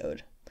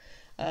episode."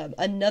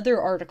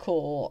 Another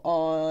article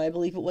on, I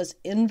believe it was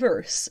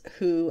Inverse,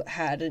 who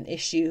had an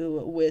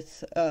issue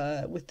with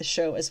the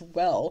show as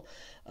well.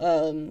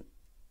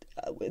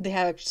 They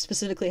have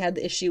specifically had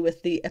the issue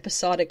with the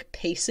episodic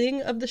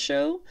pacing of the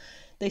show.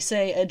 They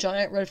say a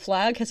giant red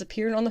flag has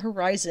appeared on the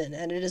horizon,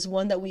 and it is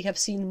one that we have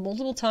seen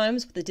multiple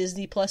times with the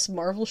Disney Plus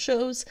Marvel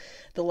shows.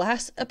 The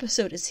last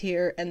episode is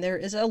here, and there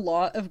is a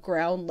lot of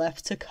ground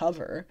left to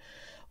cover.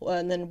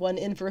 And then one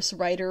Inverse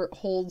writer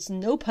holds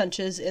no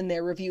punches in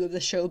their review of the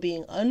show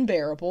being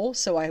unbearable,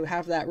 so I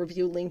have that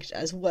review linked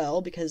as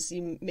well, because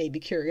you may be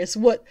curious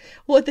what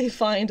they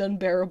find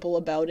unbearable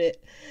about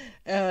it.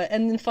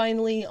 And then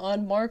finally,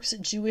 on Mark's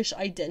Jewish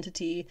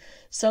identity,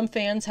 some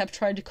fans have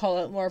tried to call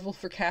out Marvel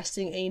for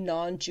casting a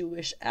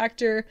non-Jewish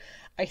actor.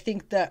 I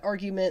think that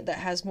argument that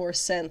has more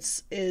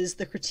sense is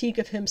the critique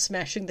of him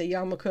smashing the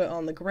yarmulke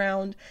on the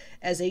ground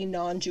as a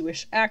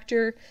non-Jewish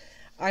actor.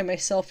 I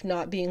myself,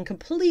 not being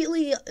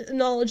completely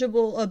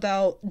knowledgeable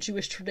about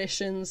Jewish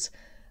traditions,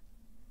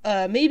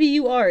 maybe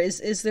you are.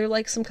 Is there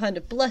like some kind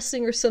of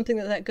blessing or something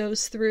that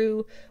goes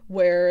through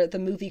where the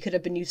movie could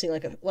have been using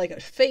like a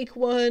fake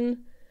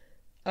one?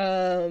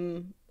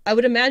 I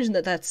would imagine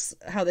that that's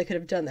how they could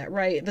have done that,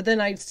 right? But then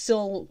I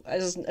still,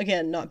 as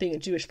again, not being a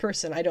Jewish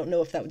person, I don't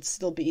know if that would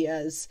still be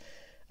as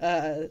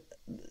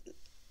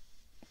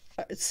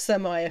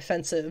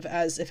semi-offensive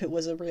as if it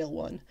was a real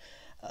one.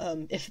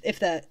 If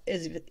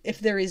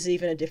there is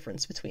even a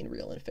difference between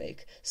real and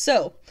fake.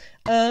 So,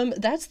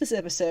 that's this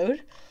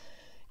episode.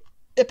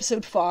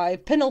 Episode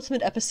 5,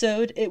 penultimate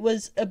episode. It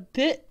was a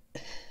bit.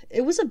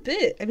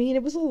 I mean,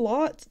 it was a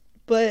lot,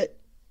 but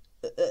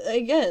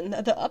again,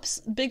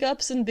 the big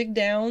ups and big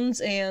downs,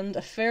 and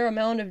a fair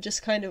amount of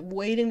just kind of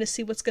waiting to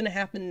see what's going to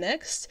happen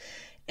next.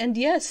 And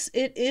yes,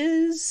 it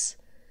is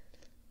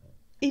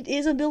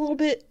a little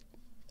bit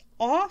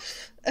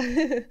off.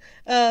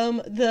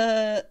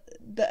 The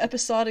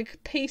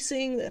episodic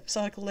pacing, the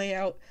episodic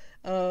layout,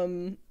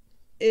 It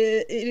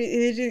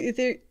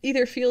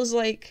either feels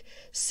like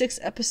 6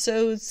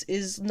 episodes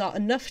is not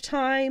enough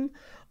time,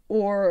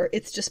 or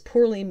it's just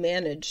poorly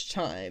managed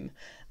time.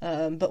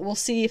 But we'll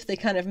see if they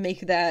kind of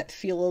make that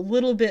feel a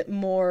little bit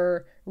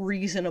more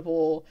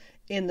reasonable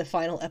in the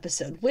final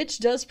episode, which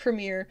does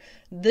premiere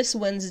this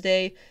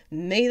Wednesday.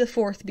 May the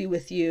 4th be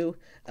with you,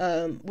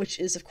 which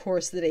is, of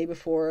course, the day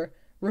before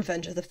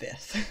Revenge of the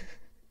 5th.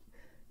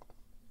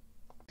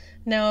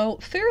 Now,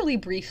 fairly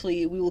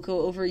briefly, we will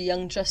go over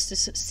Young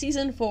Justice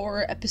Season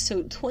 4,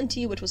 Episode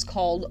 20, which was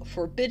called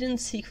Forbidden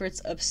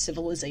Secrets of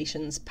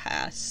Civilizations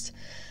Past.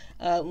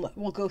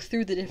 We'll go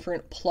through the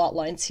different plot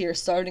lines here,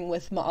 starting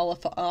with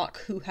Ma'alefa'ak,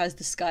 who has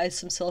disguised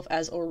himself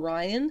as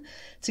Orion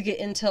to get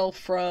intel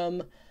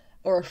from,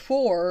 or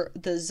for,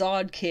 the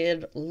Zod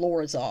kid,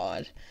 Lord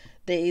Zod.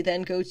 They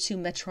then go to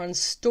Metron's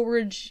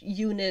storage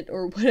unit,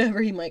 or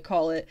whatever you might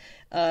call it.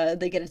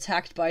 They get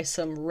attacked by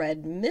some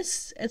red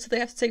mist, and so they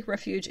have to take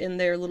refuge in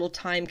their little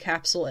time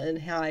capsule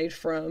and hide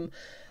from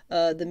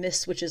the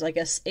mist, which is, I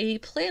guess, a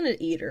planet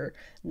eater.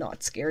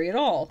 Not scary at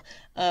all.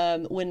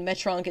 When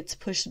Metron gets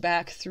pushed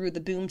back through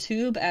the boom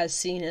tube, as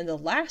seen in the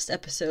last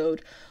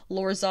episode,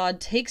 Lord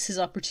Zod takes his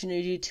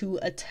opportunity to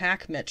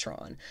attack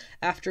Metron.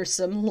 After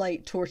some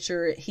light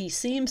torture, he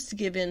seems to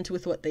give in to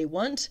with what they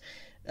want,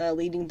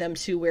 leading them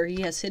to where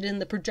he has hidden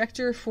the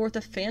projector for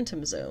the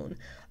Phantom Zone.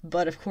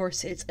 But of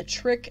course it's a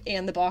trick,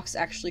 and the box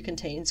actually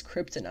contains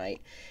kryptonite.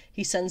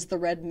 He sends the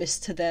red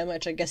mist to them,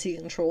 which I guess he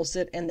controls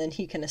it, and then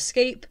he can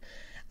escape.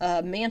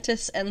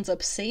 Mantis ends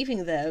up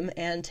saving them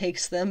and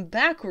takes them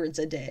backwards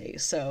a day,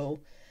 so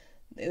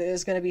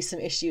there's going to be some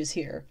issues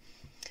here.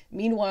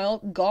 Meanwhile,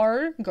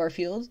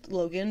 Garfield,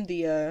 Logan,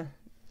 the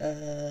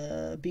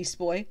Beast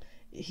Boy,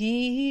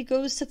 he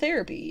goes to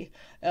therapy.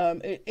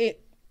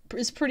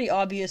 It's pretty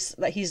obvious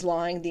that he's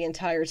lying the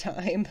entire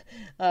time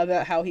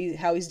about how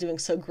he's doing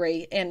so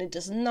great, and it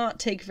does not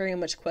take very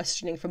much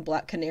questioning from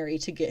Black Canary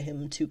to get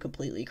him to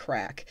completely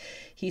crack.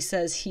 He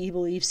says he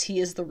believes he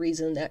is the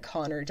reason that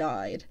Connor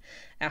died.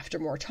 After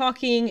more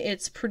talking,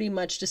 it's pretty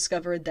much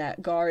discovered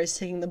that Gar is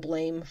taking the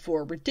blame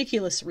for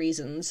ridiculous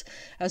reasons,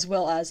 as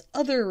well as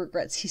other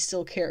regrets he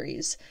still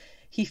carries.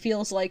 He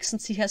feels like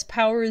since he has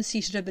powers,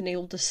 he should have been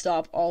able to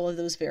stop all of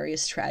those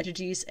various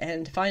tragedies,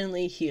 and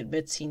finally he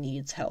admits he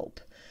needs help.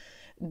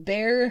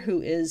 Bear,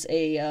 who is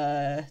a,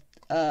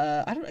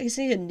 I don't know, is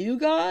he a new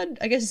god?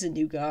 I guess he's a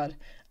new god.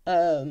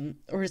 Or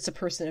it's a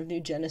person of New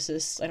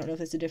Genesis. I don't know if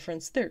there's a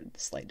difference. There's a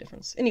slight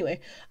difference.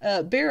 Anyway,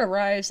 Bear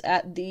arrives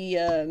at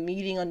the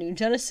meeting on New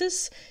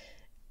Genesis,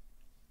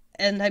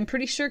 and I'm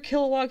pretty sure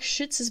Kilowog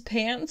shits his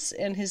pants,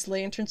 and his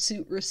lantern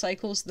suit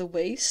recycles the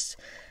waste.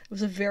 It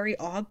was a very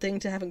odd thing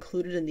to have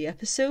included in the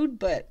episode,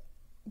 but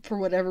for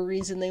whatever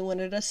reason they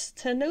wanted us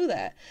to know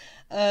that.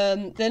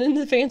 Then in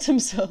the Phantom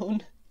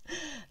Zone,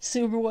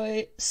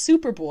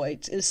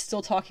 Superboy is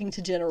still talking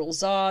to General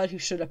Zod, who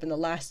showed up in the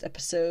last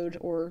episode,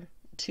 or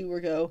 2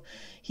 ago.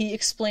 He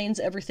explains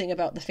everything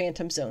about the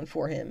Phantom Zone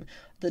for him.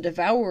 The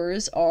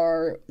Devourers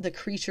are the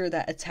creature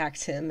that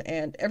attacked him,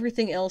 and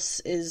everything else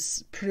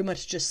is pretty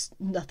much just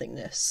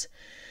nothingness.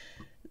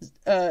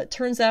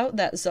 Turns out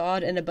that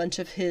Zod and a bunch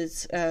of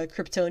his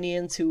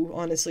Kryptonians, who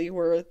honestly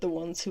were the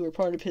ones who were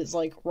part of his,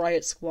 like,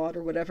 riot squad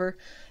or whatever,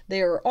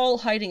 they are all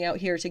hiding out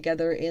here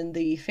together in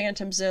the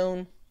Phantom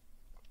Zone.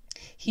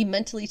 He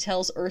mentally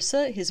tells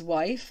Ursa, his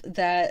wife,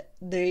 that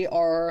they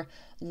are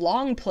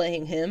long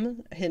playing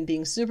him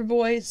being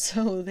Superboy,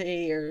 so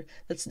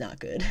that's not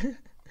good.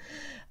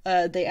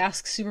 They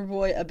ask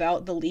Superboy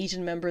about the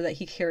Legion member that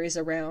he carries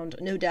around,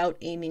 no doubt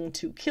aiming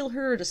to kill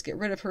her or just get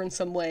rid of her in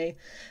some way.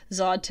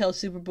 Zod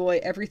tells Superboy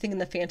everything in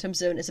the Phantom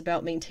Zone is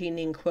about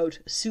maintaining, quote,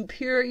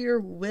 superior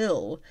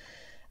will,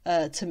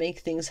 to make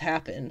things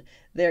happen.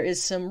 There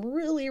is some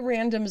really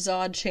random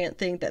Zod chant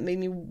thing that made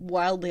me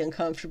wildly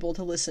uncomfortable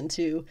to listen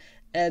to,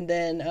 and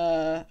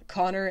then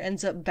Connor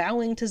ends up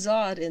bowing to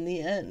Zod in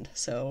the end,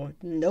 so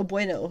no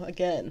bueno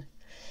again.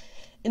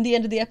 In the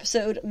end of the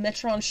episode,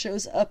 Metron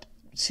shows up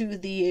to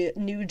the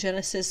New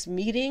Genesis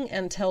meeting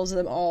and tells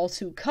them all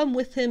to come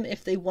with him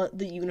if they want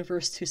the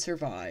universe to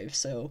survive,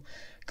 so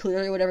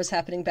clearly whatever's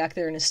happening back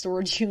there in his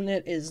storage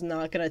unit is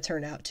not going to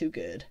turn out too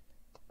good.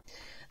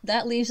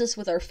 That leaves us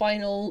with our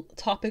final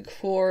topic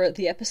for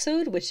the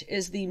episode, which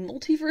is the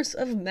Multiverse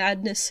of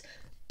Madness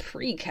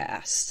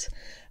precast.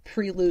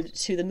 Prelude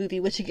to the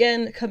movie, which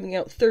again, coming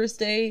out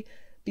Thursday.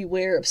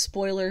 Beware of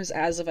spoilers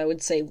as of, I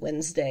would say,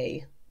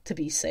 Wednesday, to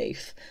be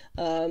safe.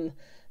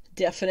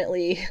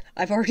 Definitely,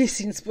 I've already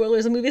seen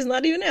spoilers, the movie's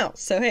not even out,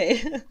 so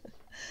hey.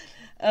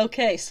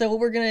 Okay, so what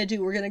we're gonna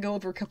do, we're gonna go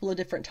over a couple of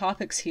different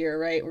topics here,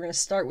 right? We're gonna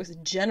start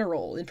with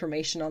general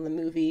information on the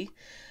movie,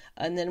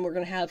 and then we're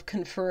going to have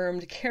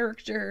confirmed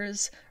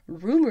characters,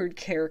 rumored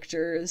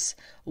characters,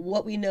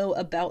 what we know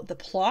about the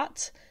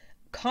plot,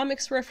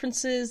 comics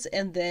references,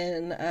 and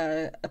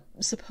then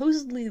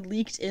supposedly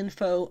leaked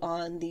info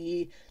on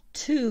the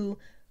 2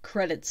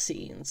 credit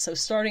scenes. So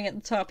starting at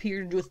the top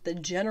here with the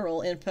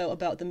general info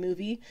about the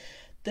movie.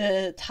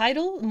 The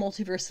title,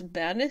 Multiverse of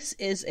Madness,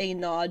 is a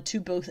nod to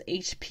both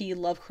H.P.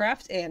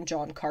 Lovecraft and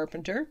John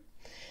Carpenter.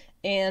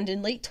 And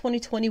in late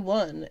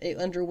 2021, it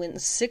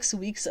underwent 6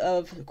 weeks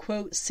of,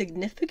 quote,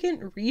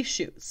 significant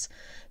reshoots,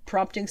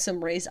 prompting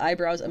some raised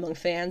eyebrows among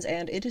fans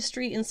and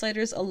industry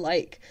insiders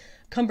alike.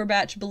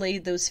 Cumberbatch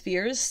belayed those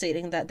fears,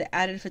 stating that the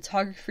added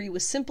photography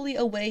was simply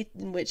a way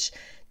in which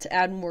to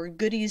add more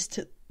goodies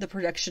to the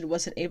production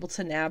wasn't able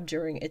to nab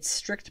during its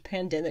strict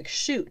pandemic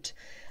shoot.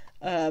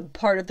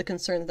 Part of the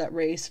concern that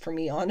raised for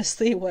me,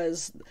 honestly,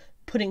 was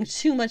putting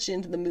too much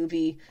into the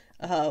movie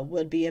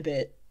would be a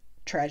bit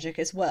tragic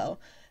as well.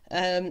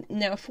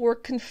 Now, for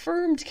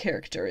confirmed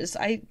characters,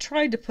 I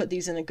tried to put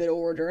these in a good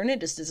order, and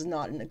it just is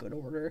not in a good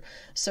order.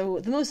 So,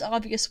 the most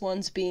obvious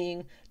ones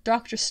being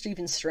Dr.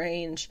 Stephen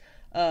Strange,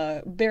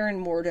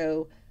 Baron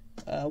Mordo,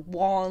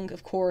 Wong,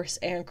 of course,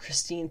 and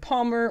Christine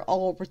Palmer,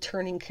 all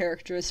returning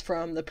characters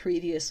from the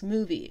previous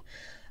movie.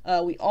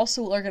 We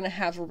also are going to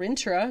have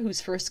Rintrah,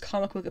 whose first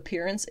comic book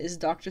appearance is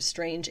Doctor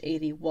Strange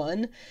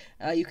 81.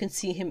 You can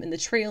see him in the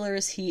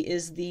trailers. He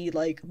is the,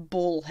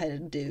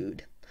 bull-headed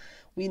dude.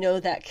 We know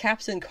that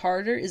Captain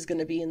Carter is going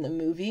to be in the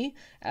movie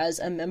as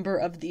a member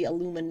of the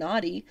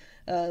Illuminati.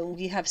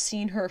 We have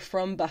seen her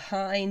from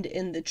behind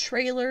in the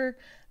trailer.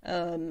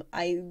 I'm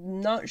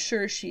not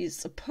sure she's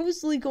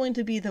supposedly going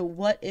to be the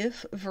What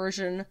If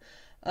version,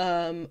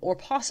 or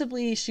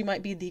possibly she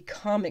might be the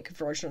comic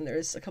version.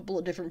 There's a couple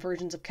of different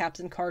versions of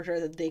Captain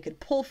Carter that they could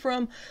pull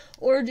from,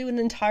 or do an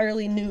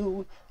entirely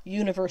new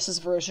universe's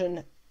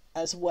version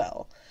as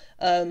well.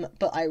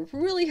 But I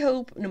really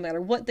hope, no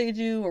matter what they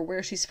do or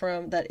where she's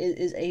from, that it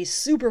is a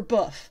super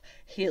buff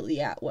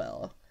Haley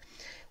Atwell.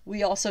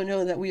 We also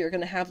know that we are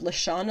going to have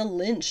Lashana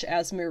Lynch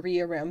as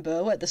Maria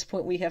Rambeau. At this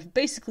point, we have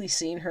basically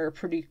seen her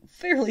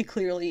fairly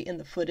clearly in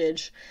the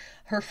footage.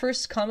 Her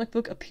first comic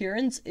book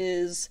appearance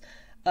is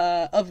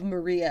of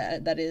Maria,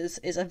 that is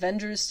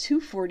Avengers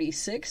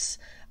 246.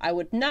 I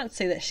would not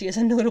say that she is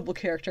a notable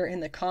character in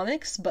the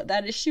comics, but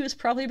that issue is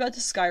probably about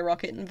to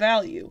skyrocket in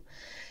value.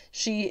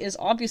 She is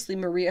obviously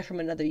Maria from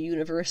another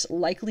universe,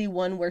 likely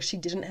one where she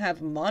didn't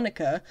have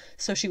Monica,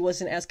 so she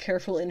wasn't as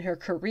careful in her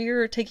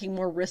career, taking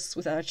more risks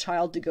without a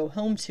child to go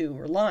home to,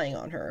 relying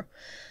on her.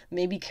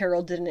 Maybe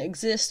Carol didn't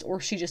exist, or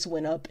she just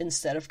went up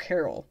instead of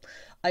Carol.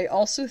 I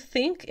also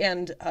think,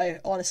 and I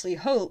honestly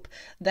hope,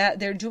 that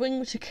they're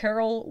doing to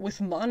Carol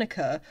with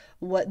Monica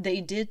what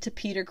they did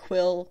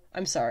to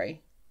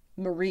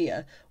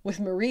Maria,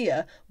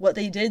 what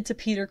they did to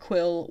Peter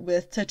Quill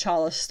with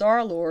T'Challa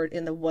Star-Lord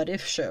in the What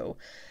If show.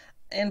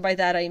 And by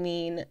that I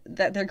mean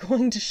that they're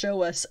going to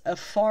show us a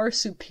far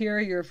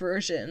superior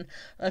version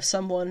of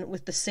someone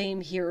with the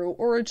same hero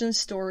origin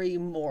story,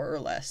 more or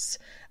less.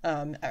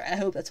 I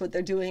hope that's what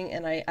they're doing,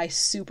 and I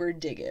super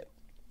dig it.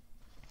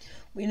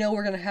 We know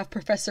we're going to have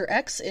Professor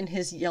X in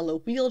his yellow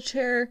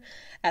wheelchair.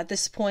 At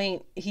this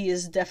point, he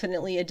is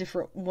definitely a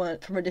different one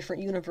from a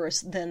different universe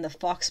than the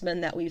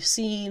Foxmen that we've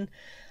seen.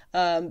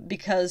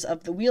 Because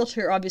of the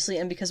wheelchair, obviously,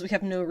 and because we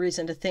have no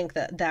reason to think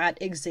that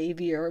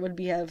Xavier would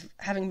be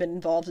having been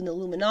involved in the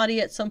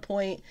Illuminati at some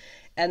point,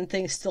 and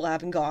things still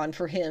haven't gone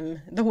for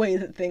him the way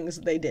that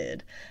they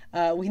did.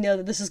 We know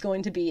that this is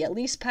going to be at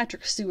least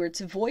Patrick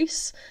Stewart's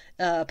voice,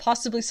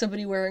 possibly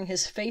somebody wearing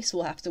his face.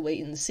 We'll have to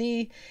wait and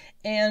see.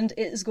 And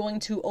it is going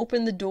to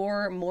open the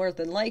door, more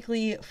than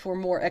likely, for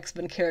more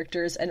X-Men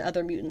characters and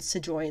other mutants to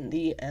join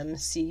the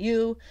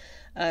MCU.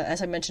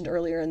 As I mentioned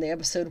earlier in the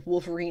episode,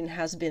 Wolverine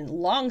has been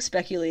long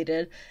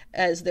speculated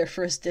as their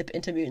first dip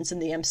into mutants in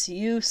the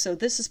MCU, so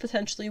this is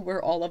potentially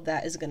where all of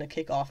that is going to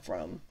kick off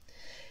from.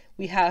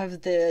 We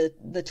have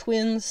the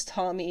twins,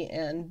 Tommy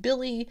and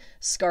Billy,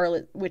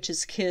 Scarlet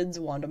Witch's kids,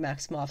 Wanda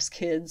Maximoff's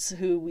kids,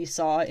 who we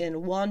saw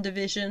in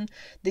WandaVision.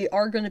 They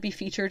are going to be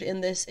featured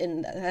in this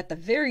in, at the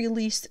very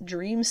least,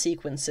 dream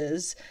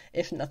sequences,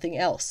 if nothing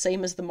else.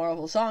 Same as the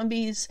Marvel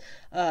Zombies.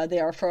 They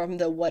are from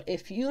the What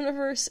If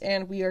universe,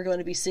 and we are going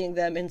to be seeing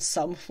them in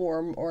some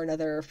form or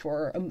another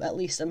for at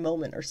least a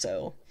moment or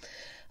so.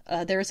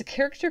 There is a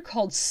character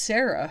called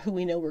Sarah, who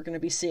we know we're going to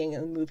be seeing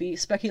in the movie.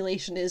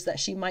 Speculation is that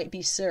she might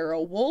be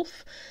Sarah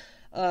Wolf,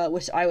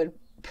 which I would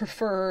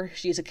prefer.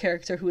 She's a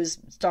character who is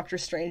Doctor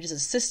Strange's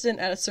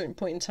assistant at a certain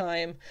point in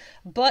time,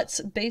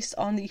 but based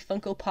on the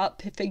Funko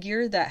Pop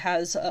figure that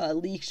has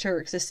leaked her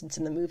existence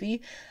in the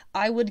movie,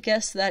 I would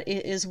guess that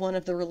it is one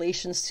of the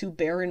relations to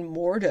Baron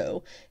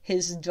Mordo,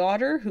 his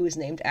daughter, who is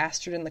named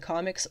Astrid in the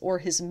comics, or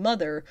his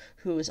mother,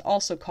 who is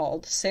also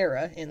called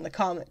Sarah in the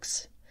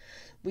comics.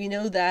 We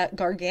know that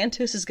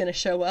Gargantos is going to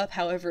show up.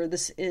 However,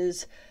 this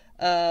is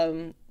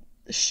Shuma-Gorath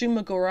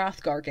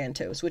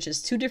Gargantos, which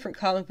is two different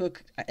comic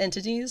book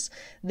entities.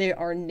 They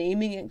are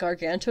naming it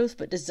Gargantos,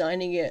 but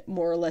designing it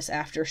more or less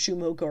after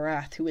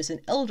Shuma-Gorath, who is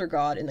an elder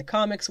god in the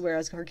comics,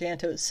 whereas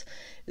Gargantos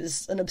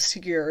is an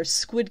obscure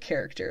squid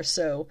character.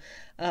 So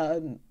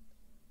I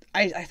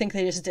think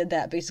they just did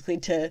that basically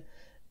to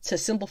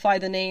simplify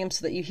the name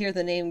so that you hear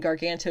the name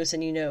Gargantos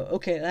and you know,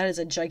 okay, that is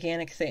a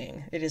gigantic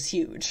thing. It is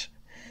huge.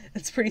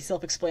 It's pretty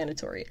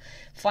self-explanatory.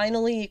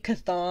 Finally,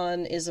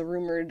 Chthon is a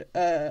rumored,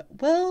 I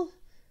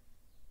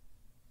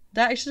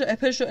should have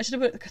put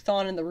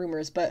Chthon in the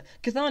rumors, but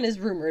Chthon is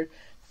rumored.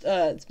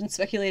 it's been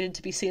speculated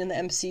to be seen in the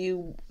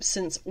MCU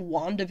since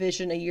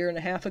WandaVision a year and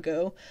a half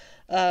ago,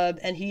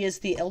 and he is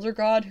the Elder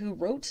God who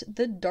wrote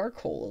the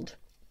Darkhold.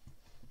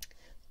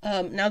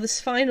 Now,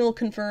 this final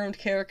confirmed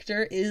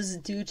character is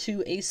due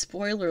to a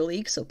spoiler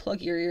leak, so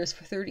plug your ears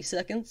for 30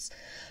 seconds,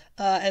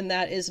 and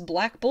that is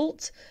Black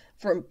Bolt,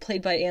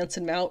 played by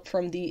Anson Mount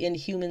from the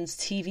Inhumans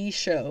TV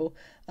show.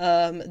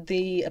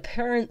 The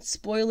apparent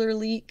spoiler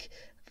leak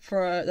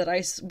that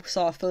I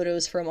saw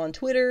photos from on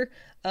Twitter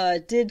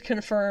did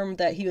confirm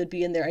that he would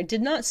be in there. I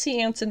did not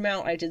see Anson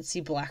Mount, I did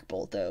see Black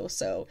Bolt, though,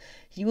 so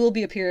he will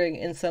be appearing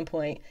in some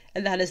point,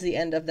 and that is the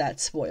end of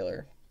that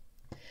spoiler.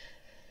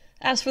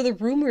 As for the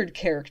rumored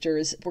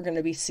characters we're going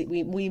to be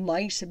we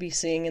might be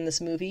seeing in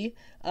this movie,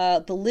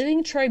 the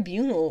Living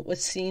Tribunal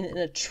was seen in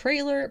a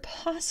trailer,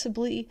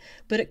 possibly,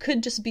 but it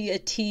could just be a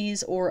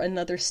tease or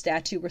another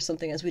statue or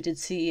something, as we did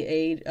see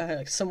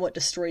a somewhat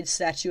destroyed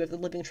statue of the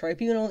Living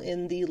Tribunal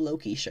in the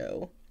Loki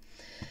show.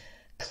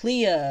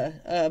 Clea,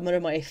 one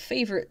of my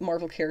favorite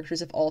Marvel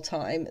characters of all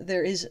time.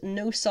 There is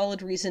no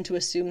solid reason to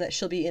assume that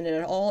she'll be in it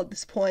at all at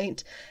this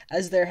point,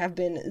 as there have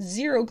been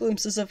zero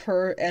glimpses of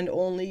her and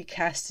only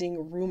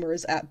casting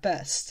rumors at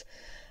best.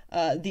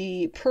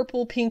 The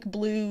purple, pink,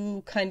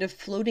 blue kind of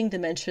floating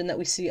dimension that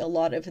we see a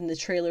lot of in the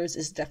trailers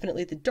is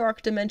definitely the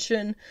dark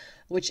dimension,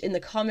 which in the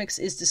comics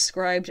is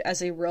described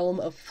as a realm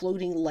of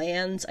floating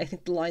lands. I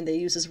think the line they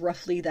use is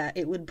roughly that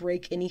it would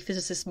break any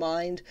physicist's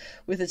mind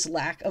with its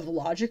lack of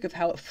logic of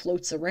how it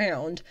floats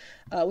around,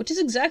 which is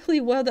exactly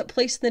how that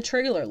place in the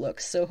trailer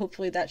looks, so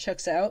hopefully that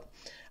checks out.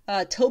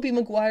 Tobey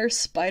Maguire's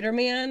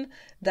Spider-Man,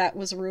 that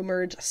was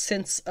rumored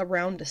since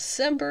around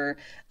December,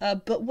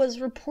 but was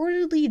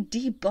reportedly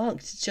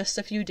debunked just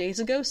a few days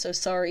ago, so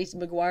sorry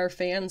Maguire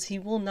fans, he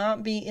will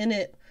not be in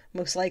it,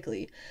 most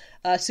likely.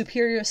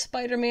 Superior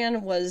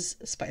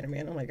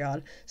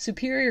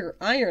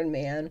Iron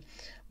Man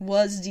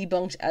was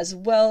debunked as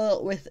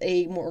well, with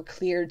a more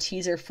clear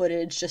teaser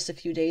footage just a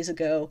few days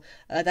ago.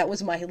 That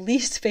was my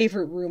least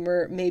favorite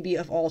rumor, maybe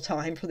of all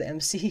time, for the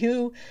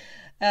MCU.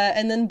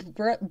 And then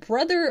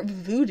Brother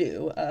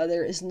Voodoo,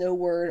 there is no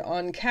word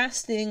on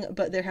casting,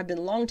 but there have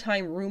been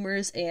long-time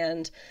rumors,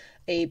 and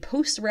a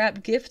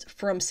post-wrap gift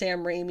from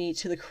Sam Raimi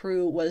to the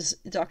crew was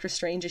Doctor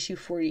Strange issue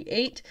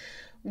 48,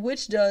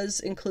 which does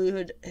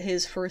include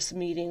his first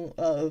meeting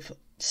of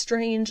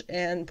Strange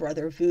and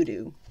Brother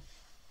Voodoo.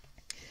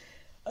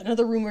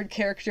 Another rumored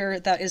character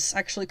that is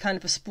actually kind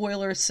of a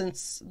spoiler,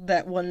 since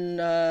that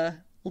one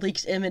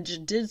leaked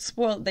image did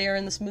spoil it there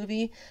in this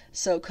movie,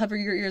 so cover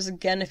your ears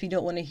again if you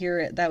don't want to hear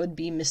it. That would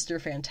be Mr.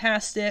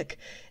 Fantastic.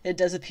 It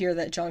does appear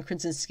that John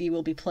Krasinski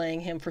will be playing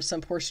him for some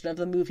portion of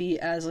the movie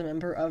as a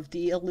member of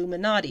the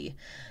Illuminati.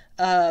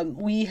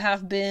 We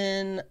have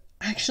been...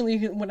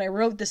 Actually, when I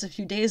wrote this a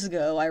few days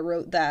ago, I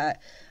wrote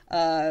that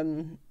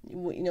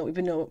we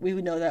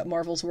would know that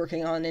Marvel's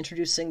working on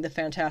introducing the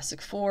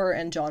Fantastic Four,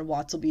 and John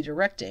Watts will be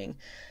directing.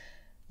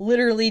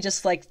 Literally,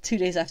 just like 2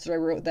 days after I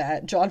wrote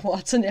that, John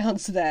Watts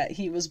announced that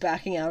he was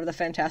backing out of the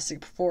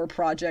Fantastic Four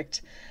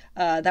project.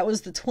 That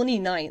was the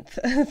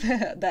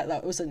 29th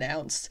that was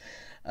announced.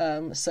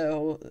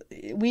 So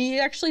we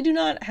actually do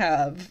not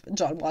have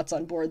John Watts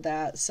on board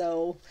that.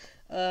 So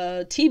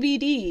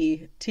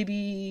TBD, to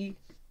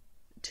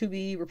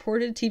be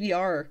reported,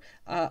 TBR,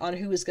 on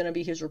who is going to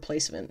be his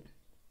replacement.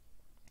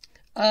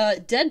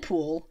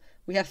 Deadpool,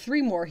 we have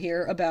 3 more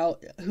here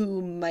about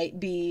who might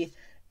be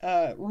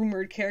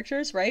rumored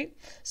characters, right?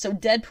 So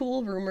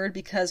Deadpool rumored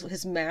because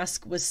his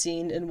mask was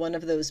seen in one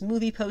of those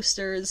movie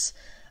posters.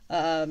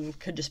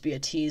 Could just be a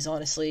tease,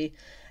 honestly.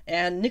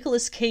 And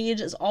Nicolas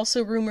Cage is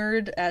also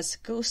rumored as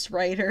Ghost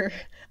Rider.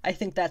 I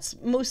think that's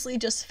mostly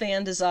just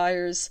fan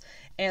desires.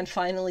 And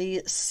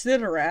finally,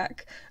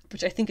 Sidorak,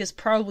 which I think is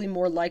probably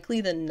more likely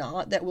than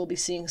not that we'll be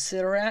seeing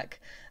Sidorak.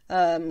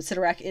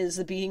 Sidorak is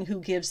the being who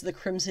gives the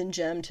Crimson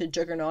Gem to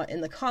Juggernaut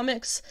in the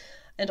comics,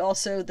 and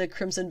also the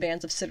Crimson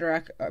Bands of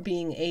Sidorak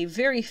being a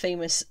very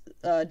famous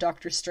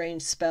Doctor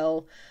Strange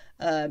spell,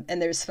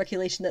 and there's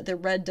speculation that the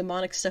red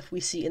demonic stuff we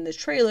see in the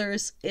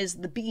trailers is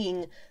the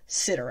being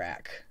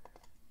Sidorak.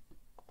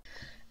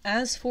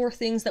 As for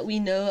things that we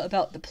know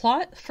about the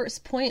plot,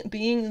 first point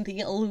being the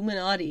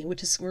Illuminati,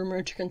 which is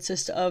rumored to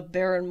consist of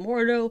Baron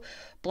Mordo,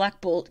 Black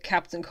Bolt,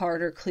 Captain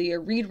Carter, Clea,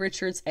 Reed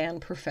Richards, and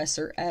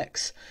Professor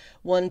X.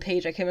 One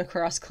page I came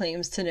across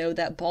claims to know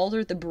that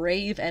Balder the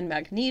Brave and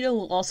Magneto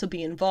will also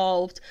be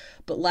involved,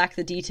 but lack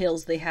the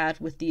details they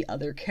had with the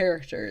other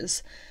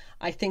characters.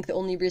 I think the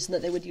only reason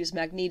that they would use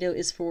Magneto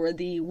is for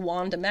the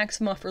Wanda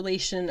Maximoff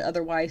relation,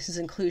 otherwise his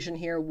inclusion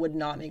here would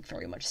not make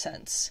very much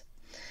sense.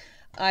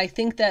 I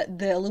think that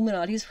the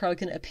Illuminati is probably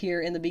going to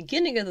appear in the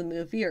beginning of the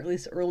movie, or at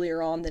least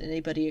earlier on than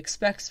anybody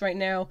expects right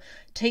now,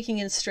 taking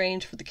in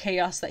Strange for the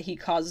chaos that he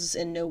causes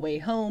in No Way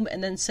Home,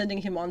 and then sending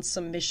him on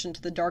some mission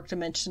to the Dark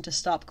Dimension to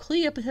stop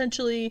Clea,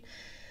 potentially.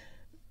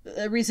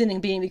 The reasoning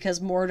being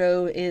because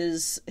Mordo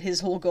his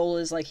whole goal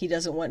is, like, he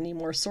doesn't want any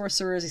more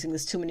sorcerers, he thinks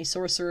there's too many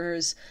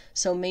sorcerers,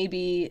 so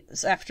maybe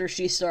after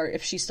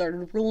if she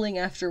started ruling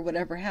after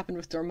whatever happened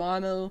with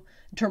Dormammu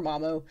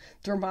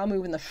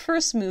in the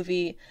first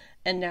movie,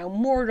 and now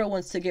Mordo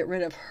wants to get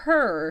rid of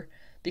her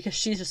because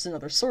she's just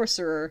another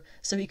sorcerer,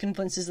 so he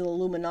convinces the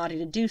Illuminati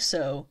to do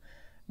so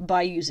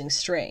by using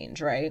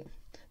Strange, right?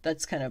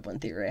 That's kind of one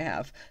theory I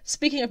have.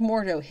 Speaking of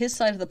Mordo, his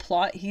side of the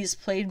plot, he's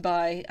played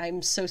by,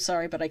 I'm so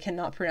sorry, but I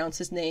cannot pronounce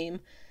his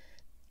name.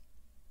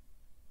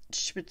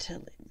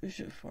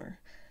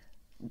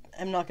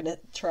 I'm not gonna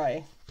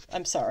try.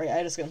 I'm sorry,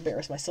 I'm just gonna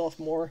embarrass myself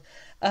more.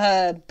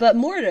 But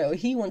Mordo,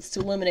 he wants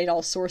to eliminate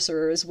all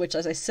sorcerers, which,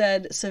 as I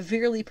said,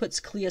 severely puts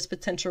Clea's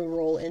potential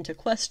role into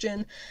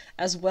question,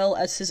 as well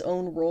as his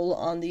own role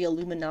on the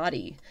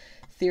Illuminati.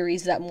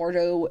 Theories that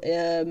Mordo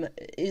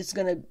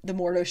the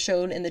Mordo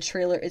shown in the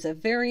trailer is a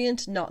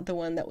variant, not the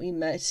one that we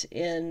met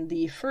in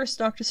the first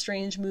Doctor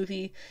Strange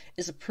movie,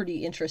 is a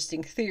pretty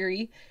interesting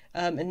theory,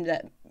 and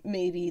that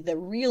maybe the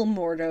real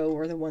Mordo,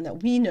 or the one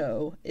that we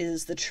know,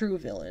 is the true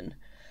villain.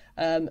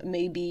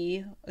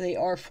 Maybe they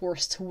are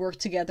forced to work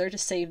together to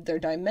save their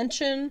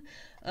dimension,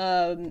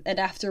 and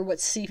after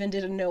what Stephen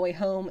did in No Way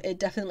Home, it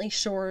definitely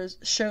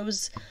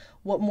shows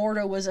what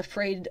Mordo was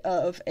afraid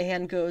of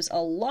and goes a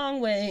long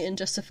way in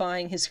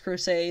justifying his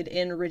crusade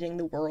in ridding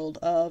the world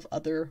of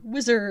other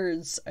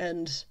wizards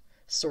and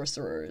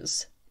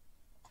sorcerers.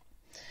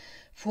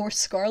 For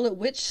Scarlet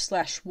Witch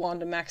 /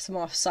 Wanda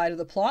Maximoff's side of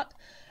the plot,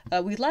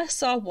 we last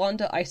saw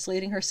Wanda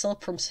isolating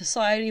herself from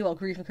society while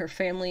grieving her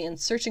family and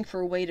searching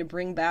for a way to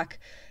bring back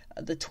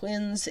the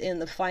twins in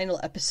the final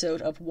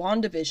episode of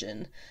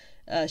WandaVision.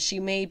 She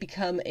may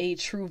become a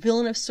true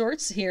villain of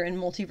sorts here in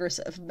Multiverse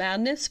of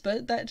Madness,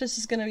 but that just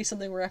is going to be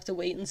something we're going to have to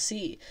wait and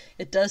see.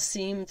 There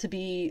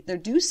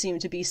do seem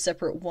to be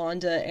separate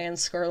Wanda and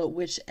Scarlet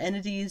Witch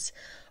entities,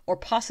 or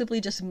possibly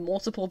just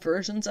multiple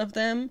versions of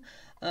them.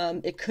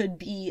 It could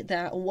be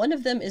that one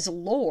of them is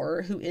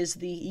Lore, who is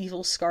the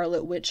evil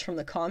Scarlet Witch from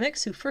the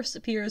comics, who first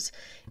appears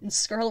in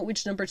Scarlet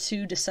Witch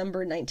 #2, December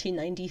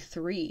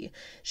 1993.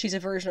 She's a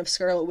version of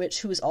Scarlet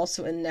Witch who is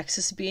also a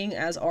Nexus being,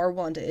 as our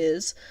Wanda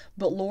is,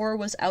 but Lore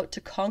was out to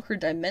conquer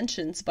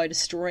dimensions by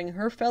destroying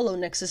her fellow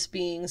Nexus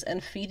beings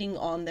and feeding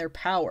on their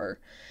power.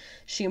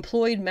 She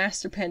employed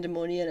Master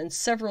Pandemonium and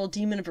several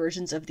demon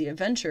versions of the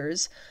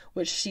Avengers,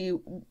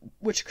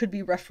 which could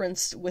be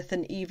referenced with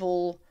an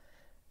evil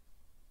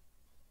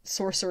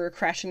sorcerer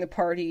crashing the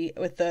party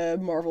with the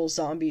Marvel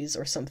zombies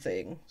or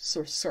something.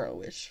 Scarlet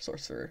Witch,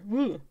 sorcerer.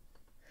 Woo.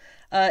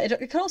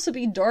 It could also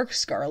be Dark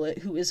Scarlet,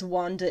 who is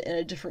Wanda in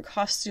a different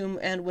costume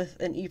and with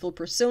an evil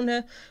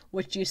persona,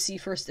 which you see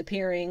first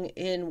appearing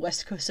in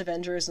West Coast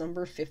Avengers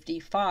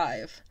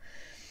 #55.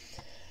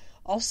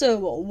 Also,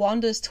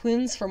 Wanda's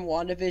twins from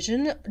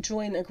WandaVision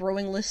join a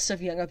growing list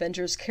of Young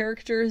Avengers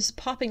characters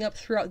popping up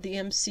throughout the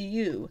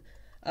MCU.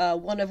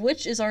 One of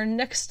which is our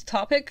next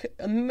topic,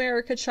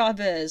 America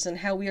Chavez, and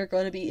how we are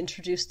going to be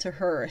introduced to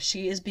her.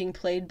 She is being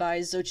played by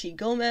Xochitl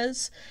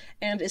Gomez,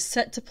 and is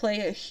set to play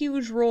a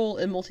huge role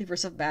in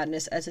Multiverse of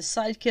Madness as a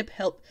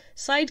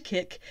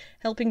sidekick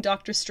helping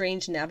Doctor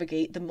Strange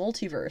navigate the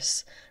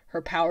multiverse.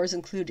 Her powers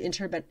include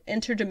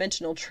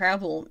interdimensional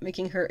travel,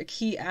 making her a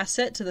key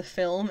asset to the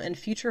film and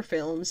future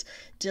films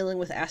dealing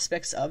with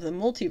aspects of the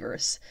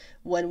multiverse.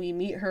 When we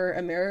meet her,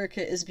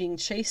 America is being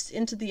chased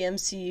into the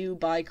MCU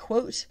by,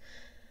 quote,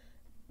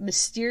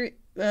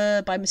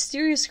 by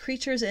mysterious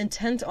creatures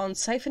intent on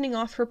siphoning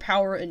off her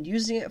power and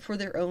using it for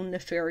their own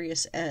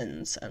nefarious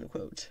ends,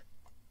 unquote.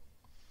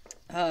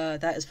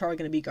 That is probably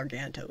going to be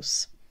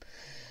Gargantos.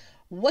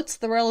 What's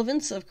the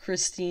relevance of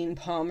Christine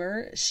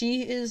Palmer?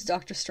 She is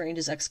Doctor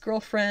Strange's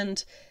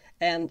ex-girlfriend,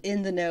 and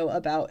in the know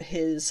about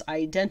his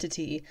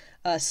identity.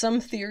 Some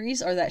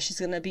theories are that she's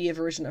going to be a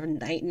version of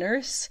Night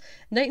Nurse.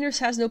 Night Nurse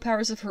has no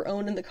powers of her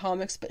own in the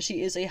comics, but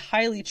she is a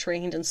highly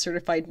trained and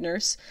certified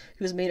nurse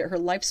who has made it her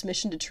life's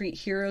mission to treat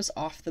heroes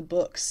off the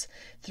books.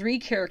 3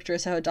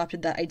 characters have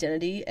adopted that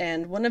identity,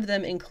 and one of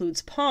them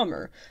includes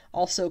Palmer,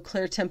 also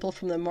Claire Temple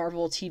from the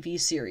Marvel TV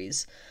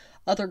series.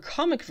 Other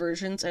comic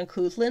versions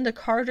include Linda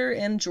Carter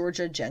and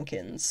Georgia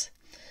Jenkins.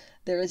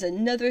 There is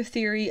another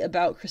theory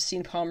about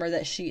Christine Palmer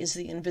that she is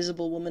the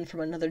Invisible Woman from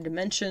another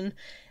dimension,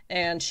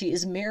 and she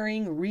is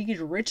marrying Reed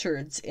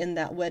Richards in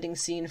that wedding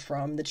scene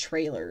from the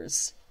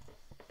trailers.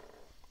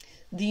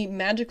 The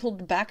magical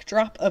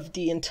backdrop of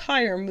the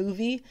entire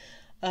movie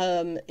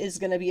is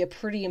going to be a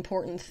pretty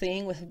important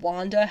thing, with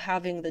Wanda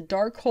having the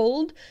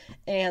Darkhold,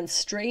 and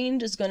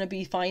Strange is going to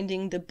be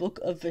finding the Book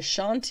of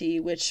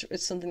Vishanti, which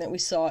is something that we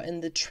saw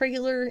in the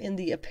trailer in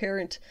the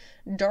apparent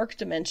dark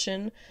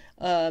dimension,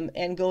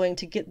 and going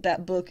to get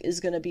that book is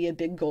going to be a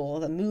big goal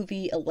of the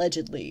movie,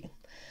 allegedly.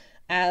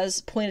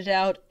 As pointed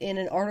out in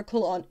an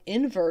article on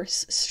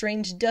Inverse,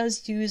 Strange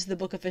does use the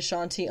Book of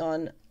Vishanti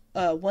on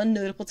one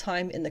notable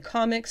time in the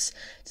comics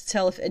to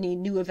tell if any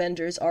new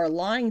Avengers are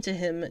lying to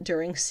him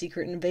during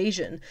Secret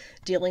Invasion,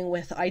 dealing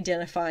with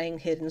identifying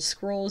hidden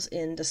scrolls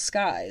in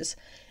disguise.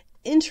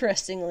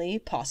 Interestingly,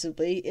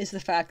 possibly, is the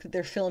fact that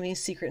they're filming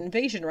Secret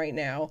Invasion right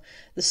now,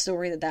 the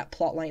story that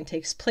plotline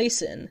takes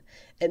place in.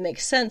 It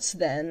makes sense,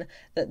 then,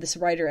 that this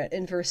writer at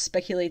Inverse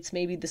speculates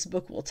maybe this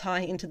book will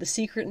tie into the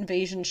Secret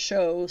Invasion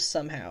show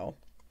somehow.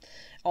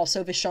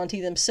 Also,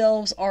 Vishanti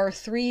themselves are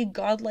three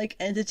godlike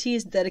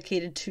entities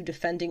dedicated to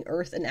defending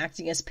Earth and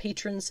acting as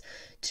patrons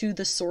to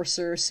the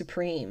Sorcerer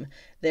Supreme.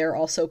 They are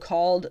also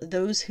called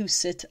those who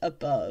sit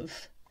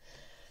above.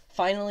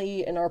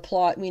 Finally, in our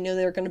plot, we know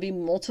there are going to be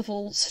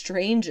multiple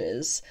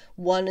Stranges.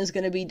 One is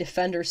going to be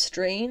Defender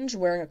Strange,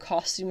 wearing a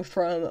costume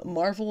from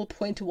Marvel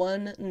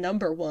 .1,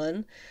 number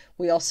 1.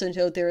 We also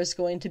know there is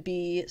going to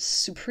be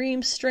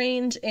Supreme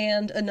Strange,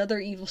 and another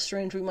evil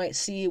Strange we might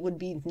see would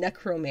be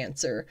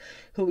Necromancer,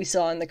 who we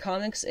saw in the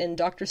comics in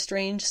Doctor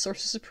Strange,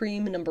 Sorcerer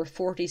Supreme, number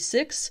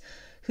 46,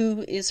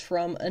 who is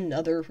from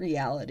another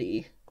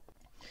reality.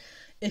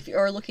 If you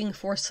are looking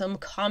for some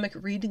comic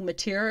reading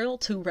material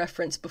to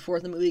reference before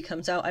the movie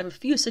comes out, I have a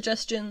few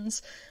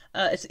suggestions.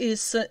 It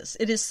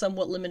is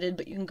somewhat limited,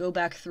 but you can go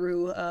back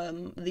through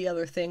the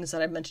other things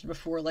that I mentioned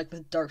before, like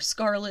with Dark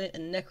Scarlet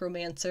and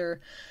Necromancer,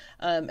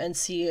 and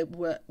see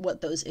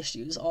what those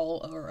issues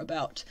all are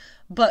about.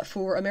 But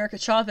for America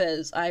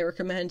Chavez, I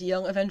recommend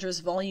Young Avengers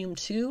Volume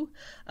 2,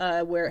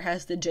 where it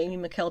has the Jamie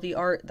McKelvey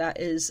art. That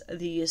is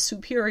the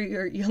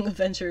superior Young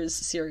Avengers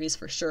series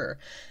for sure.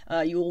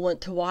 You will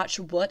want to watch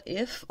What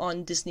If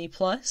on Disney+,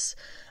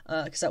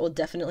 because that will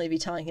definitely be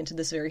tying into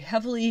this very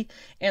heavily,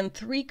 and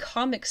 3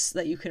 comics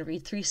that you can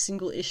read, 3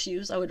 single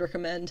issues. I would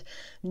recommend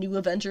New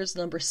Avengers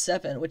number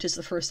 7, which is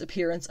the first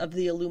appearance of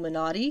the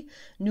Illuminati,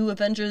 New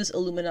Avengers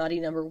Illuminati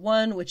number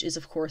 1, which is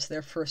of course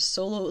their first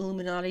solo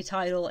Illuminati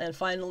title, and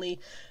finally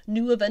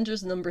New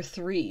Avengers number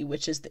 3,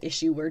 which is the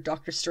issue where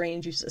Doctor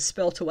Strange uses a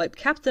spell to wipe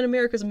Captain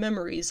America's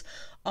memories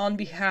on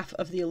behalf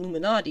of the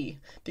Illuminati,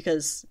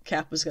 because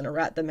Cap was going to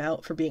rat them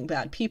out for being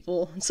bad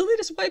people, and so they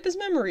just wipe his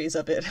memories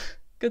of it.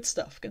 Good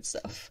stuff, good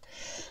stuff.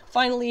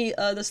 Finally,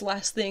 this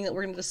last thing that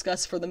we're going to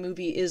discuss for the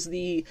movie is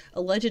the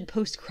alleged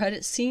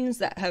post-credit scenes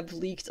that have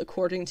leaked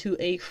according to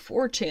a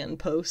 4chan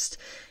post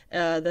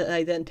that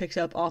I then picked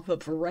up off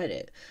of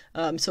Reddit.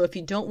 So if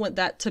you don't want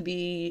that to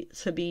be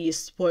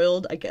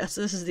spoiled, I guess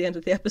this is the end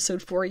of the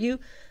episode for you.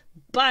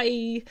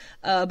 Bye!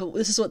 But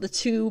this is what the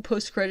 2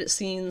 post-credit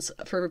scenes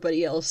for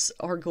everybody else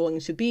are going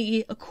to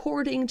be,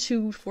 according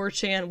to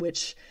 4chan,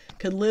 which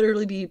could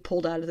literally be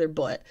pulled out of their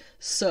butt.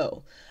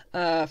 So,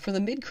 for the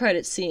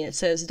mid-credit scene, it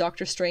says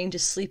Doctor Strange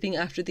is sleeping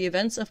after the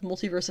events of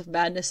Multiverse of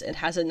Madness and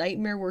has a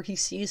nightmare where he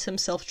sees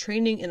himself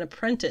training an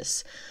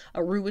apprentice,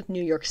 a ruined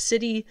New York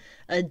City,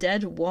 a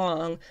dead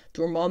Wong,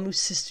 Dormammu's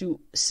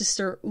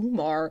sister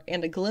Umar,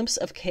 and a glimpse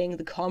of Kang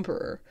the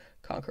Conqueror.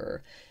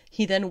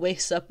 He then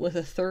wakes up with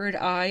a third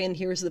eye and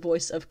hears the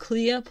voice of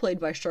Clea, played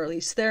by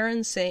Charlize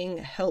Theron, saying,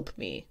 "Help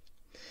me."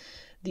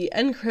 The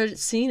end credit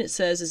scene, it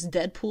says, is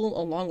Deadpool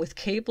along with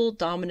Cable,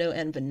 Domino,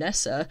 and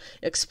Vanessa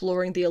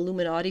exploring the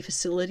Illuminati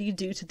facility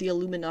due to the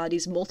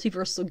Illuminati's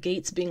multiversal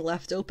gates being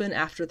left open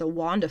after the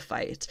Wanda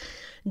fight.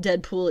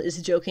 Deadpool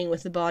is joking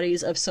with the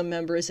bodies of some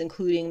members,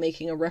 including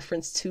making a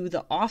reference to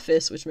The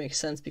Office, which makes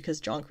sense because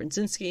John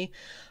Krasinski.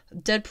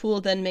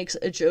 Deadpool then makes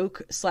a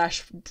joke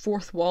 /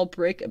 fourth wall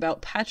break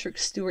about Patrick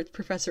Stewart's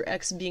Professor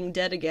X being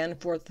dead again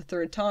for the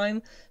 3rd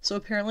time, so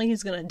apparently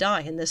he's gonna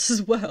die in this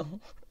as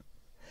well.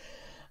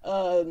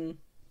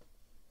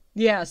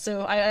 Yeah,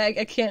 so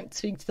I can't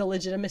speak to the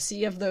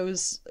legitimacy of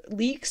those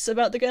leaks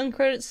about the end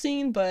credit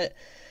scene, but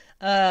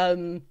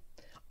the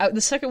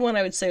second one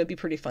I would say would be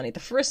pretty funny.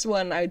 The first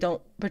one I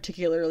don't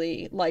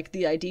particularly like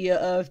the idea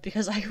of,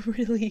 because I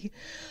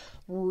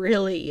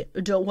really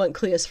don't want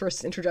Clea's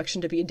first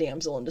introduction to be a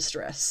damsel in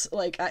distress.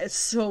 Like, I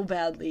so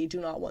badly do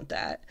not want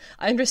that.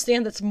 I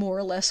understand that's more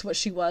or less what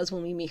she was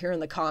when we meet her in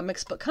the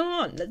comics, but come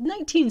on,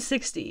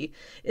 1960.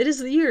 It is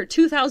the year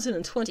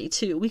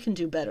 2022. We can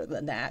do better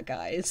than that,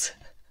 guys.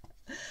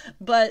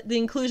 But the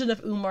inclusion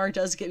of Umar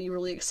does get me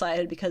really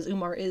excited, because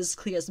Umar is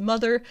Clea's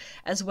mother,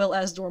 as well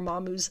as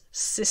Dormammu's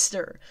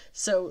sister.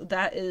 So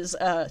that is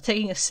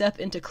taking a step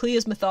into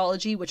Clea's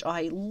mythology, which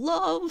I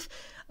love.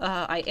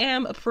 I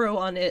am a pro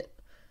on it,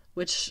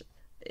 which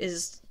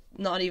is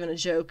not even a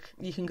joke.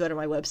 You can go to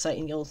my website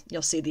and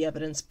you'll see the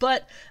evidence.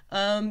 But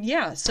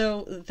yeah,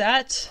 so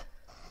that's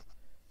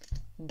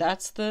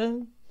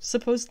the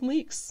supposed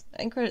leaks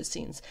and credit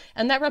scenes.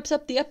 And that wraps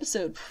up the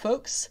episode,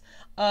 folks.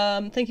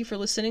 Thank you for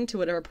listening to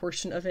whatever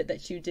portion of it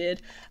that you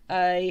did.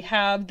 I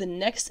have the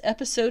next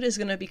episode is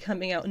going to be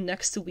coming out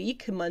next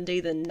week, Monday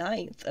the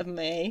 9th of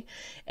May,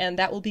 and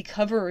that will be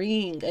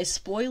covering a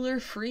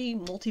spoiler-free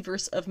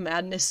Multiverse of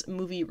Madness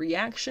movie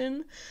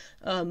reaction,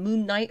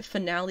 Moon Knight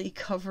finale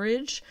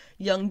coverage,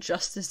 Young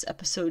Justice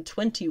episode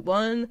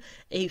 21,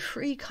 a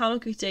free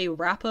Comic Book Day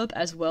wrap-up,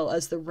 as well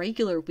as the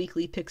regular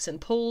weekly picks and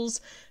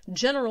polls,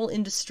 general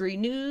industry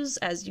news,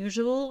 as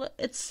usual,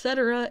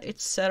 etc.,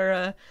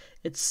 etc.,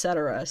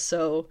 etc.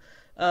 So,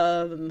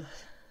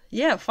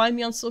 yeah, find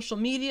me on social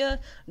media,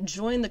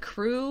 join the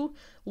crew,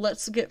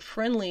 let's get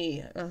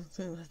friendly.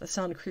 That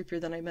sounded creepier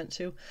than I meant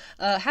to.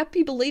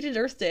 Happy belated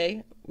Earth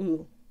Day.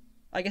 Ooh,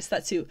 I guess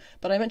that too.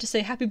 But I meant to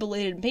say happy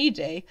belated May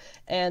Day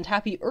and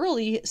happy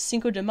early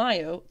Cinco de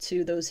Mayo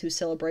to those who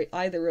celebrate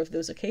either of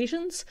those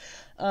occasions.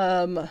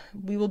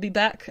 We will be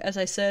back, as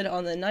I said,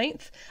 on the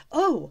 9th.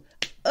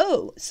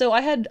 So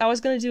I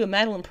was going to do a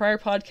Madeline Pryor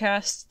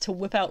podcast to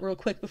whip out real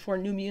quick before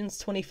New Mutants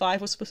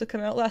 25 was supposed to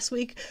come out last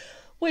week,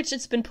 which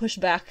it's been pushed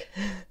back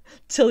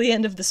till the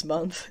end of this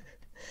month.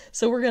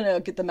 So we're going to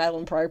get the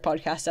Madeline Pryor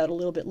podcast out a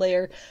little bit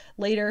later.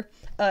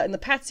 And the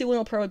Patsy one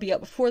will probably be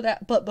out before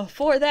that. But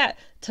before that,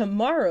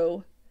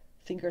 tomorrow,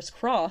 fingers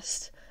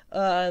crossed,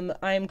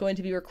 I'm going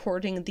to be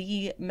recording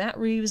the Matt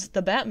Reeves'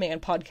 The Batman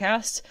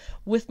podcast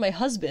with my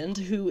husband,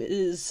 who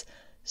is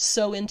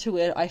so into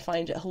it, I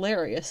find it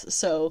hilarious.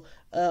 So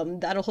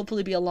that'll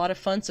hopefully be a lot of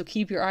fun. So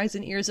keep your eyes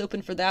and ears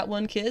open for that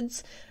one,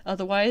 kids.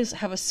 Otherwise,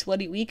 have a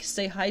sweaty week,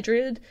 stay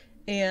hydrated,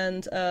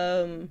 and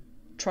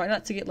try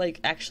not to get, like,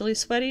 actually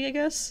sweaty, I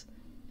guess.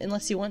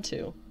 Unless you want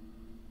to.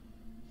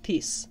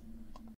 Peace.